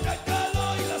enemigo, machácalo.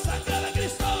 Y la sangre de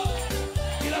Cristo,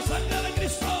 y la sangre de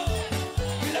Cristo,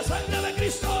 y la sangre de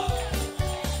Cristo.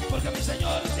 Porque mi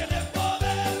Señor tiene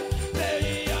poder.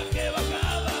 Veía que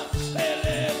bajaba el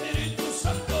Espíritu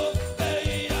Santo,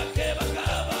 veía que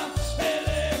bajaba el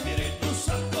Espíritu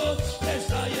Santo. Te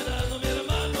está llenando mi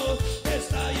hermano, te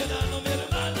está llenando mi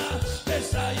hermana, te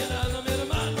está llenando mi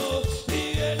hermano.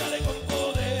 Y llénale con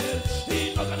poder.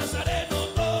 Y toca Nazareno,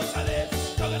 tócale,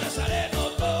 toca Nazareno,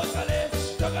 tócale,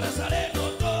 toca Nazareno,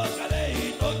 tócale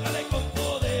y tócale con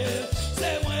poder.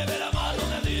 Se mueve la mano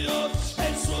de Dios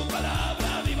en su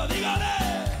palabra viva, dígale.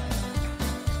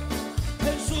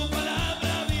 En su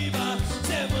palabra viva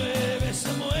se mueve,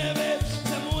 se mueve,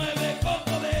 se mueve con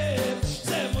poder.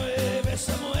 Se mueve,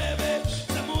 se mueve,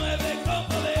 se mueve con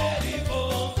poder y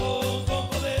con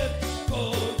poder,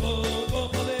 con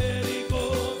poder y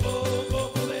con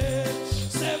poder.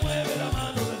 Se mueve la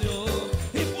mano de Dios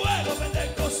y fuego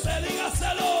pentecostés,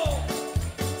 dígaselo.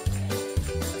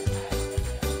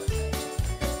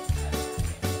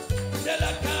 De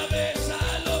la cabeza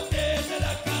a los pies, de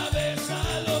la cabeza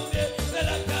a los pies, de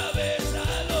la cabeza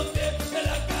a los pies, de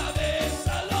la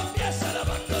cabeza a los pies,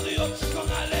 alabando a Dios, con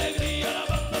alegría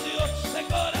alabando a Dios, de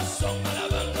corazón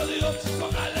alabando a Dios,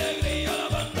 con alegría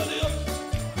alabando a Dios.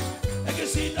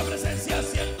 Exquisita presencia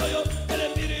siento yo, el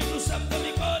Espíritu Santo en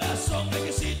mi corazón.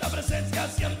 Exquisita presencia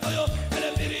siento yo, el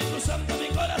Espíritu Santo en mi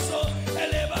corazón.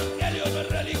 El Evangelio no es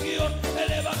religión,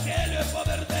 el Evangelio es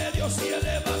poder de Dios. Y el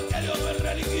Evangelio no es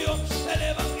religión, el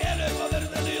Evangelio es poder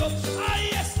de Dios. Ahí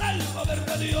está el poder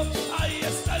de Dios, ahí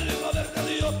está el poder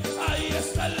de Dios, ahí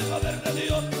está el poder de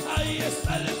Dios, ahí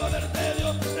está el poder de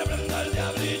Dios. Reprenda al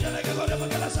diablo y tiene que correr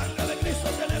porque la sangre de Cristo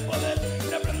tiene poder.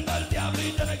 Reprenda al diablo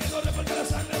y tiene que correr porque la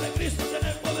sangre de Cristo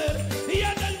tiene poder. Y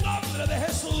en el nombre de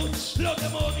Jesús los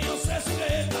demonios se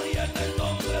sujetan. Y en el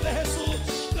nombre de Jesús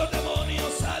los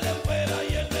demonios salen fuera.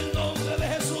 Y en el nombre de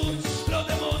Jesús los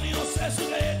demonios se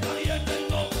sujetan. Y en el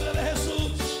nombre de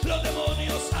Jesús los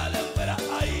demonios salen fuera.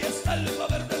 Ahí está el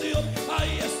poder de Dios,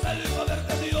 ahí está el poder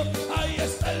de Dios, ahí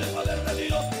está el poder de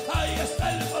Dios, ahí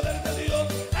está el poder de Dios.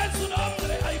 En su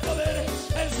nombre hay poder,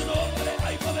 en su nombre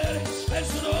hay poder, en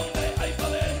su nombre hay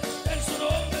poder, en su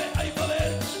nombre hay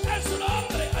poder, en su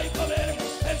nombre hay poder,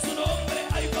 en su nombre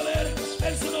hay poder,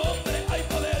 en su nombre hay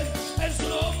poder, en su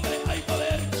nombre hay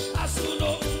poder. A su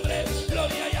nombre,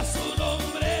 gloria y a su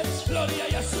nombre, gloria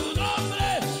y a su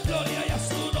nombre, gloria y a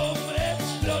su nombre,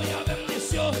 gloria,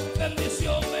 bendición,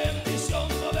 bendición, bendición,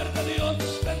 poder de Dios,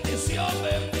 bendición,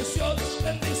 bendición,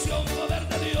 bendición, poder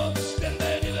de Dios.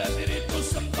 Bienvenido Espíritu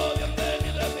Santo,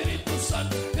 bienvenido Espíritu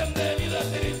Santo, bienvenido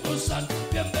Espíritu Santo,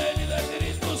 bienvenido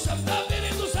Espíritu Santo.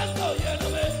 Espíritu Santo,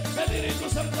 lléname, Espíritu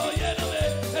Santo, lléname,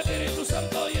 Espíritu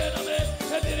Santo, lléname,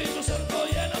 Espíritu Santo,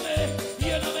 lléname,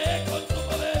 lléname con tu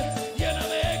poder,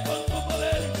 lléname con tu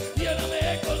poder,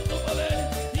 lléname con tu poder,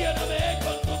 lléname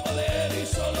con tu poder. Y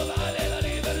solo dale la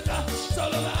libertad,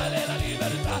 solo dale la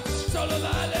libertad, solo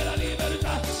dale la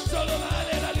libertad, solo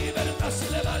dale la libertad. Si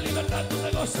le das libertad tú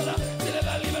te gozarás, si le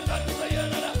das libertad tú te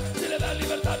llenarás, si le das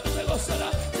libertad tú te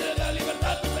gozarás, si le das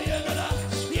libertad tú te llenarás.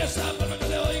 Y esa palma que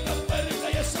le oigan fuerte,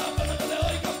 y esa palma que le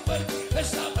oigan fuerte,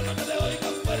 esa palma que le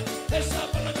oigan fuerte, esa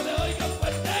palma que le oigan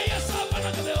fuerte, y esa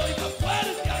palma que le oigan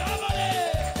fuerte, alábale.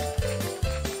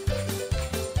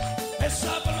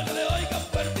 Esa palma que le oigan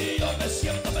fuerte, y yo me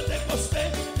siento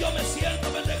pentecostés, yo me siento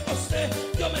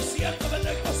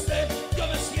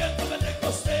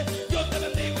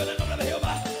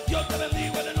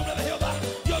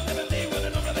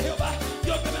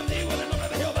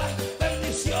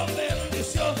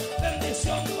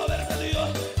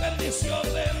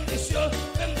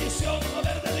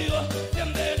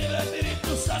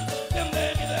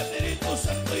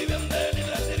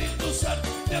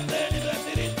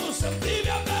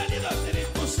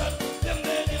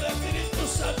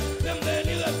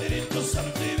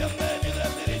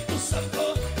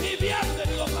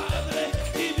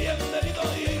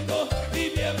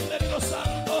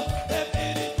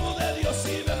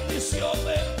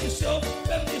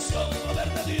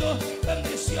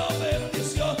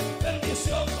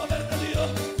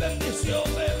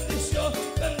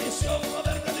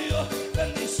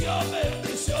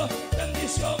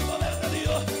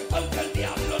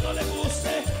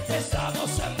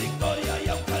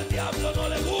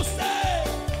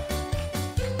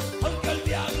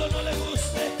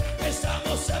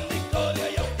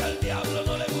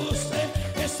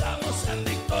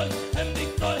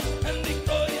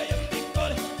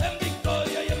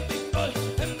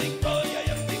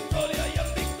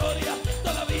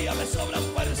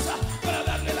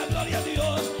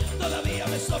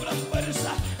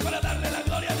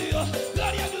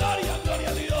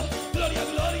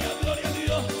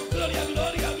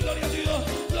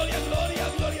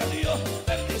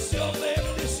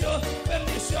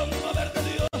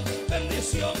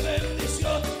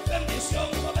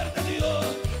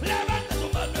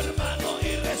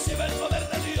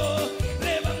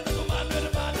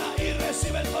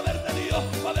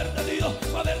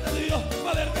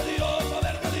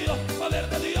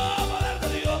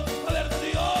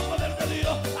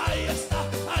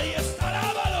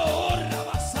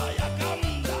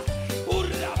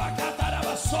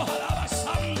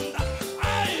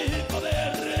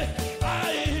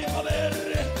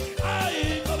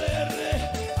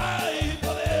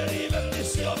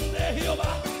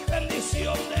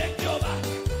bendición de Jehová,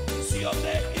 bendición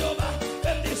de Jehová,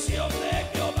 bendición de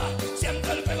Jehová.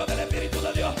 Siento el fuego del Espíritu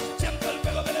de Dios, siento el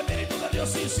fuego del Espíritu de Dios,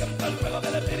 sí, siento el fuego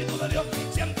del Espíritu de Dios,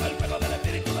 siento el fuego del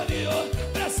Espíritu de Dios.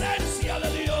 Presencia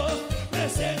de Dios,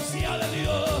 presencia de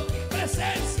Dios,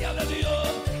 presencia de Dios,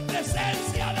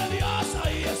 presencia de Dios.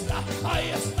 Ahí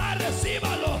está,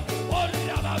 recíbalo.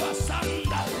 Orra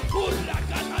babasanda, urra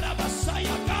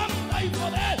catarabasaya, canta y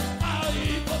poder,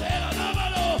 hay poder,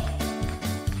 alábalo.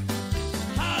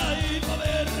 Hay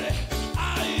poder,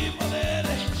 hay poder.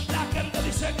 La gente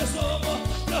dice que somos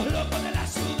los locos de la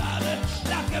ciudad.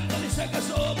 La gente dice que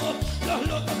somos los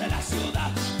locos de la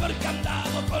ciudad, porque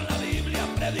andamos con la Biblia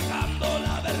predicando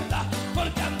la verdad,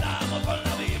 porque andamos con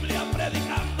la Biblia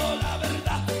predicando la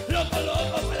verdad. Loco,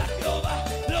 loco para Jehová,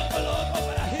 loco, loco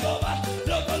para Jehová,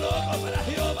 loco, loco para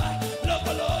Jehová,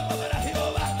 loco, loco para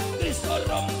Jehová. Cristo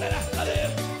rompe las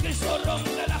cadenas, Cristo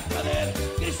rompe las cadenas,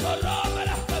 Cristo rompe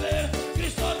las cadenas,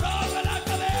 Cristo rompe las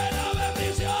cadenas.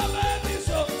 Bendición,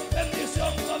 bendición,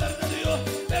 bendición, poder de Dios,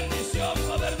 bendición,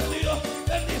 poder de Dios,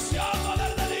 bendición,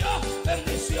 poder de Dios,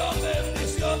 bendición,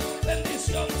 bendición,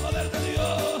 bendición, poder de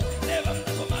Dios.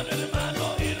 Levanta tu mano,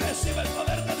 hermano, y recibe el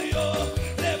poder de Dios.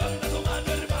 Levanta tu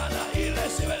mano, hermana, y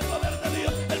recibe el poder de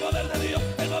Dios, el poder de Dios,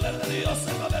 el poder de Dios,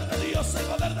 el poder de Dios,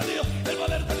 el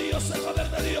poder de Dios, el poder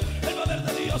de Dios, el poder de Dios, el poder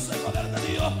de Dios, el poder de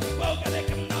Dios.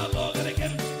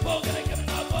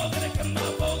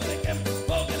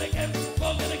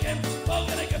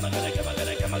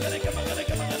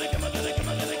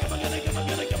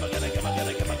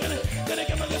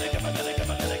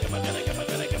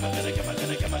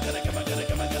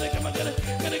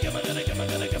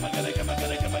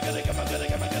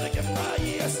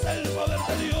 Ahí está el poder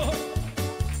de Dios.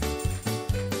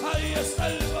 Ahí está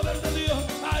el poder de Dios,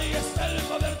 ahí está el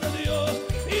poder de Dios.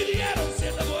 Y dieron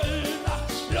 7 vueltas,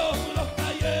 los muros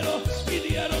cayeron y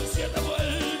dieron 7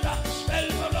 vueltas. El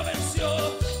pueblo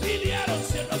venció y dieron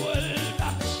 7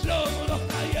 vueltas, los muros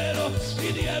cayeron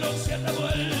y dieron 7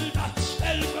 vueltas.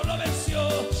 El pueblo venció.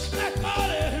 Mejor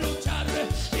es luchar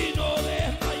y no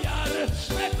desmayar,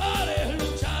 mejor es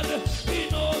luchar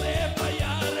y no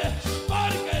desmayar,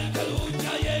 porque el que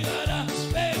lucha llegará a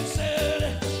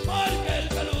vencer, porque el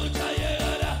que lucha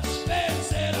llegará a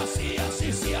vencer. Así,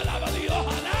 así se alaba a Dios,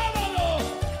 alábalo.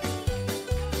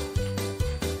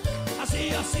 Así,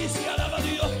 así se alaba a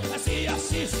Dios, así,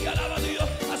 así se alaba a Dios,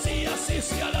 así, así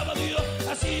se alaba a Dios,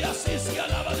 así, así se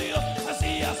alaba a Dios,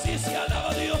 así, así se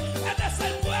alaba a Dios. Este es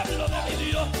el pueblo de mi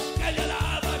Dios, que le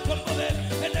alaba con poder.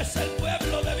 Este es el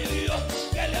pueblo de mi Dios,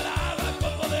 que le alaba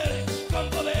con poder, con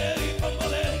poder y con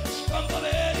poder, con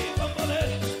poder y con poder,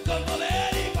 con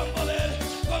poder y con poder,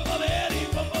 con poder y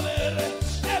con poder.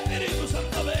 Espíritu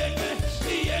Santo, ven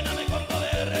y lléname con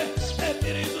poder.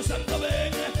 Espíritu Santo,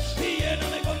 ven y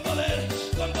lléname con poder,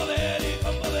 con poder y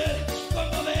con poder, con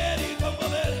poder y con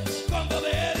poder, con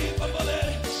poder y con poder,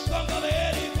 con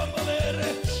poder y con poder.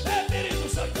 Espíritu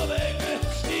Santo, ven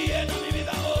y llena mi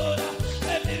vida ahora.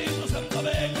 Espíritu Santo,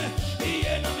 ven y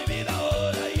llena mi vida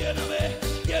ahora. Lléname,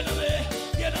 lléname,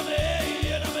 lléname,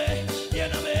 lléname,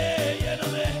 lléname,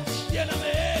 lléname,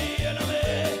 lléname, lléname.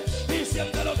 Y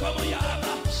siéntelo como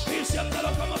llama, y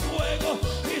siéntelo como fuego,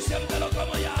 y siéntelo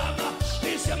como llama,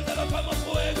 y siéntelo como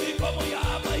fuego y como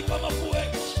llama y como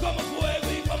fuego, como fuego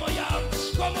y como llama,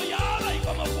 como llama y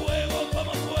como fuego,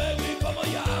 como fuego y como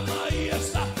llama. Ahí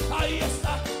está, ahí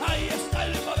está, ahí está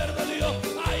el poder de Dios,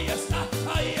 ahí está,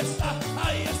 ahí está,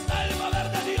 ahí está el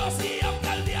poder de Dios. Y aunque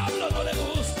al diablo no le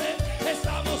guste,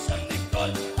 estamos en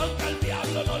victoria. Aunque al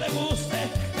diablo no le guste,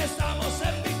 estamos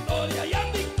en victoria. Y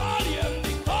en victoria, en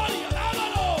victoria,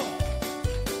 alábalo.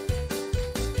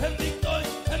 En victoria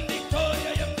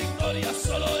y en victoria.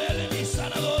 Solo Él mi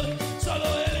sanador, solo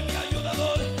Él mi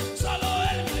ayudador, solo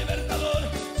Él mi libertador,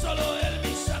 solo Él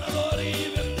mi sanador.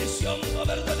 Y bendición,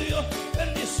 poder de Dios,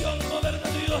 bendición, poder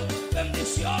de Dios,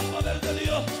 bendición, poder de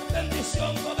Dios,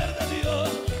 bendición, poder de Dios.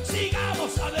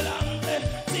 Sigamos adelante,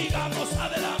 sigamos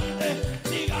adelante,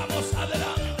 sigamos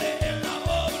adelante en la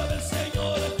obra del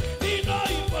Señor. Y no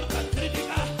importan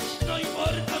críticas, no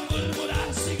importan murmurar,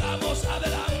 sigamos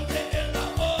adelante en la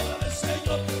obra del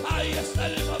Señor. Ahí está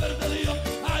el poder de Dios,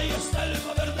 ahí está el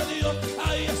poder de Dios,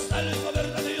 ahí está el poder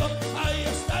de Dios, ahí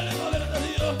está el poder de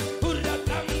Dios.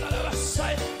 Hurracán la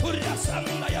basai,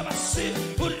 hurrasanda ya basí,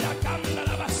 hurracán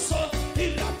la basó,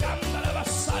 hurracán la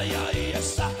basai. Ahí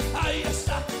está, ahí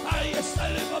está, ahí está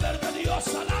el poder de Dios.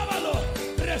 Alábalo,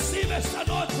 recibe esta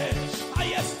noche.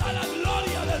 Ahí está la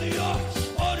gloria de Dios.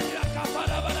 Orra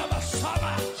caparabara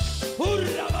basaba,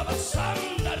 hurra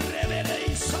babasanda revere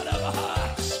y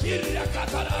sarabaja, irra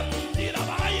catarandi la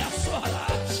vaya suara.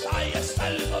 Ahí está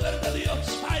el poder de Dios.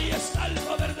 Ahí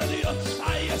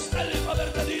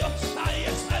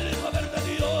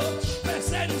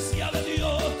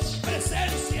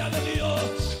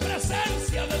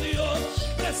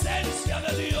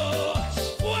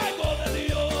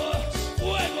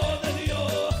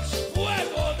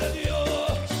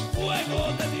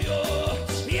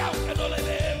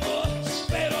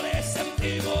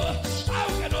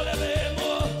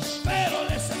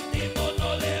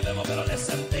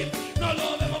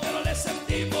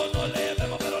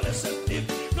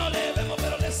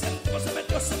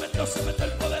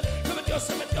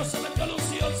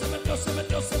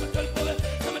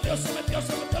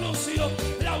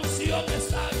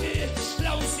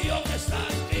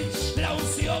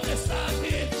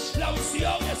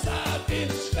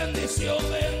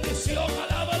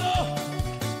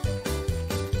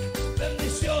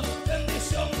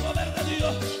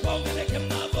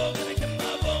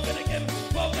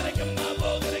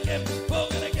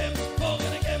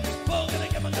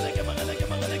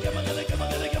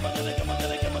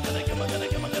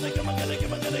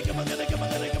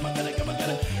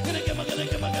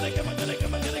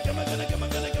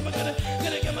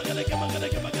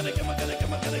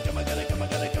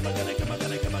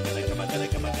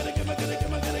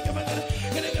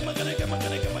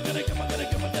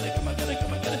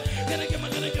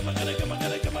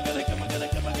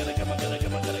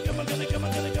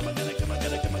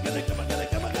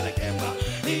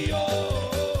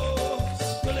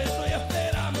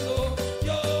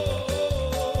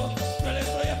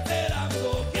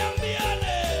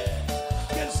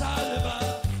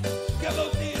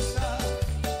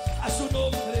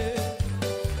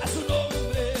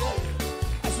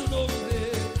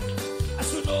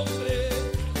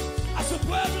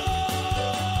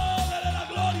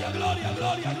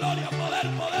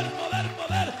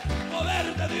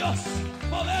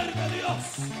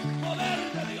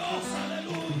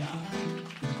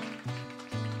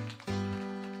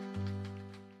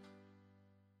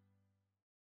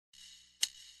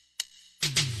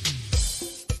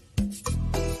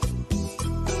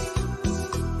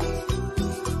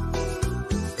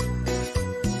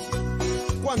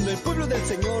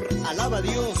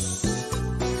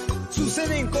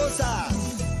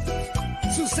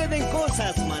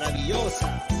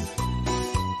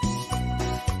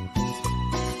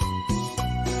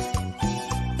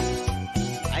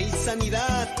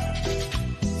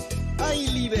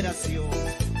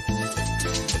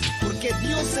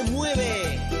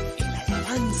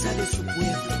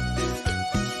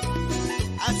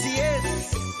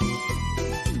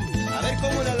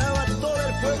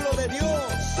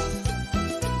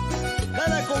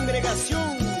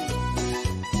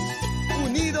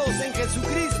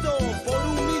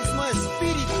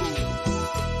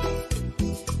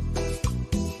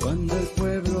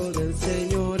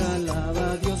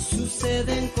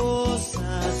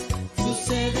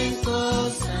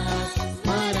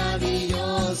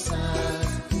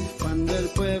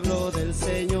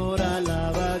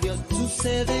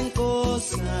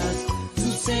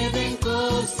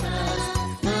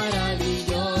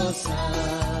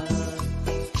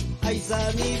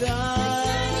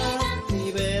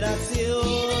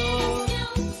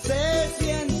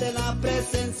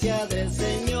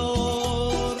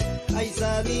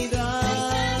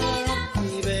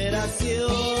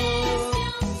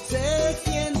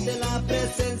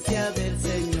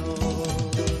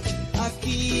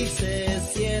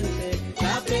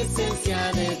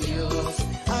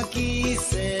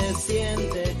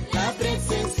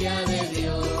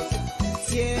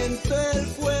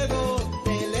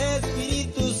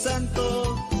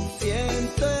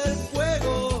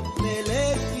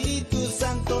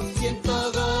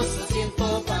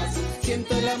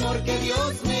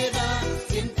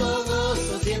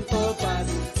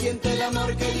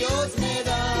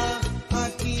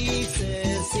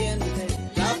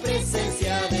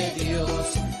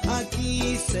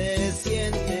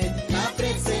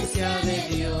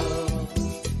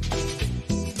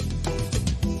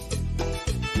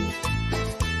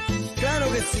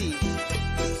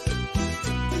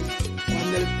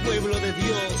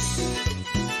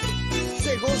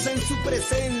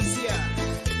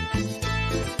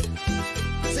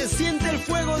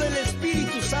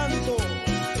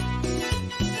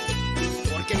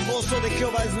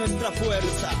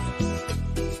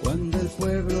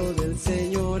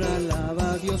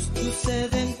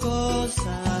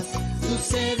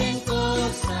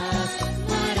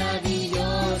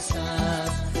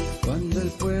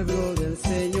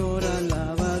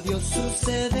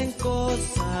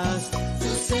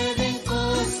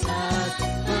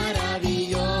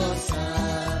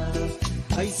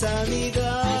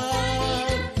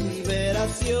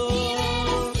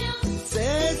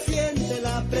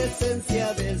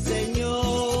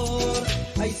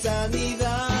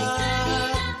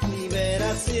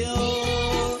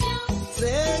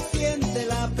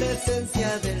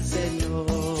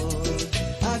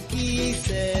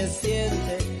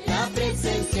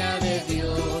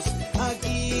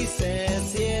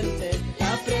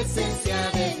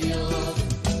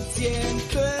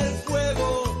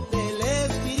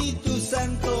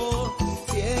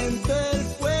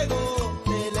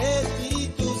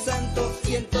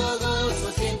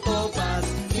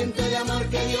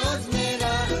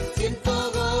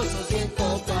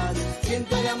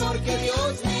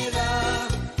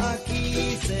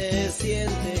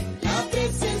siente la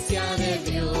presencia de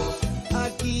Dios.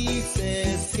 Aquí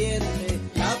se siente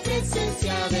la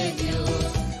presencia de Dios.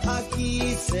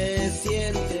 Aquí se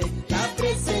siente la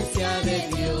presencia de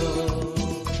Dios.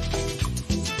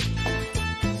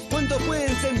 ¿Cuántos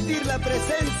pueden sentir la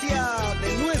presencia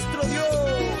de nuestro Dios?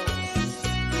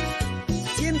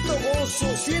 Siento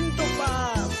gozo, siento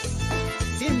paz,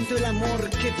 siento el amor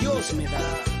que Dios me da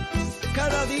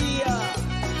cada día,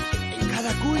 en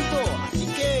cada culto. Así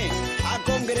que a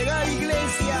congregar,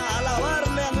 iglesia, a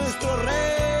alabarle a nuestro Rey.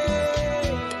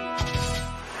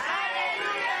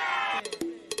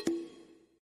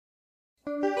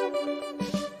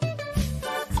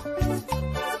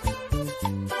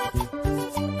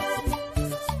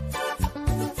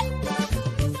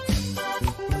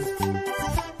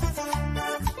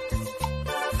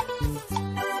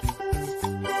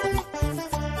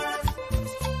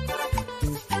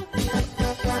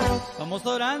 Vamos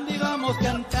orando y vamos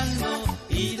cantando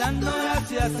y dando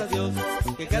gracias a Dios,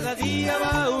 que cada día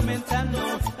va aumentando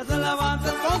las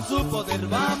alabanzas con su poder.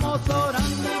 Vamos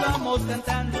orando y vamos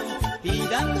cantando y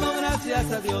dando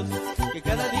gracias a Dios, que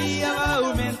cada día va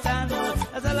aumentando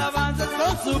las alabanzas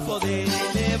con su poder.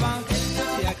 El evangelio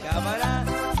se acabará,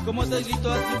 como te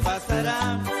grito así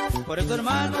pasará. Por eso,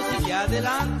 hermanos, sigue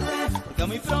adelante, porque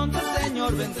muy pronto el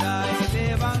Señor vendrá. El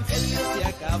evangelio se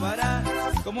acabará,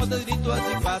 como te grito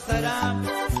así pasará.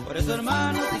 Por eso,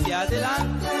 hermanos, sigue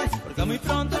adelante, porque muy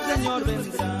pronto el Señor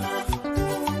vendrá.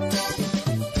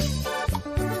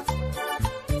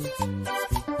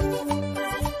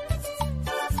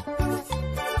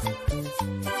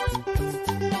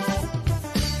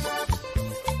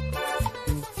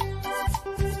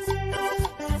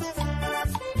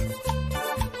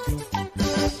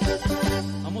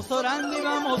 Orando y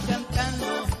vamos cantando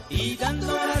y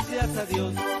dando gracias a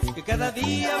Dios, que cada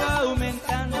día va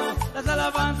aumentando las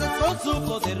alabanzas con su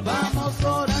poder. Vamos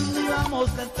orando y vamos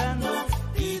cantando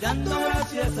y dando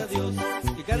gracias a Dios,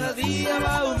 que cada día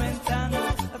va aumentando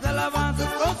las alabanzas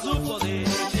con su poder.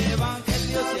 El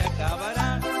evangelio se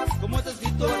acabará, como está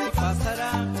escrito así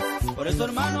pasará. Por eso,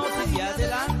 hermanos, sigue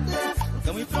adelante,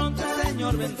 porque muy pronto el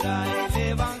Señor vendrá. El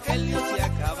evangelio se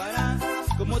acabará,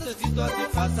 como está escrito así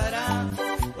pasará.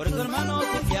 Por eso, hermanos,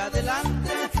 sigue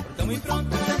adelante, porque muy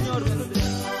pronto el Señor vendrá.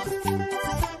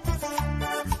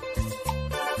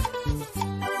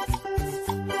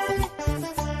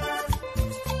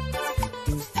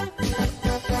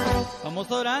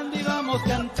 Vamos orando y vamos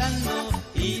cantando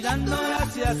y dando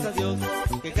gracias a Dios,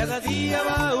 que cada día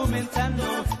va aumentando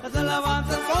las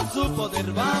alabanzas con su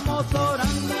poder. Vamos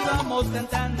orando y vamos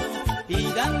cantando y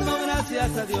dando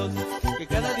gracias a Dios, que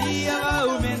cada día va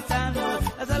aumentando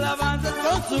las alabanzas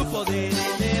con su poder.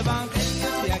 El evangelio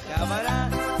se acabará,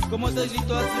 como está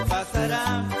escrito así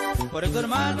pasará. Por eso,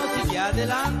 hermanos, sigue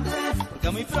adelante, porque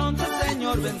muy pronto el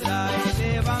Señor vendrá.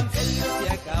 El evangelio se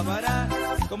acabará,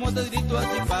 como está escrito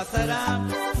así pasará.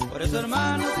 Por eso,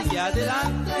 hermanos, sigue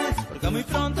adelante, porque muy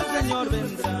pronto el Señor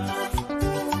vendrá.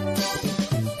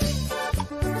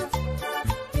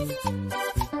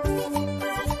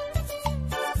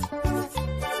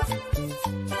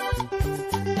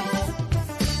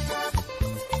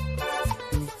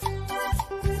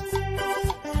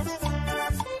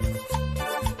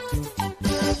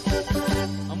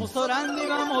 Orando y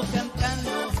vamos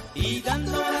cantando y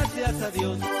dando gracias a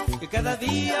Dios, que cada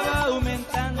día va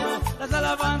aumentando las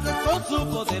alabanzas con su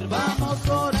poder. Vamos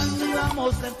orando y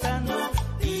vamos cantando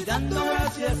y dando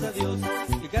gracias a Dios,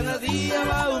 que cada día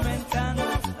va aumentando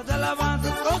las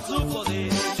alabanzas con su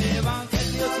poder. El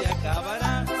evangelio se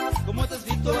acabará, como está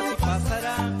escrito así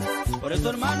pasará. Por eso,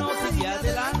 hermanos, sigue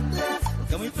adelante,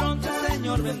 porque muy pronto el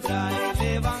Señor vendrá. El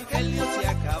evangelio se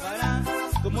acabará,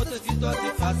 como está escrito así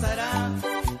pasará.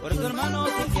 Por eso, hermanos,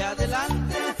 sigue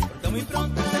adelante, porque muy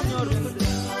pronto el Señor vendrá.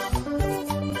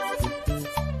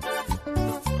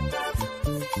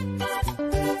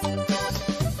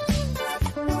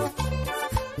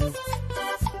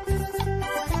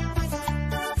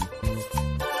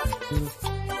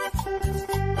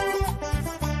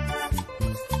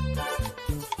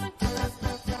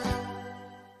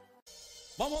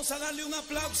 Vamos a darle un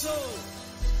aplauso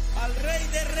al Rey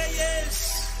de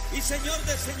Reyes y Señor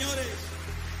de Señores,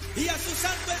 y a su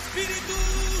Santo Espíritu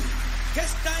que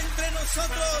está entre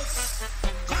nosotros.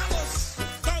 Vamos,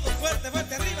 todos fuerte,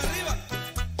 fuerte, arriba, arriba,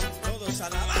 todos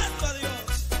alabando a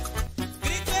Dios.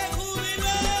 Grito de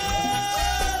júbilo.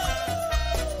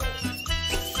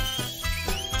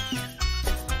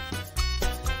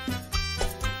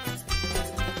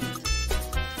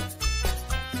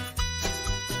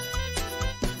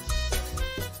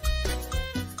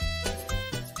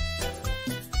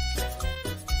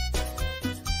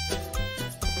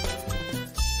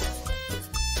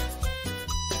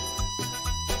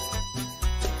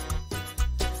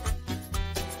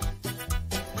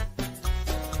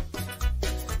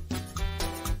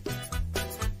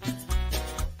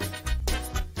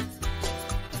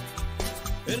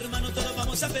 Hermanos, todos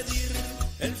vamos a pedir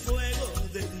el fuego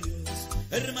de Dios.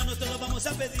 Hermanos, todos vamos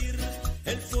a pedir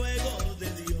el fuego de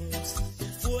Dios.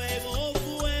 Fuego,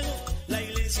 fuego, la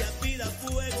iglesia pida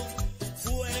fuego.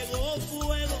 Fuego,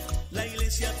 fuego, la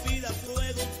iglesia pida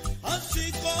fuego.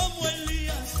 Así como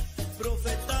Elías,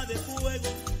 profeta de fuego.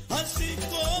 Así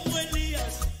como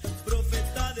Elías,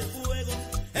 profeta de fuego.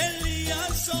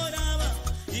 Elías oraba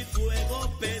y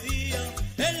fuego pedía.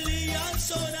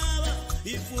 Elías oraba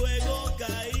y fuego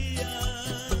caía.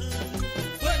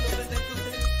 Fuego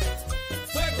pentecostés,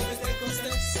 fuego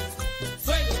pentecostés,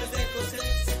 fuego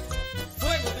pentecostés,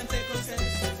 fuego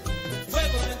pentecostés,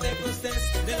 fuego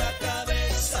pentecostés, de la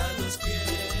cabeza a los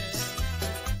pies.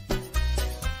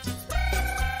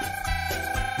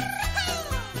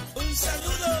 Un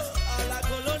saludo a la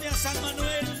colonia San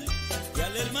Manuel y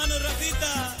al hermano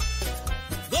Rafita.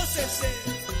 Gócese,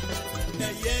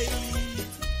 yay.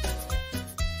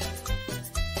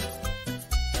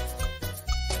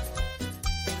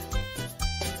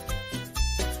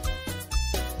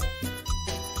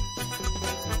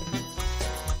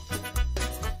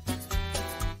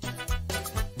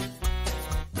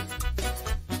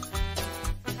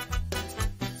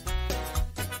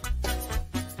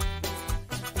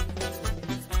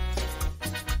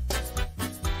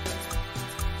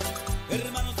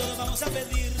 Hermanos, todos vamos a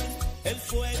pedir el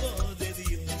fuego de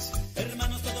Dios.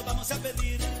 Hermanos, todos vamos a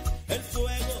pedir el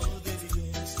fuego de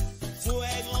Dios.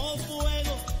 Fuego,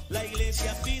 fuego, la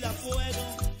iglesia pida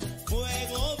fuego.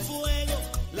 Fuego, fuego,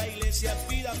 la iglesia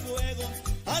pida fuego.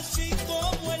 Así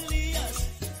como Elías,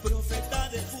 profeta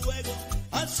de fuego.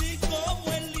 Así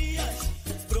como Elías,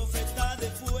 profeta de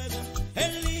fuego.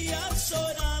 Elías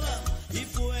oraba y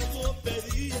fuego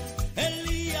pedía.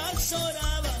 Elías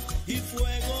oraba y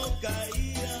fuego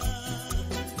caía.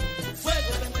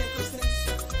 Fuego pentecostés,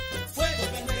 fuego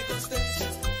pentecostés,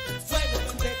 fuego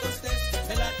pentecostés,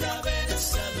 de la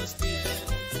cabeza a los pies.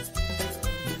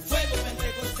 Fuego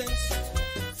pentecostés,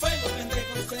 fuego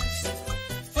pentecostés,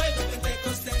 fuego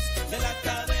pentecostés, de la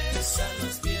cabeza a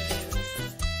los pies.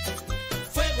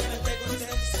 Fuego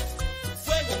pentecostés,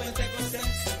 fuego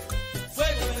pentecostés,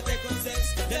 fuego pentecostés,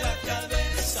 de la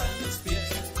cabeza a los pies.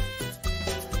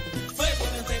 Fuego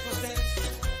pentecostés,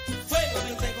 fuego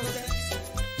pentecostés,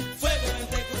 fuego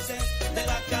pentecostés, de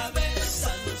la cabeza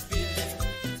a los pies.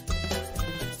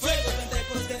 Fuego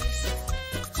pentecostés,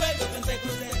 fuego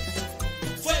pentecostés,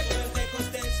 fuego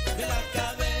pentecostés, de la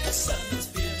cabeza a los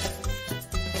pies.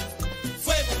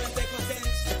 Fuego pentecostés,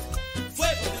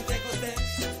 fuego pentecostés,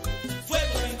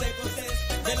 fuego pentecostés,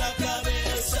 de la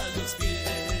cabeza a los pies.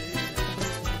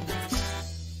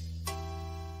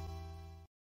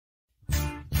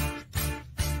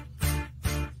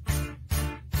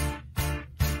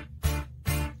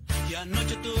 Y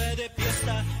anoche tuve de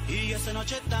fiesta y esta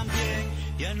noche también.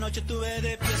 Y anoche tuve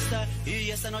de fiesta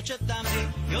y esta noche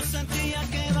también. Yo sentía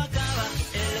que bajaba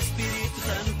el Espíritu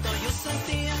Santo. Yo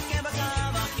sentía que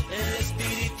bajaba el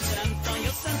Espíritu Santo.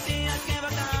 Yo sentía que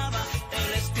bajaba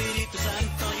el Espíritu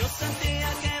Santo. Yo sentía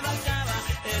que bajaba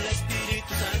el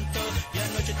Espíritu Santo. Y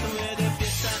anoche tuve de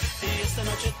fiesta y esta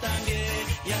noche también.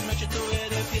 Y anoche tuve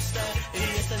de fiesta y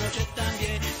esta noche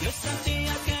también. Yo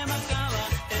sentía que bajaba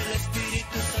el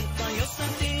Espíritu Santo. Yo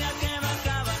sentía que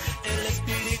bajaba el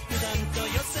Espíritu Santo.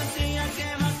 Yo sentía que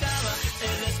bajaba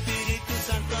el Espíritu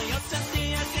Santo. Yo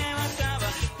sentía que bajaba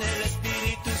el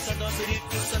Espíritu Santo.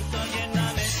 Espíritu Santo,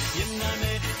 lléname,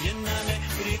 lléname, lléname.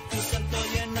 Espíritu Santo,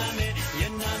 lléname,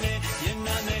 lléname,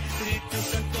 lléname. Espíritu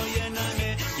Santo, lléname,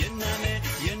 lléname,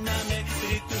 lléname.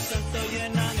 Espíritu Santo,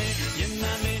 lléname,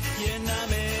 lléname,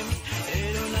 lléname.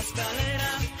 Era una escalera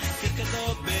que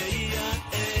Jacob veía.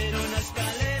 Era una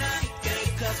escalera que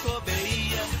Jacob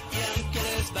veía. Y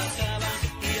ángeles bajaban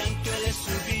y ángeles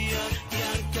subían. Y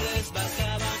ángeles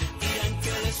bajaban y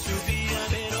ángeles subían.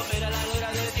 Pero era la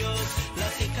gloria de Dios la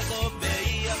que Jacob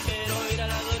veía. Pero era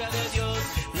la gloria de Dios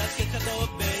la que Jacob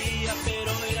veía.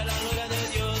 Pero era la gloria de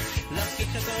Dios la que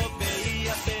Jacob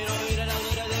veía. Pero era la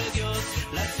gloria de Dios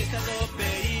la que Jacob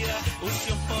veía.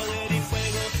 Unción, poder y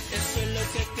fuego, eso es lo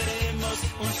que queremos.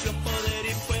 Unción, poder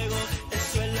y fuego,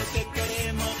 eso es lo que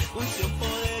queremos. Unción,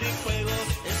 poder y fuego,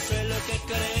 eso es lo que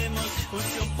queremos.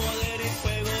 Unción, poder y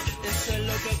fuego, eso es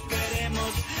lo que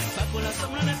queremos. Bajo la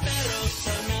sombra de Pedro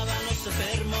sanaban los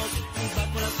enfermos.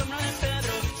 Bajo la sombra de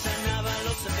Pedro sanaban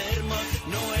los enfermos.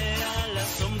 No era la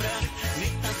sombra, ni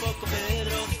tampoco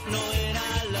Pedro. No era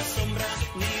la sombra,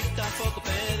 ni tampoco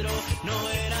Pedro. No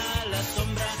era la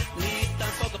sombra, ni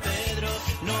tampoco Pedro.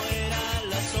 No era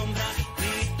la sombra,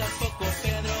 ni tampoco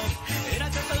Pedro. Era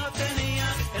que todo tenía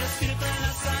el Espíritu de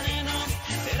Nazareno.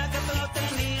 Era que todo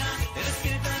tenía el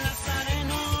Espíritu de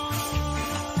Nazareno.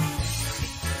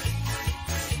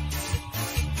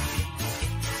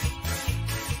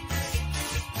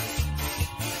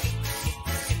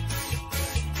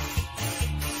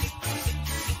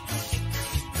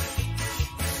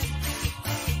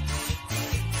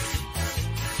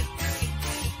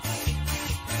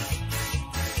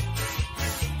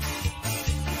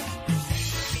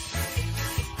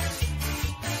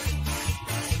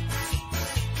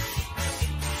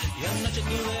 anoche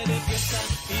tuve de fiesta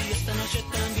y esta noche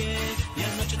también. Y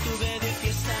anoche tuve de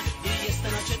fiesta y esta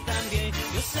noche también.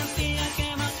 Yo sentía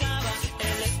que bajaba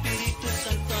el Espíritu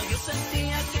Santo. Yo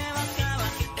sentía que bajaba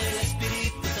el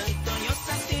Espíritu Santo. Yo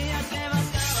sentía que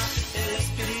bajaba el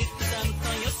Espíritu Santo.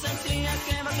 Yo sentía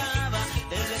que bajaba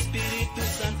el Espíritu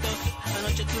Santo.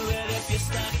 Anoche tuve de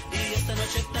fiesta y esta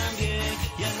noche también.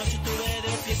 Y anoche tuve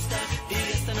de fiesta y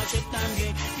esta noche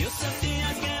también. Yo sentía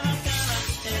que bajaba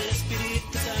el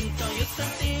Espíritu Santo. Yo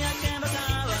sentía que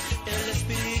bajaba el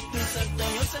Espíritu Santo.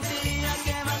 Yo sentía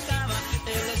que bajaba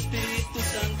el Espíritu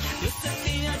Santo. Yo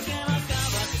sentía que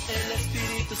bajaba el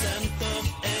Espíritu Santo.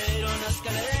 Era una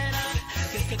escalera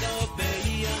que Jacob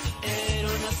veía. Era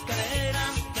una escalera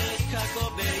que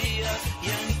Jacob veía. Y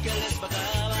ángeles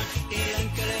bajaban y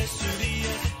ángeles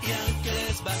subían. Y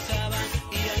ángeles bajaban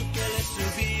y ángeles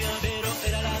subían. Pero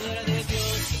era la gloria de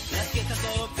Dios la que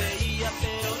Jacob veía.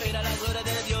 Pero era la gloria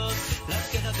de Dios la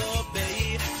que Jacob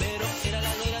veía. Pero era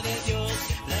la gloria de Dios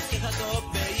la que Jacob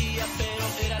veía. Pero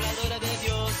era la gloria de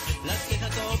Dios la que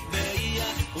Jacob veía.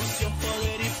 Unción,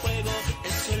 poder y fuego,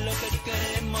 eso es lo que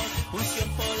queremos. Unción,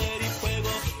 poder y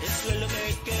fuego, eso es lo que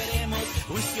queremos.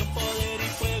 Unción, poder y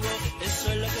fuego,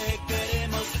 eso es lo que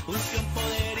queremos. Unción,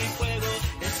 poder y fuego,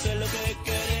 eso es lo que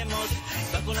queremos.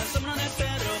 Bajo la sombra de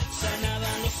Pedro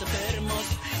sanaban los enfermos.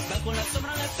 Bajo la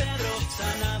sombra de Pedro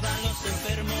sanaban los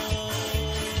enfermos.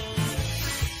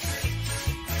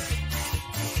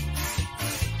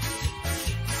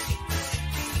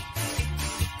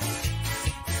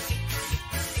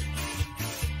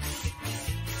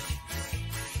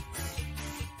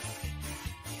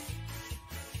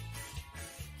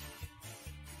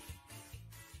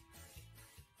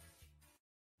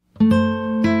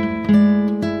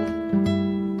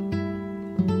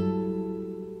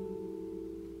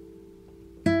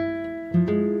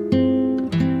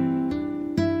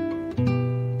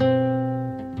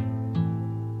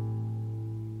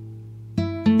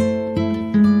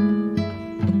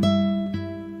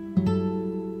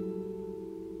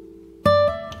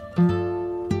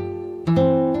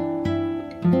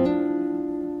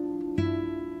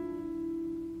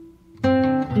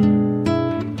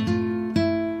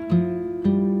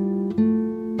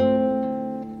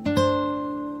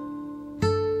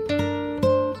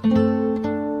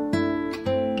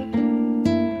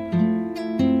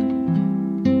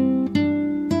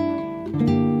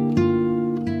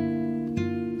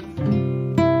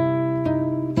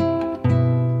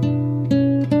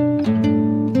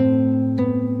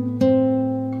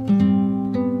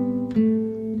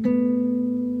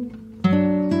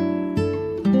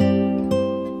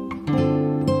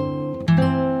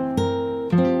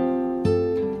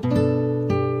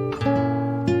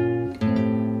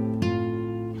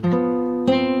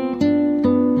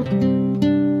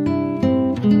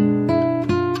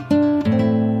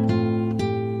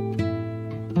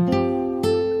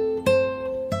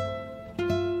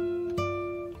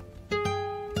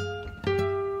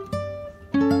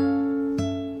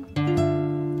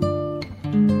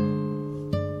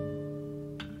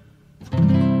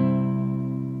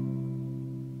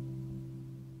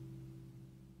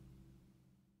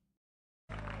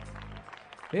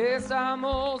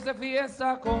 Estamos de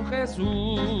fiesta con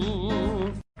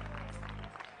Jesús.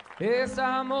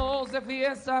 Estamos de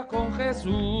fiesta con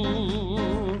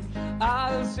Jesús.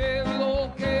 Al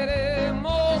cielo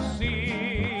queremos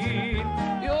ir.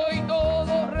 Y hoy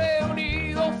todos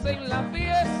reunidos en la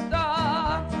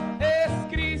fiesta. Es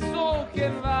Cristo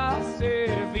quien va a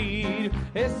servir.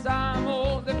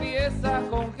 Estamos de fiesta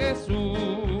con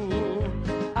Jesús.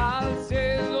 Al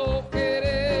cielo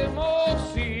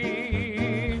queremos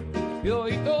ir. Y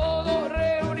hoy todos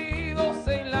reunidos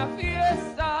en la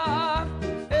fiesta.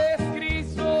 Es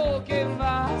Cristo quien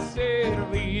va a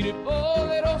servir.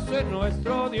 Poderoso es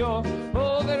nuestro Dios.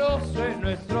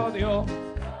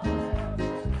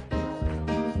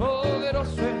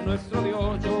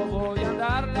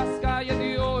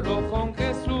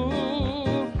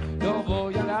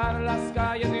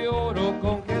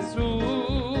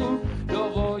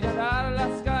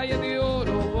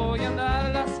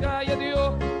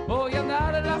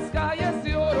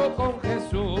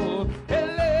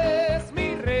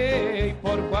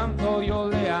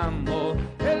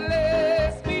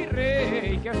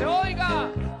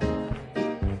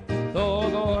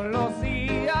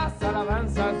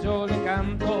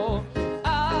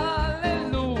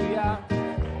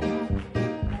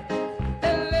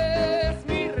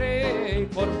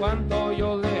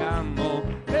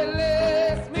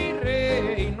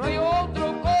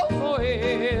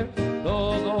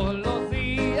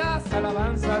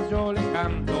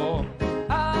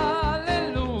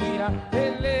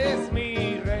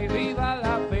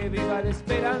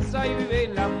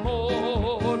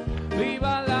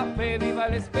 viva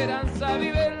la esperanza,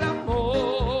 vive el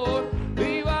amor.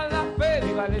 Viva la fe,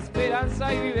 viva la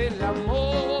esperanza y vive el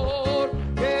amor.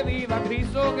 Que viva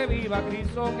Cristo, que viva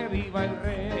Cristo, que viva el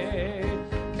Rey.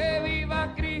 Que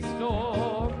viva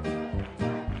Cristo.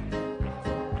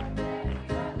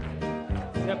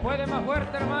 Se puede más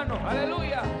fuerte, hermano,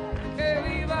 aleluya. Que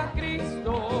viva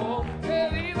Cristo, que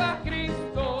viva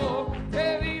Cristo,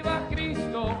 que viva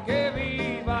Cristo, que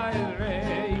viva el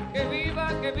Rey. Que viva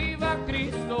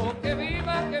Cristo, que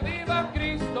viva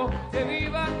Cristo, que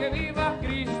viva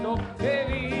Cristo, que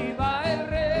viva el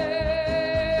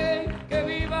Rey.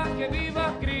 Que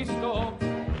viva Cristo.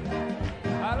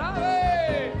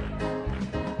 Alabe.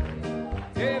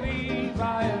 Que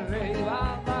viva el Rey.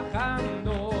 Va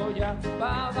bajando ya,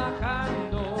 va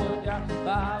bajando ya,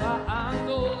 va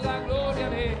bajando la gloria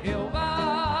de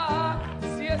Jehová.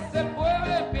 Si ese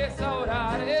pueblo empieza a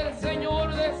orar, el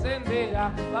Señor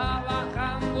descenderá. Va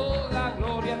bajando la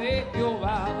gloria de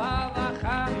Jehová, va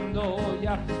bajando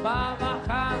ya, va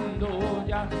bajando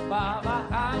ya, va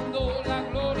bajando la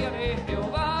gloria de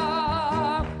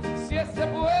Jehová. Si ese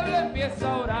pueblo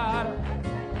empieza a orar,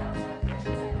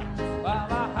 va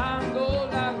bajando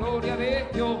la gloria de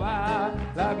Jehová,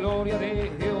 la gloria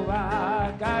de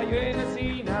Jehová. Cayó en el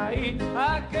Sinaí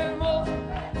aquel monte,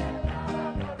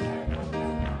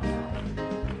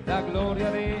 la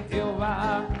gloria de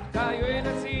Jehová. Cayó en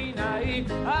el Sinaí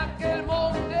aquel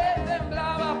monte,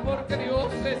 temblaba porque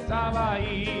Dios estaba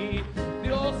ahí.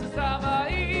 Dios estaba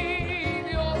ahí,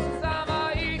 Dios estaba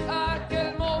ahí,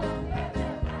 aquel monte.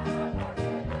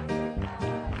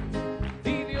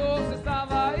 Y Dios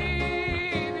estaba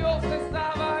ahí, Dios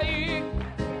estaba ahí.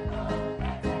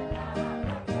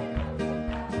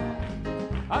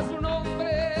 A su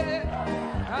nombre,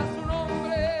 a su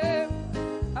nombre,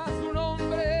 a su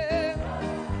nombre,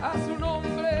 a su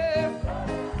nombre.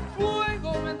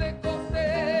 Fuego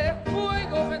pentecostés,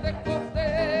 fuego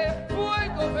pentecostés,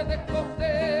 fuego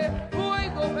pentecostés,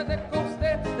 fuego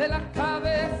pentecostés. De la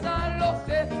cabeza a los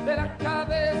pies, de la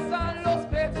cabeza a los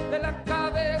pies, de la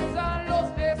cabeza a los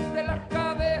pies, de la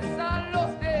cabeza a los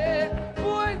pies.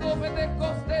 Fuego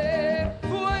pentecostés,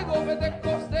 fuego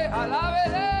pentecostés,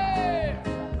 alábele.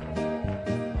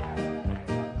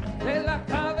 De la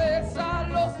cabeza a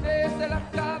los pies, de la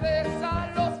cabeza a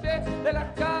los pies, de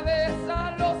la cabeza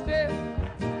a los pies.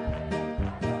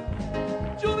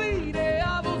 Yo vine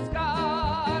a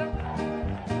buscar,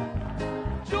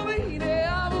 yo vine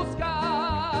a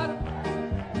buscar,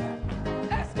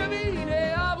 es que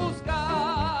vine a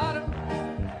buscar,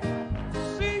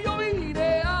 sí, yo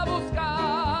vine a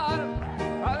buscar,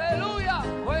 aleluya.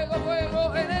 Fuego,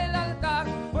 fuego en el altar,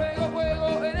 fuego,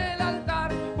 fuego en el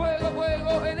altar, fuego,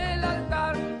 fuego en el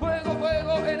altar, fuego,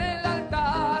 fuego en el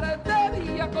altar. De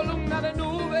día columna de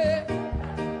nube,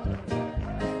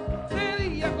 de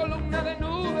día columna de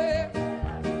nube,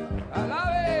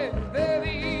 alabe. De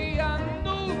día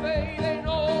nube y de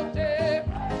noche,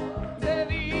 de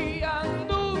día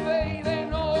nube y de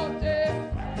noche,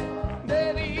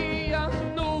 de día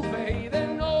nube y de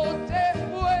noche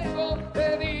fuego,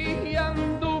 de día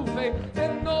nube, de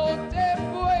noche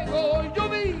fuego. Yo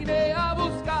vine a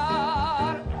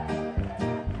buscar,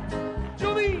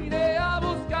 yo vine a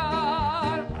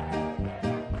buscar.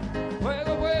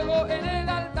 Fuego, fuego en el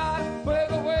altar,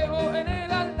 fuego, fuego en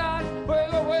el altar,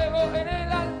 fuego, fuego en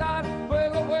el altar,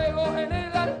 fuego, fuego en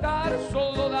el altar.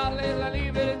 Solo dale la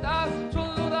libertad,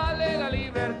 solo dale la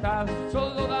libertad,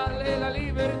 solo dale la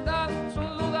libertad,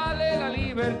 solo dale la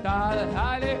libertad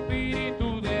al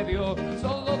Espíritu de Dios.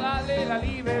 Solo dale la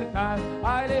libertad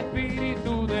al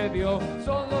Espíritu de Dios.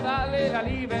 Solo dale la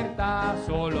libertad,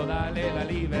 solo dale la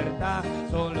libertad,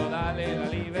 solo dale la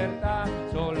libertad,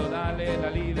 solo dale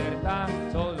la libertad,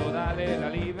 solo dale la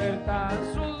libertad,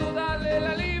 solo dale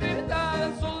la libertad,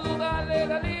 solo dale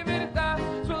la libertad,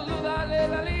 solo dale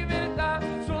la libertad,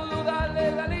 solo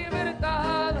dale la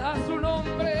libertad. A su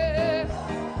nombre,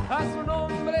 a su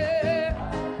nombre,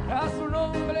 a su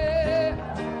nombre,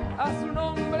 a su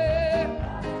nombre.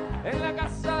 En la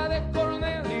casa de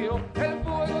Cornelio el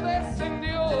fuego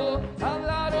descendió,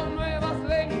 hablaron nuevas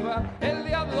lenguas, el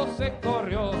diablo se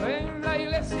corrió. En la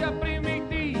iglesia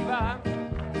primitiva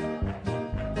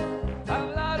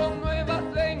hablaron nuevas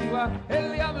lenguas,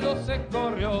 el diablo se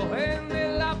corrió. En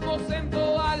el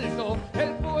aposento alto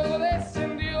el fuego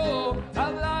descendió,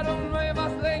 hablaron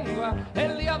nuevas lenguas,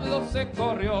 el diablo se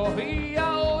corrió. Y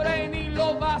ahora en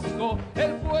Hilo Vasco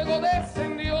el fuego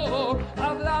descendió,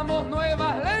 hablamos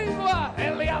nuevas lenguas,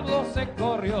 el diablo se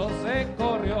corrió, se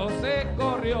corrió, se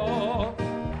corrió.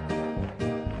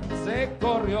 Se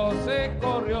corrió, se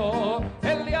corrió,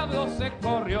 el diablo se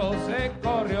corrió, se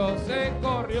corrió, se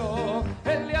corrió,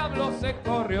 el diablo se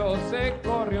corrió. corrió, se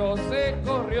corrió, se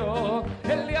corrió,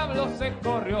 el diablo se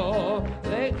corrió.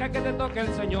 Deja que te toque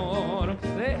el Señor,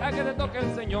 deja que te toque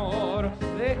el Señor,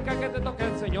 deja que te toque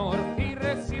el Señor y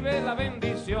recibe la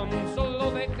bendición.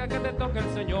 Solo deja que te toque el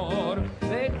Señor,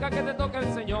 deja que te toque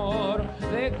el Señor,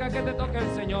 deja que te toque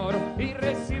el Señor y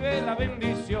recibe la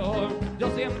bendición. Yo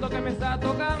siento que me está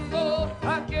tocando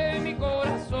aquí en mi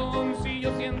corazón, sí,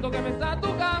 yo siento que me está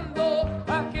tocando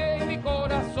aquí en mi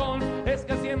corazón, es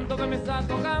que siento que me está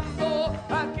tocando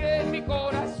aquí en mi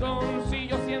corazón, sí,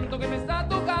 yo siento que me está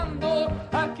tocando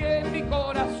aquí en mi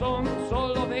corazón.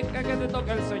 Solo deja que te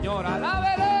toque el Señor,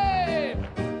 alábele.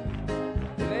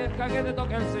 Deja que te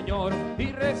toque el Señor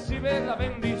y recibe la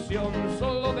bendición.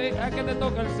 Solo deja que te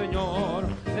toque el Señor,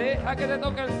 deja que te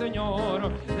toque el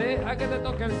Señor, deja que te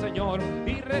toque el Señor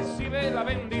y recibe la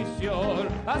bendición.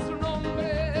 A su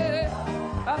nombre,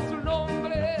 a su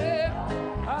nombre,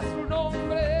 a su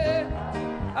nombre,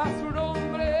 a su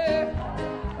nombre.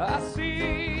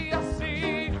 Así,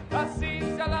 así, así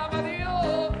se alaba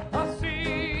Dios.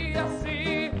 Así,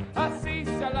 así, así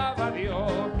se alaba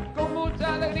Dios. Con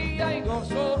mucha alegría y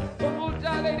gozo, con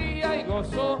mucha alegría y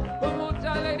gozo, con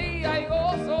mucha alegría y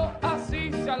gozo.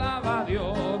 Así se alaba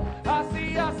Dios.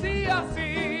 Así, así,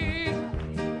 así.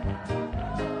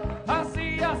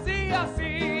 Así, así,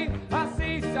 así.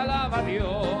 Así se alaba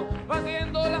Dios.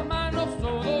 Batiendo las manos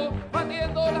todo,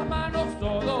 batiendo las manos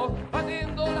todo,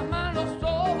 batiendo las manos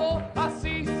todo.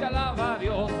 Así se alaba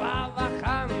Dios. Va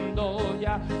bajando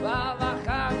ya, va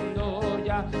bajando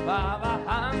ya, va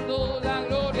bajando la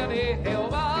gloria de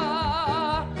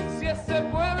Jehová. Si ese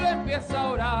pueblo empieza a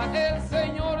orar, el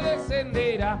Señor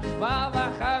descenderá. Va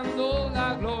bajando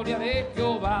la gloria de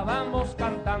Jehová. Vamos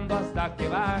cantando hasta que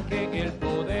baje el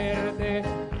poder de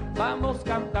Vamos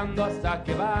cantando hasta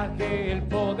que baje el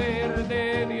poder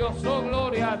de Dios. Oh,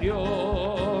 gloria a Dios.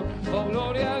 Oh,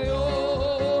 gloria a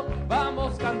Dios.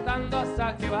 Vamos cantando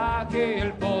hasta que baje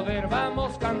el poder.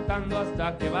 Vamos cantando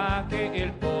hasta que baje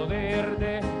el poder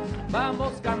de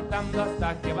Vamos cantando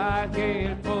hasta que baje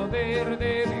el poder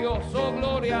de Dios. Oh,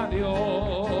 gloria a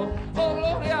Dios. Oh,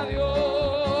 gloria a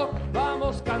Dios.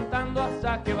 Vamos cantando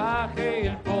hasta que baje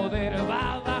el poder.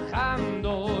 Va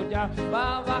bajando ya,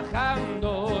 va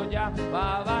bajando ya,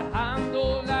 va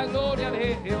bajando la gloria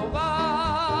de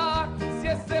Jehová. Si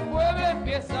ese pueblo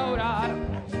empieza a orar,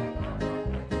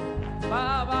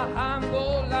 va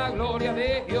bajando la gloria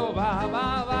de Jehová.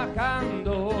 Va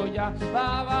bajando ya,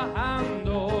 va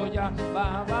bajando ya,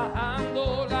 va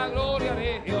bajando la gloria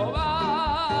de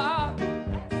Jehová.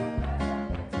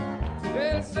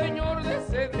 El Señor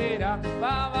descenderá,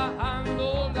 va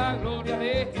bajando la gloria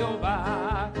de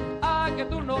Jehová. Ah, que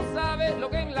tú no sabes lo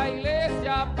que en la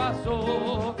iglesia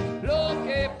pasó, lo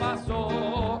que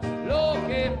pasó, lo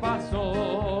que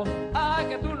pasó. Ah,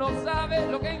 que tú no sabes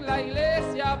lo que en la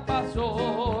iglesia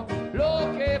pasó,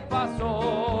 lo que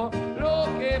pasó, lo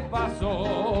que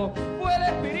pasó. Fue el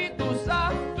Espíritu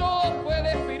Santo, fue el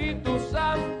Espíritu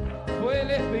Santo, fue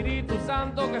el Espíritu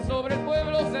Santo que sobre el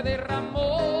pueblo se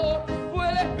derramó. Fue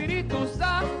el Espíritu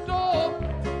Santo,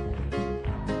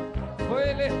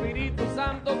 fue el Espíritu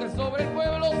Santo que sobre el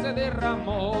pueblo se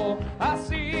derramó.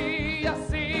 Así,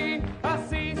 así,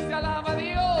 así se alaba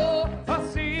Dios.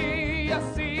 Así,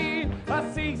 así,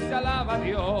 así se alaba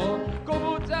Dios. Con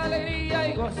mucha alegría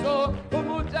y gozo, con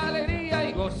mucha alegría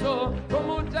y gozo, con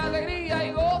mucha alegría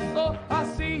y gozo.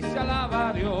 Así se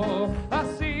alaba Dios.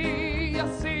 Así,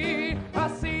 así,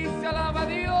 así se alaba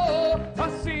Dios.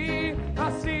 Así,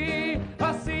 así,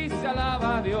 así se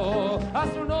alaba Dios. A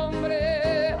su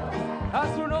nombre, a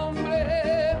su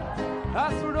nombre, a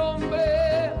su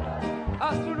nombre,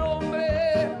 a su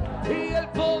nombre. Y el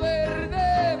poder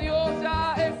de Dios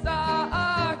ya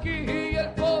está aquí. Y el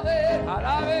poder,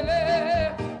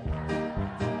 alábele.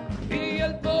 Y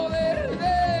el poder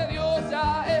de Dios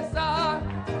ya está.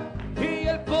 Y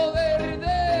el poder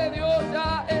de Dios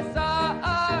ya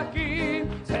está aquí.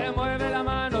 Se mueve la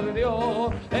mano de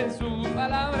Dios en su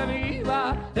palabra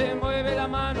viva. Se mueve la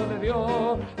mano de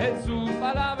Dios en su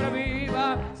palabra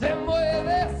viva. Se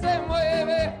mueve, se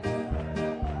mueve.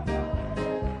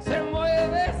 Se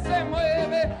mueve, se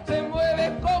mueve, se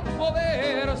mueve con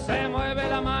poder. Se mueve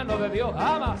la mano de Dios.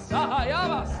 Amas,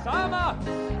 amas, ama.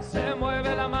 Se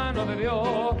mueve la mano de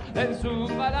Dios en su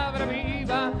palabra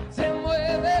viva. Se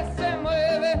mueve, se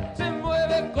mueve, se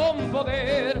mueve con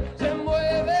poder. Se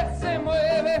mueve, se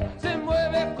mueve, se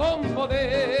mueve con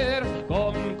poder.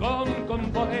 Con poder,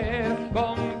 con poder,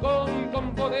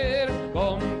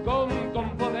 con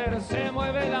poder. Se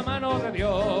mueve la mano de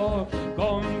Dios.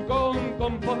 Con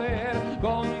poder,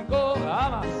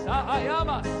 amas, ay,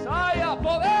 a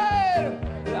poder.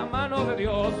 La mano de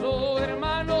Dios, oh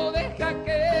hermano, deja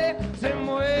que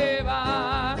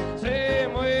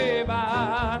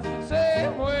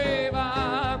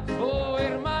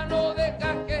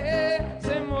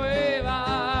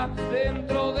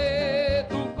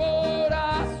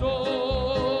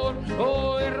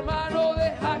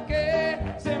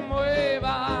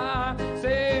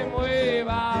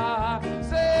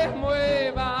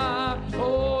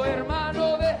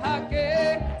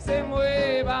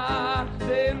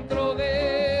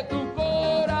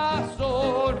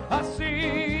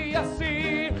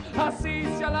así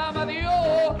se alaba a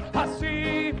Dios,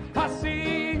 así,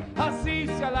 así, así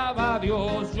se alaba a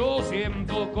Dios. Yo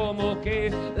siento como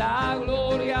que la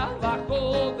gloria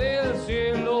bajó del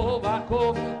cielo,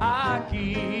 bajó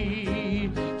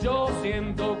aquí. Yo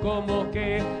siento como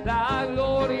que la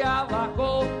gloria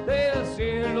bajó del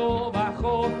cielo,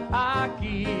 bajó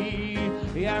aquí.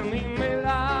 Y a mí me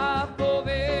da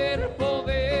poder,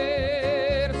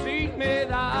 poder, sí me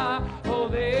da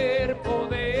poder,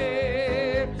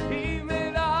 poder, y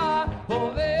me da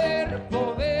poder,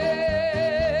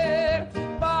 poder,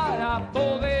 para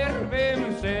poder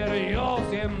vencer. Yo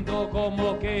siento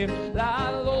como que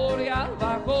la gloria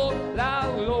bajó, la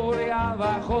gloria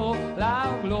bajó, la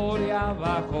gloria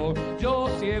bajó. Yo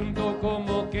siento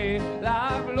como que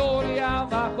la gloria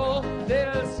bajó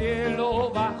del cielo,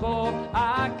 bajó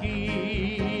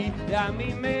aquí. Y a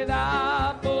mí me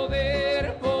da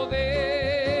poder,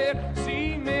 poder,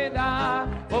 sí me da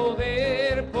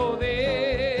poder,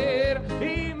 poder,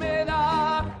 y me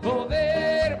da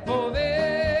poder,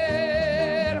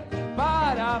 poder,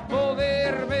 para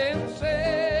poder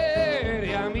vencer.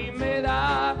 Y a mí me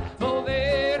da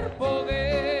poder,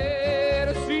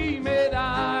 poder, sí me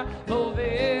da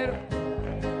poder,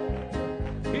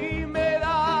 y me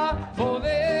da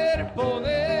poder,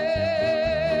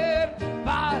 poder,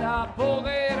 para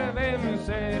poder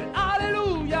vencer.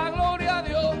 Aleluya, gloria a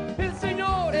Dios, el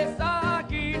Señor está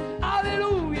aquí.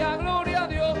 Aleluya, gloria a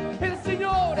Dios, el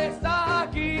Señor está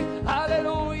aquí.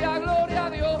 Aleluya, gloria a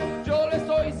Dios, yo lo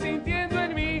estoy sintiendo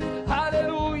en mí.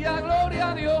 Aleluya, gloria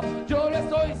a Dios, yo lo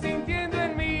estoy sintiendo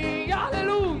en mí.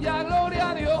 Aleluya, gloria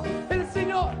a Dios, el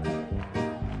Señor.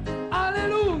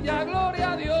 Aleluya,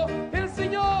 gloria a Dios, el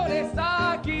Señor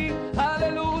está aquí.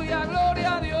 Aleluya,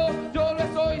 gloria a Dios, yo lo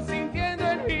estoy sintiendo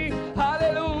en mí.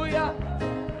 Aleluya,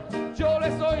 yo lo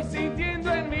estoy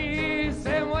sintiendo en mí.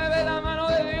 Se mueve la mano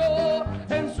de Dios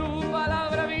en su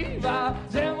palabra viva.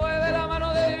 Se mueve la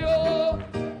mano de Dios.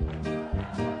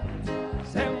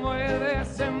 Se mueve,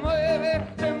 se mueve,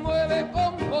 se mueve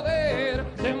con poder.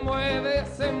 Se mueve,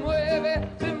 se mueve,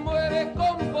 se mueve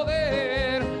con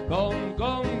poder. Con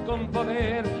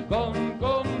poder, con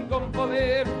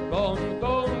poder, con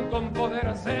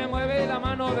poder. Se mueve la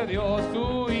mano de Dios.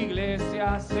 Tu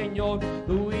iglesia, Señor,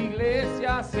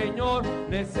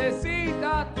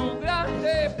 necesita tu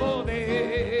grande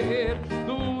poder.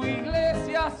 Tu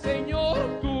iglesia,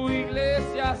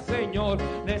 Señor,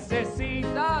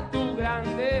 necesita tu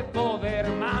grande poder.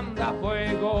 Manda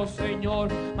fuego,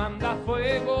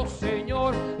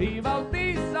 Señor, y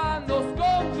bautízanos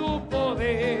con tu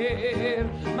poder.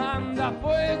 Manda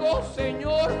fuego,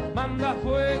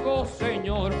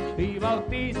 Señor, y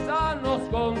bautízanos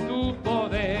con tu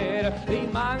poder. Y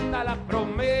manda la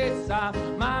promesa,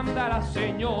 mándala,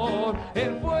 Señor,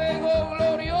 el fuego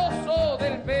glorioso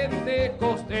del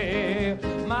Pentecostés.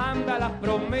 Manda la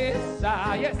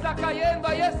promesa, ahí está cayendo,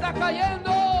 ahí está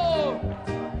cayendo.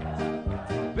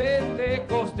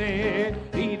 Pentecostés,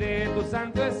 y de tu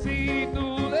santo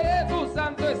espíritu,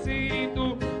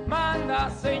 manda,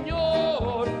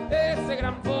 Señor, ese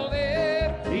gran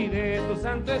poder. Y de tu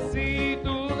santo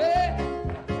espíritu,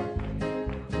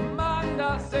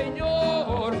 manda,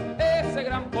 Señor, ese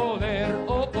gran poder.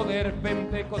 Oh poder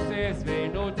Pentecostés,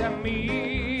 ven hoy a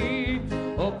mí.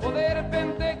 Oh poder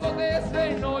Pentecostés,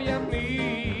 ven hoy a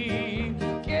mí.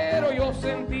 Quiero yo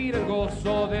sentir el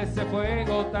gozo de ese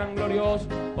fuego tan glorioso.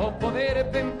 Oh poder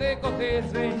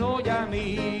Pentecostés, ven hoy a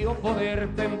mí. Oh poder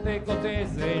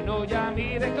Pentecostés, ven hoy a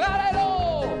mí.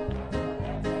 ¡Decláralo!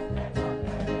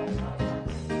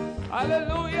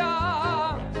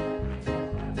 ¡Aleluya!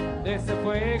 De ese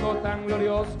fuego tan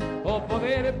glorioso. Oh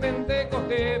poder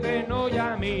Pentecostés, ven hoy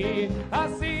a mí.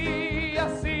 Así,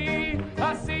 así,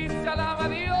 así se alaba a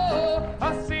Dios.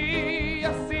 Así,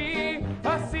 así,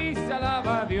 así se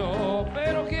alaba a Dios.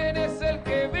 Pero ¿quién es el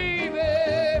que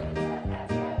vive?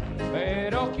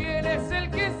 Pero ¿quién es el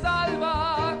que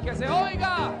salva? Que se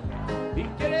oiga. ¿Y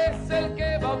quién es el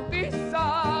que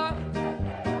bautiza?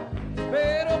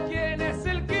 Pero ¿quién es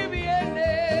el que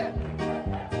viene?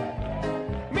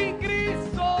 Mi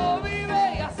Cristo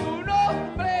vive, y a su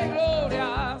nombre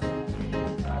gloria.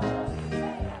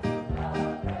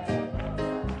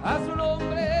 A su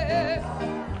nombre,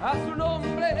 a su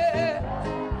nombre,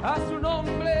 a su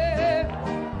nombre,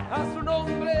 a su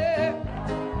nombre.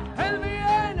 Él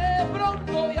viene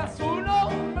pronto, y a su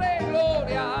nombre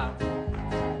gloria.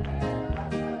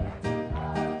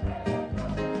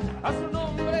 A su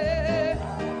nombre,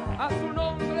 a su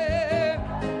nombre,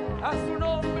 a su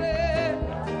nombre,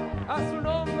 a su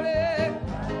nombre.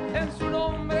 En su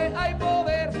nombre hay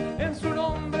poder, en su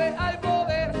nombre hay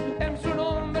poder, en su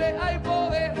nombre hay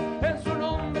poder, en su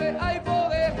nombre hay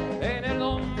poder,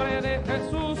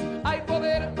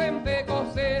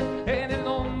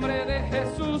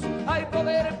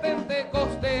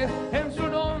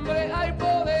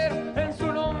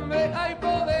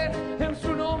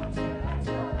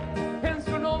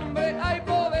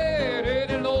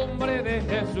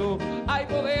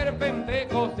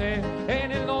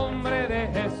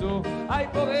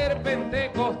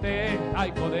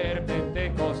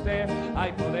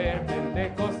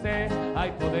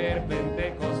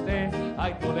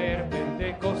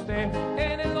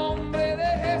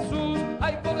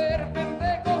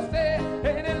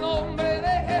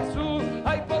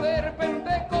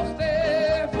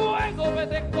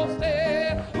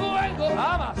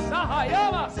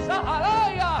 llama,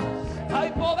 sajalaya.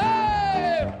 Hay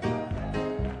poder.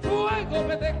 Fuego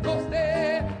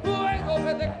Pentecostés, fuego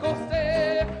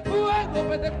Pentecostés, fuego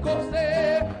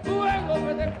Pentecostés, fuego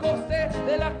Pentecostés.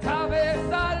 De la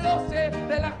cabeza los sé,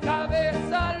 de la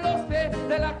cabeza los sé,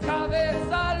 de la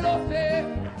cabeza los sé.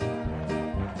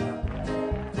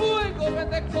 Fuego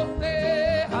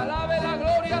Pentecostés, alabe la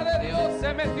gloria de Dios,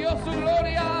 se metió su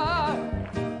gloria.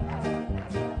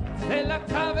 De la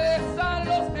cabeza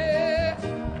los sé,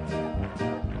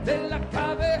 de la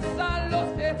cabeza los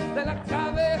sé, de la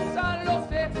cabeza los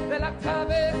sé, de la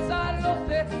cabeza los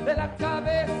sé, de la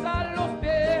cabeza los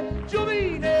sé. Yo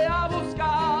vine a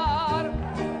buscar,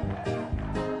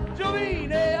 yo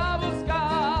vine a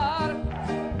buscar.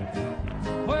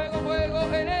 Fuego, fuego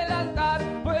en el altar,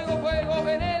 fuego, fuego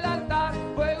en el altar,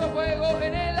 fuego, fuego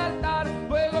en el altar,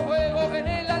 fuego, fuego en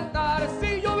el altar.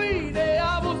 Si yo vine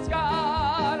a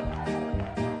buscar,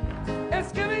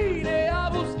 es que vine a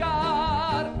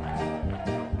buscar.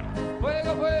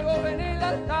 Fuego, fuego en el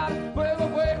altar, fuego,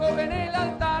 fuego en el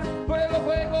altar, fuego,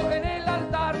 fuego en el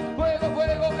altar, fuego,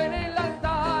 fuego en el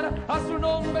altar. A su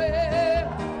nombre,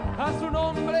 a su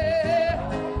nombre,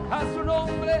 a su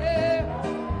nombre,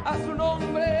 a su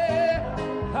nombre,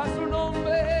 a su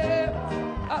nombre,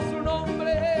 a su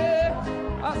nombre,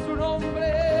 a su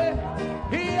nombre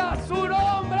y a su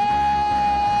nombre.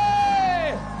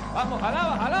 Vamos,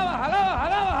 alaba, alaba, alaba,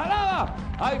 alaba, alaba.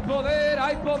 Hay poder,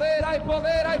 hay poder, hay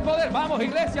poder, hay poder. Vamos,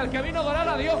 iglesia, el que vino a adorar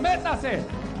a Dios, métase.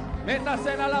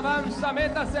 Métase en alabanza,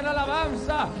 métase en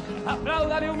alabanza.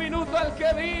 Apláudale un minuto al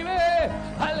que vive,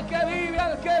 al que vive,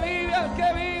 al que vive, al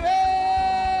que vive.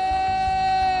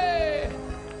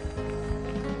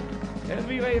 Él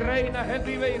vive y reina, Él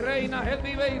vive y reina, Él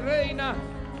vive y reina.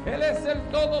 Él es el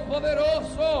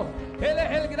Todopoderoso, Él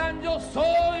es el gran yo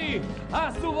soy.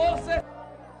 A su voz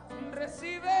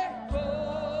recibe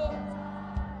todo.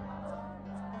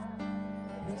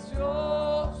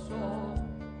 Precioso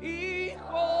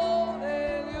Hijo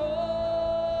de Dios.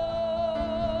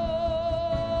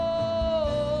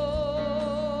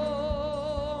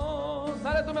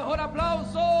 Dale tu mejor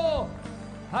aplauso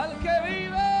al que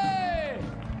vive.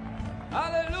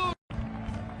 Aleluya,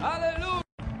 aleluya.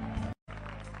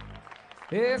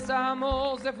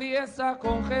 Estamos de fiesta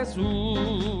con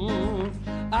Jesús,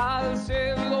 al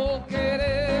cielo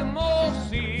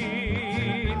queremos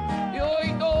ir, y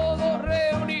hoy todos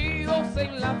reunidos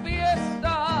en la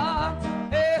fiesta,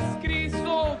 es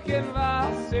Cristo quien va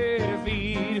a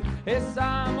servir.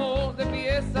 Estamos de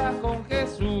fiesta con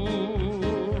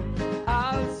Jesús,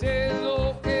 al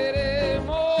cielo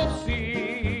queremos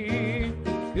ir,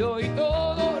 y hoy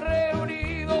todos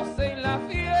reunidos en la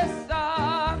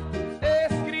fiesta,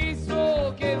 es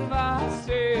Cristo quien va a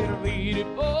servir.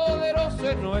 Poderoso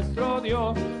es nuestro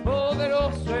Dios,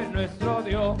 poderoso es nuestro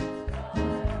Dios,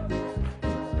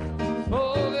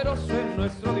 poderoso es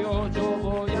nuestro Dios. Yo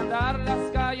voy a andar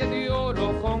las calles de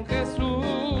oro con Jesús,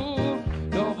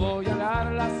 yo voy a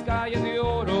andar las calles de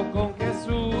oro con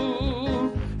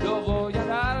Jesús, yo voy a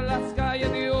andar las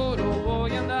calles de oro,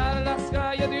 voy a andar las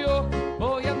calles de oro,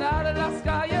 voy a andar las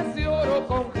calles de oro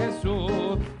con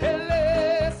Jesús. Él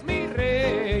es mi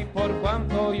rey, por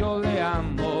cuanto yo le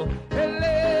amo. Él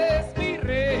es mi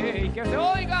rey, que se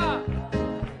oiga.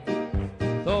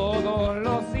 Todos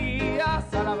los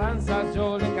días alabanzas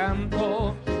yo le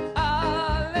canto.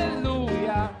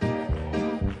 Aleluya.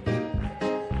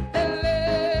 Él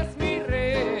es mi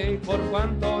rey, por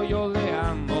cuanto yo le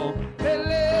amo.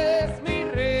 Él es mi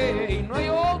rey, no hay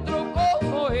otro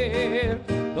como él.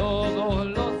 Todos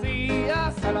los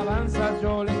días alabanzas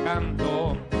yo le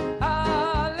canto.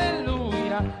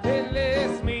 Aleluya. Él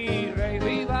es mi rey.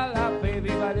 Viva la fe,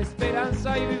 viva la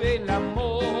esperanza y vive el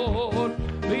amor.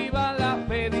 Viva la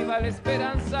fe, viva la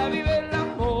esperanza, vive el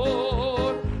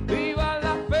amor. Viva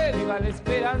la fe, viva la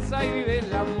esperanza y vive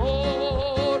el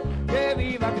amor. Que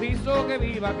viva Cristo, que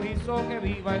viva Cristo, que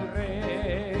viva el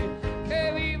Rey.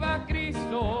 Que viva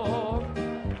Cristo.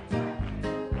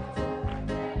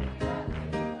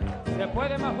 Se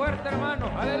puede más fuerte, hermano.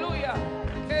 Aleluya.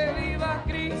 Que viva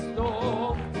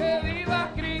Cristo, que viva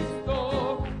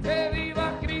Cristo, que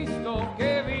viva Cristo,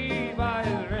 que viva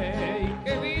el Rey.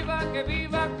 Que viva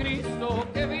Cristo,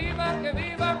 que viva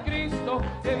Cristo,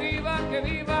 que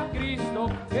viva Cristo,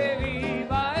 que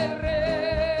viva el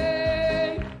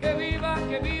Rey. Que viva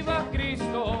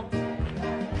Cristo.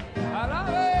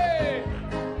 Alabe.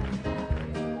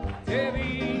 Que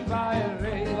viva el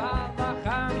Rey. Va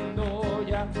bajando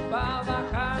ya, va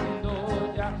bajando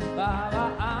ya, va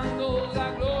bajando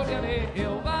la gloria de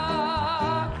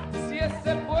Jehová. Si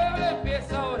ese pueblo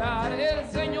empieza a orar, el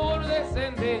Señor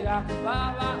descenderá.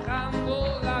 Va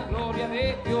bajando la gloria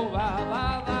de Jehová.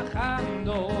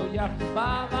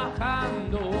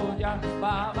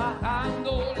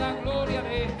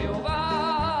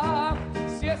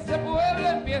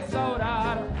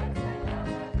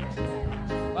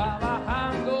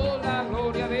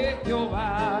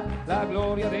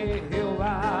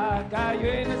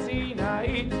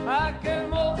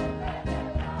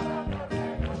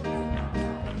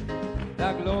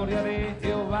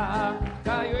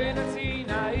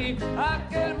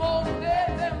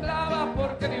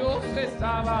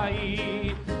 estaba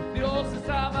ahí, Dios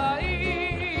estaba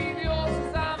ahí, Dios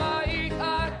estaba ahí,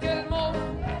 aquel monte.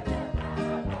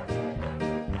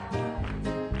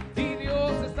 Y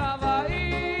Dios estaba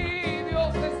ahí,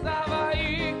 Dios estaba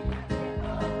ahí.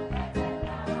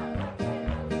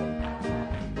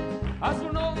 A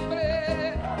su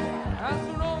nombre, a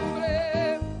su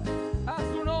nombre, a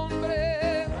su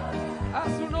nombre, a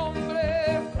su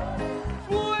nombre.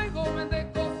 Fuego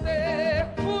pentecostés,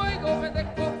 fuego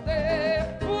pentecostés,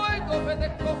 fuego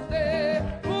pentecostés,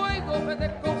 fuego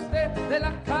pentecostés. De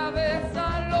la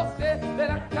cabeza a los pies, de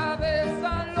la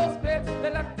cabeza a los pies, de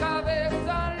la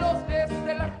cabeza a los pies,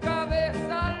 de la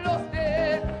cabeza a los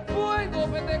pies. Fuego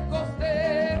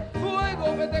pentecostés,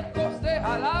 fuego pentecostés,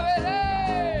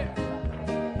 alábele.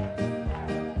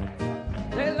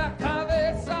 De la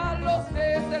cabeza a los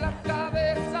pies, de la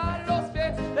cabeza a los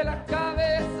pies, de la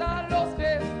cabeza a los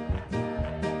pies.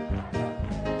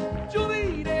 Yo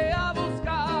vine a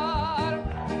buscar,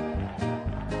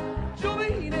 yo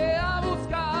vine a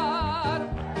buscar,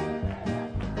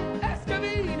 es que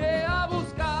vine a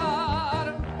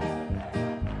buscar,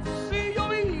 sí, yo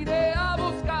vine a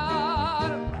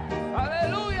buscar,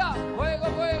 aleluya. Fuego,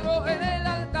 fuego en el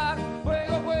altar,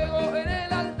 fuego, fuego en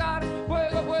el altar,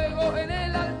 fuego, fuego en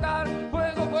el altar,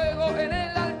 fuego, fuego en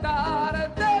el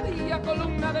altar. De día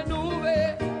columna de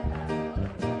nube,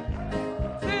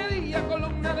 de día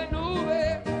columna de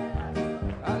nube,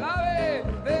 alabe.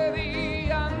 De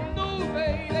día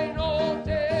nube y de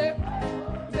noche,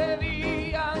 de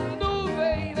día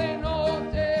nube y de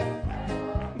noche,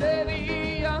 de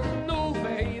día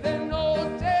nube y de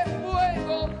noche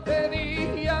fuego, de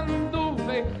día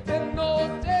nube, de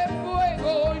noche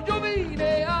fuego. Yo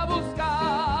vine a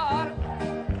buscar,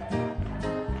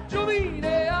 yo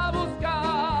vine a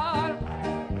buscar.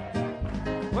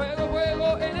 Fuego,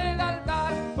 fuego en el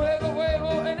altar, fuego,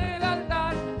 fuego en el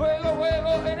altar, fuego,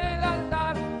 fuego en el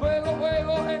altar, fuego,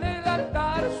 fuego en el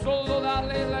altar. Solo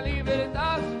dale la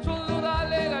libertad, solo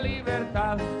dale la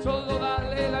libertad, solo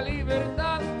dale la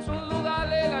libertad, solo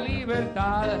dale la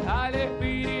libertad al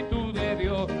Espíritu de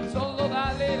Dios. Solo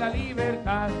dale la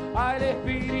libertad al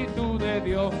Espíritu de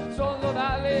Dios. Solo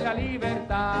dale la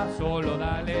libertad, solo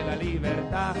dale la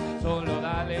libertad, solo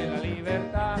dale la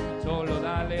libertad, solo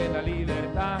dale la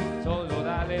libertad, solo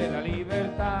dale la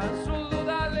libertad, solo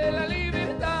dale la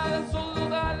libertad, solo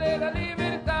dale la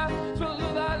libertad,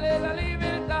 solo dale la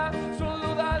libertad,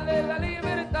 solo dale la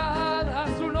libertad. A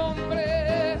su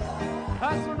nombre,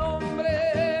 a su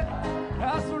nombre,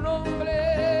 a su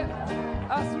nombre,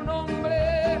 a su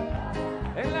nombre.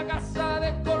 En la casa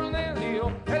de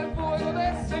Cornelio el fuego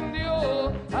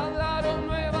descendió, hablaron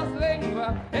nuevas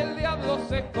lenguas, el diablo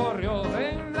se corrió.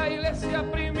 En la iglesia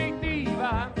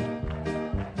primitiva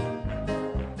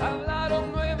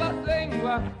hablaron nuevas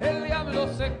lenguas, el diablo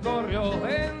se corrió.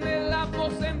 En el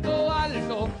aposento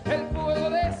alto el fuego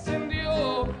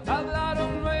descendió,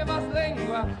 hablaron nuevas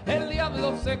lenguas, el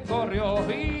diablo se corrió.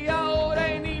 Y ahora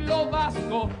en Hilo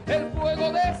Vasco el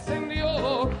fuego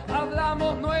descendió,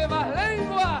 hablamos nuevas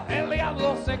lenguas, el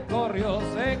diablo se corrió,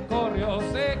 se corrió,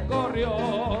 se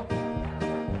corrió.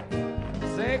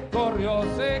 Se corrió,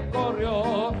 se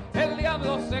corrió, el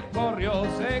diablo se corrió,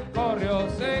 se corrió,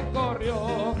 se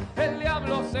corrió, el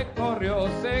diablo se corrió,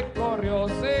 se corrió,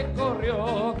 se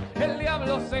corrió, el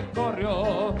diablo se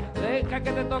corrió. Deja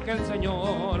que te toque el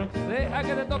Señor, deja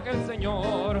que te toque el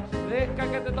Señor,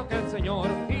 deja que te toque el Señor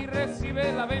y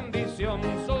recibe la bendición.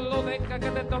 Solo deja que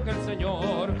te toque el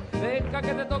Señor, deja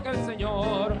que te toque el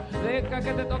Señor, deja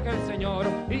que te toque el Señor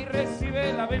y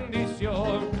recibe la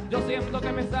bendición. Yo siento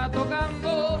que me está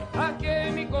tocando aquí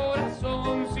en mi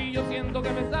corazón, si yo siento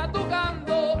que me está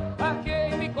tocando aquí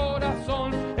en mi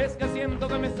corazón, es que siento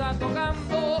que me está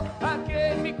tocando aquí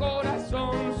en mi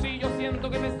corazón, si yo siento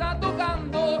que me está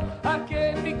tocando aquí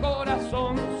en mi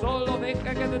corazón. Solo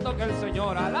deja que te toque el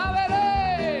Señor,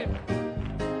 alábele.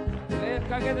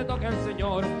 Deja que te toque el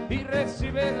Señor y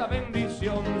recibe la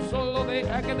bendición. Solo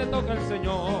deja que te toque el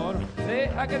Señor,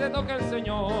 deja que te toque el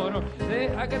Señor,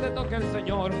 deja que te toque el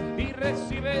Señor y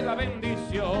recibe la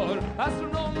bendición. A su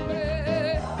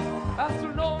nombre, a su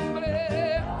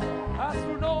nombre, a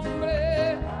su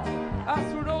nombre, a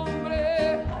su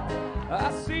nombre.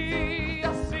 Así,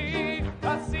 así,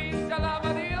 así se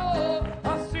alaba Dios.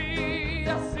 Así,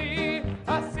 así,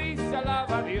 así se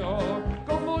alaba Dios.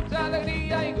 Con mucha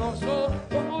alegría y gozo,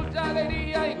 con mucha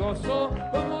alegría y gozo,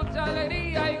 con mucha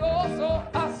alegría y gozo.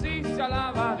 Así se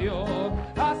alaba Dios.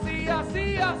 Así,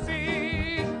 así,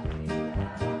 así.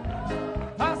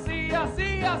 Así,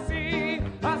 así, así.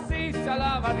 Así se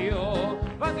alaba Dios.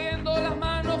 Batiendo las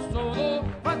manos todo,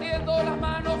 batiendo las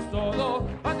manos todo,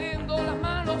 batiendo las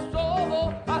manos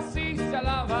todo. Así se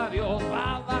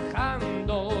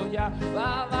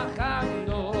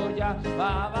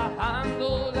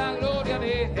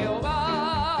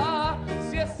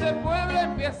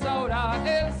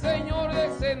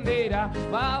descenderá,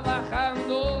 va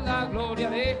bajando la gloria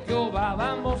de Jehová.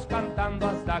 Vamos cantando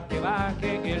hasta que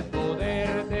baje el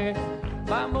poder de,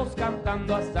 vamos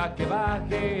cantando hasta que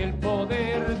baje el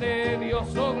poder de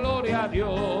Dios. Oh gloria a Dios,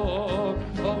 oh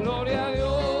gloria a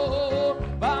Dios.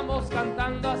 Vamos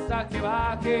cantando hasta que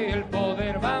baje el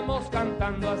poder, vamos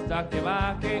cantando hasta que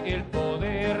baje el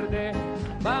poder de,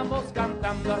 vamos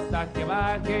cantando hasta que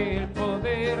baje el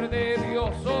poder de Dios.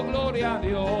 Oh gloria a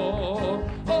Dios, oh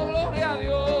gloria a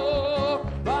Dios.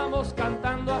 Vamos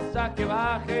cantando hasta que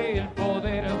baje el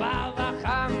poder, va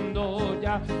bajando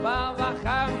ya, va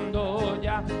bajando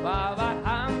ya, va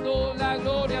bajando la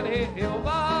gloria de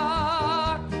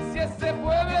Jehová. Si ese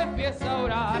pueblo empieza a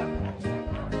orar,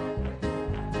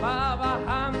 va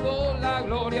bajando la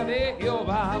gloria de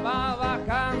Jehová, va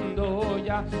bajando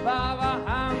ya, va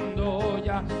bajando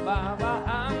ya, va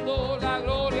bajando la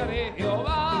gloria de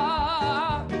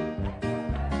Jehová.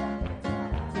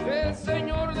 El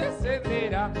Señor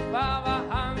descenderá, va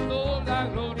bajando la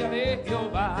gloria de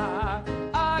Jehová.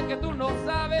 Ah, que tú no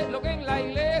sabes lo que en la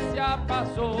iglesia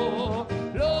pasó,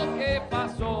 lo que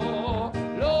pasó,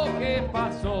 lo que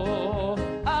pasó.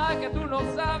 Ah, que tú no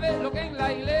sabes lo que en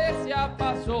la iglesia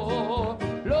pasó,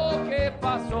 lo que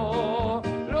pasó,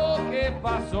 lo que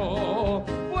pasó.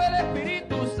 Fue el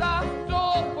Espíritu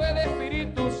Santo, fue el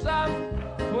Espíritu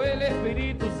Santo, fue el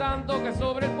Espíritu Santo que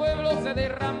sobre el pueblo se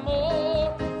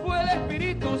derramó. Fue el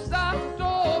Espíritu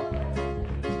Santo,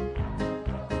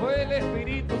 fue el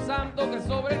Espíritu Santo que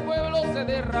sobre el pueblo se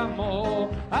derramó.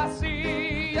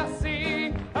 Así,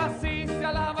 así, así se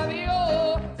alaba a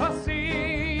Dios.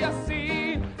 Así,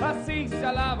 así, así se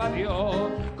alaba a Dios.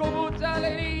 Con mucha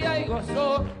alegría y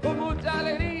gozo, con mucha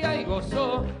alegría y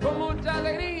gozo, con mucha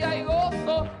alegría y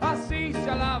gozo. Así se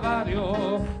alaba a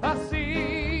Dios.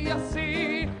 Así,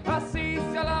 así, así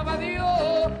se alaba a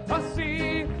Dios.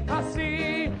 Así,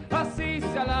 así, así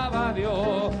se alaba a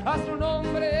Dios. A su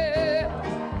nombre,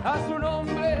 a su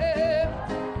nombre,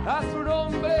 a su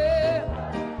nombre,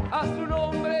 a su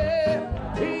nombre.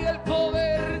 Y el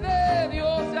poder de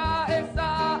Dios ya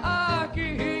está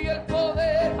aquí. Y el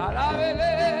poder,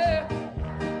 alábele.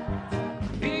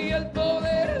 Y el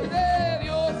poder de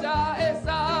Dios ya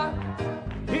está.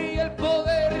 Y el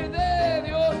poder de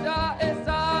Dios ya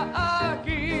está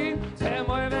aquí. Se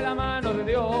mueve la mano de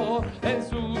Dios en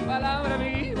su palabra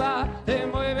viva. Se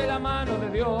mueve la mano de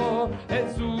Dios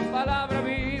en su palabra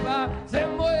viva. Se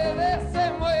mueve,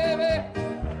 se mueve.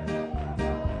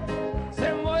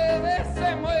 Se mueve,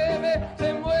 se mueve,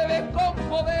 se mueve con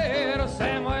poder.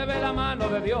 Se mueve la mano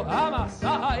de Dios. Amas,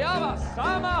 amas,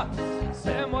 amas.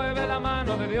 Se mueve la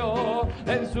mano de Dios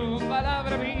en su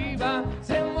palabra viva.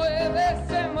 Se mueve,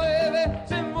 se mueve,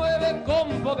 se mueve con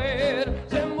poder.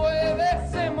 Se mueve,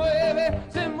 se mueve,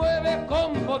 se mueve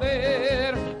con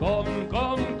poder. Con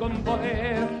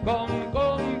poder,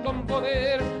 con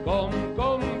poder,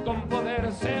 con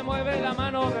poder. Se mueve la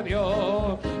mano de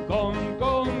Dios. Con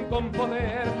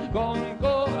poder,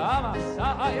 amas,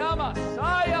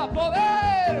 ay, a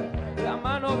poder. La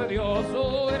mano de Dios,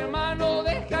 oh hermano,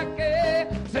 deja que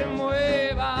se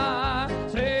mueva,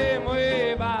 se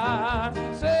mueva,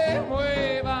 se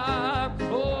mueva.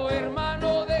 Oh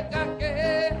hermano, deja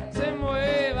que se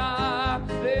mueva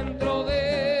dentro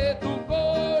de tu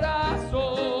corazón.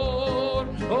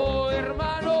 Oh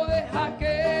hermano, deja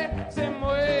que se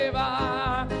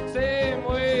mueva, se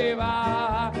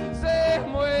mueva, se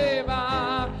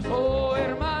mueva. Oh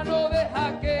hermano,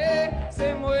 deja que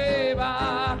se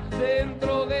mueva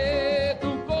dentro de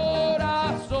tu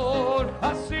corazón.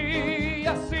 Así,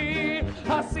 así,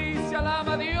 así se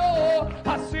alaba a Dios.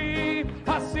 Así,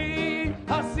 así,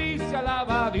 así se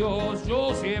alaba a Dios.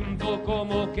 Yo siento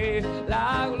como que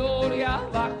la gloria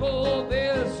bajó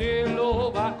del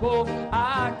cielo, bajó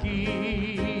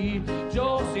aquí.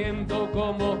 Yo siento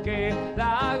como que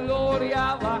la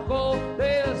gloria bajó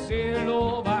del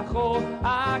cielo, bajó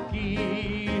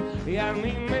aquí. Y a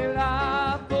mí me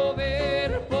da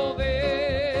poder,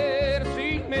 poder,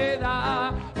 sí me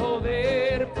da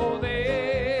poder,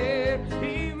 poder,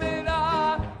 y me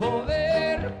da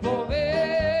poder,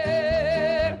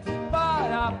 poder,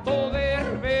 para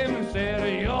poder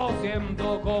vencer. Yo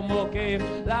siento como que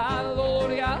la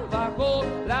gloria bajó,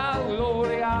 la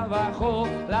gloria bajó,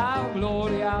 la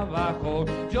gloria bajó.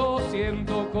 Yo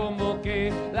siento como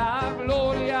que la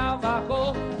gloria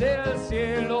bajó del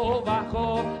cielo,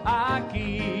 bajó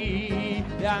aquí.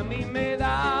 Y a mí me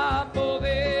da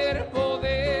poder,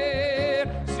 poder,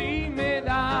 sí me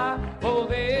da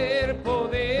poder,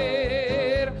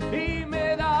 poder, y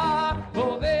me da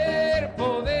poder,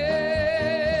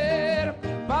 poder,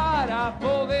 para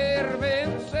poder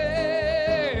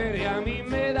vencer. Y a mí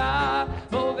me da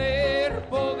poder,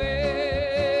 poder.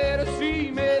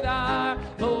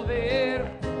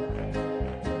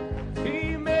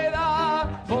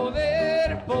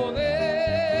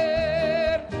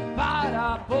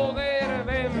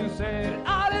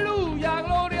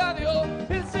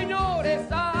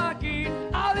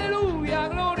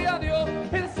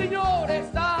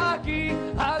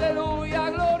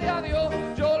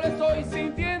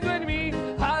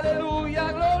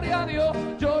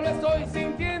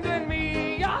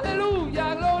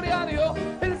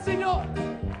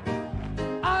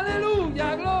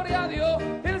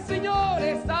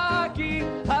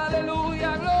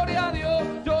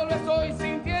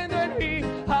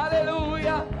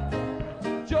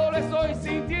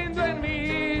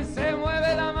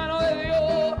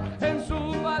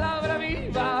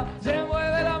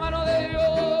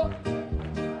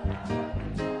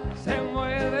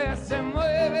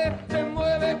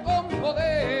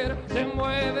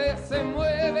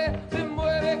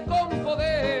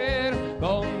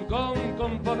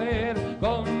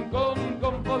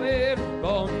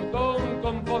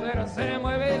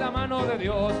 fuego de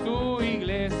Dios. Tu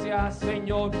iglesia,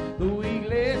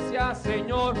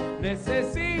 Señor,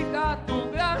 necesita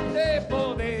tu grande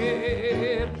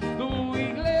poder. Tu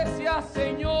iglesia,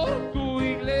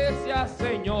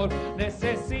 Señor,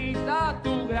 necesita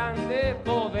tu grande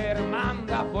poder.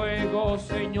 Manda fuego,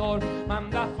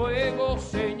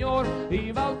 Señor,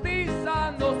 y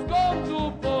bautízanos con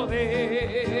tu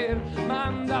poder.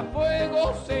 Manda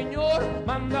fuego,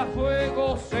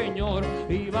 Señor,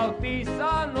 y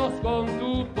bautízanos con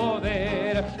tu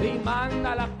poder. Y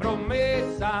manda la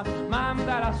promesa,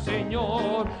 mándala,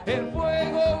 Señor, el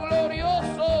fuego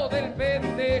glorioso del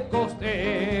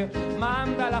Pentecostés.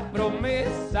 Manda la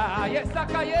promesa, ahí está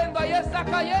cayendo,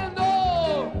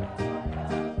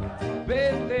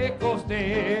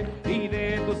 Pentecostés, y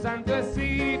de tu santo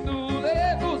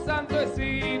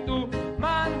espíritu,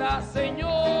 manda,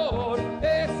 Señor,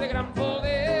 ese gran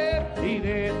poder, y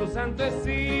de tu santo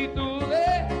espíritu,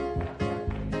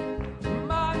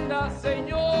 manda,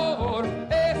 Señor,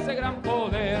 ese gran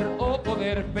poder. Oh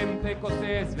poder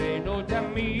Pentecostés, ven hoy a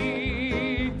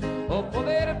mí. Oh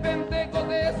poder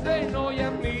Pentecostés, ven hoy a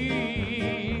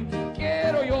mí.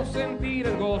 Quiero yo sentir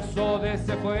el gozo de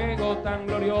ese fuego tan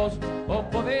glorioso. Oh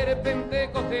poder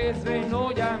Pentecostés, ven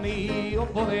hoy a mí. Oh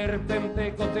poder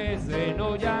Pentecostés, ven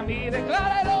hoy a mí.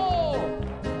 ¡Decláralo!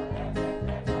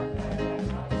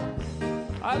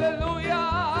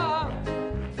 ¡Aleluya!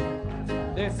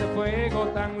 De ese fuego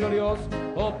tan glorioso.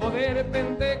 Oh poder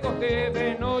Pentecostés,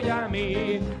 ven hoy a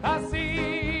mí.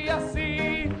 Así,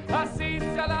 así, así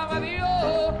se alaba a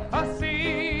Dios.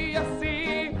 Así,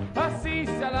 así, así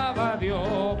se alaba a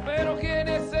Dios. Pero ¿quién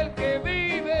es el que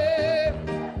vive?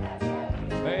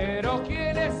 Pero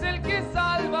 ¿quién es el que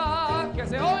salva? Que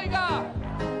se oiga.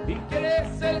 ¿Y quién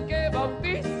es el que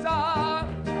bautiza?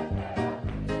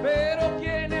 Pero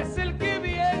 ¿quién es el que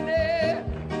viene?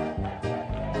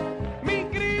 Mi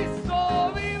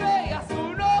Cristo vive y a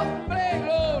su nombre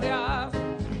gloria.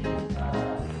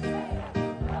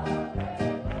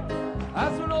 A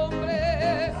su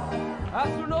nombre, a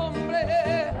su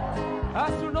nombre, a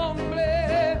su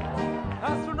nombre,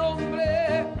 a su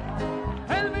nombre.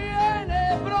 Él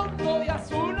viene pronto y a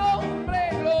su nombre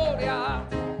gloria.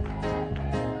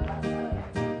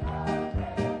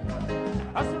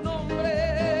 A su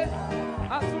nombre,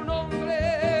 a su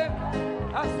nombre,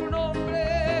 a su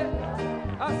nombre,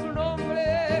 a su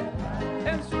nombre.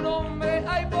 En su nombre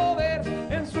hay poder,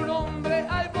 en su nombre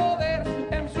hay poder,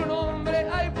 en su nombre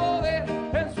hay poder,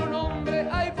 en su nombre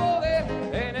hay poder.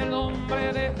 En el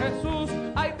nombre de Jesús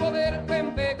hay poder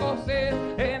Pentecostés.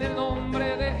 En el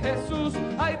nombre de Jesús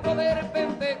hay poder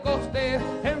Pentecostés.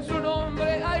 En su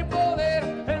nombre hay poder,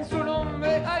 en su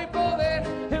nombre hay poder,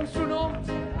 en su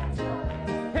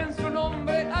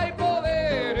nombre hay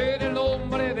poder. En el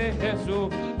nombre de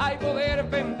Jesús hay poder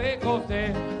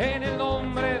Pentecostés. En el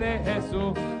nombre de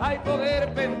Jesús hay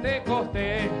poder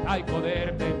Pentecostés. Hay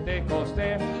poder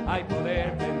Pentecostés. Hay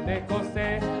poder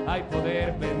Pentecostés. Hay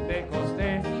poder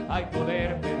Pentecostés. Hay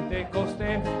poder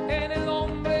Pentecostés. En el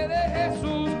nombre de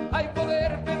Jesús hay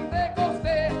poder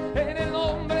Pentecostés. En el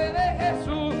nombre de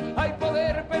Jesús hay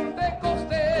poder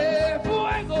Pentecostés.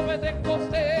 Fuego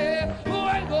Pentecostés.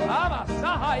 Fuego.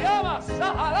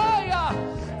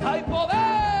 Hay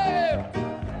poder.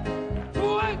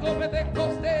 Fuego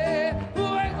Pentecostés.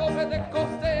 Fuego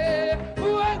Pentecostés.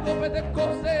 Fuego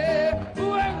Pentecostés.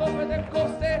 Fuego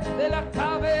Pentecostés. De la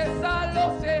cabeza a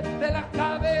los pies. De la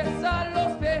cabeza a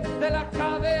los pies. De la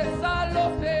cabeza a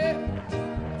los pies.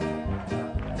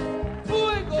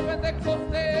 Fuego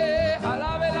Pentecostés.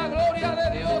 Alabe la gloria de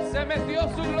Dios. Se metió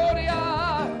su gloria.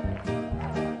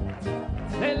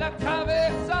 De la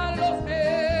cabeza a los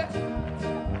pies.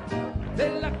 De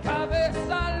la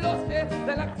cabeza a los pies.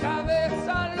 De la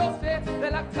cabeza a los pies.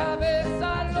 De la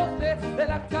cabeza a los pies. De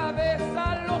la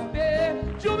cabeza a los pies.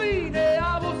 Yo vine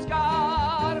a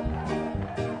buscar.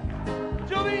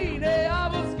 Yo vine a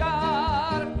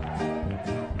buscar.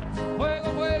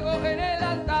 Fuego, fuego en el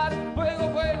altar. Fuego,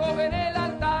 fuego en el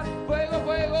altar. Fuego,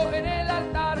 fuego en el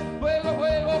altar. Fuego,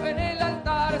 fuego en el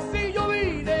altar. Si yo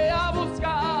vine a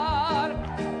buscar.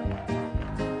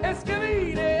 Es que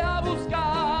vine a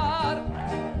buscar.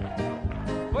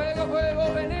 Fuego,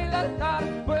 fuego en el altar.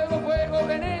 Fuego, fuego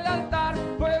en el altar.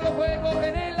 Fuego, fuego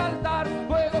en el altar.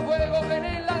 Fuego, fuego en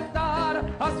el altar.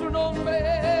 A su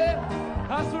nombre.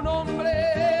 A su nombre.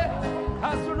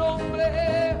 A su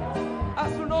nombre. A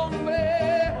su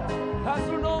nombre. A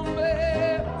su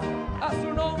nombre. A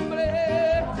su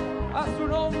nombre. A su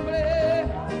nombre.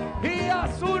 Y a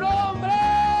su nombre.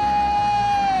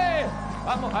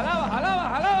 Vamos, alaba,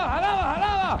 alaba, alaba, alaba,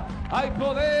 alaba. Hay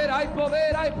poder, hay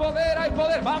poder, hay poder, hay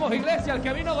poder. Vamos, iglesia, el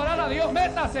que vino a adorar a Dios,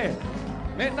 métase.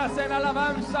 Métase en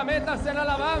alabanza, métase en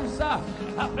alabanza.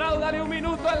 Apláudale un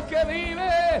minuto al que vive,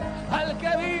 al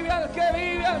que vive, al que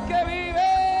vive, al que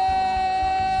vive.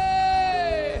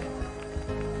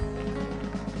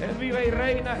 Él vive y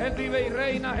reina, Él vive y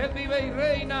reina, Él vive y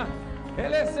reina.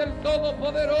 Él es el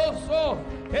Todopoderoso,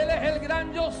 Él es el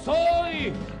gran yo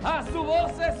soy. A su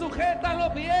voz se sujetan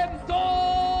los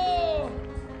vientos.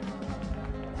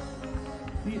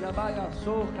 Tira vaya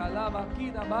so, jalaba,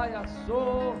 kira vaya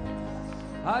so.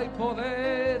 Hay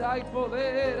poder, hay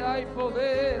poder, hay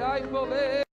poder, hay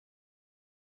poder.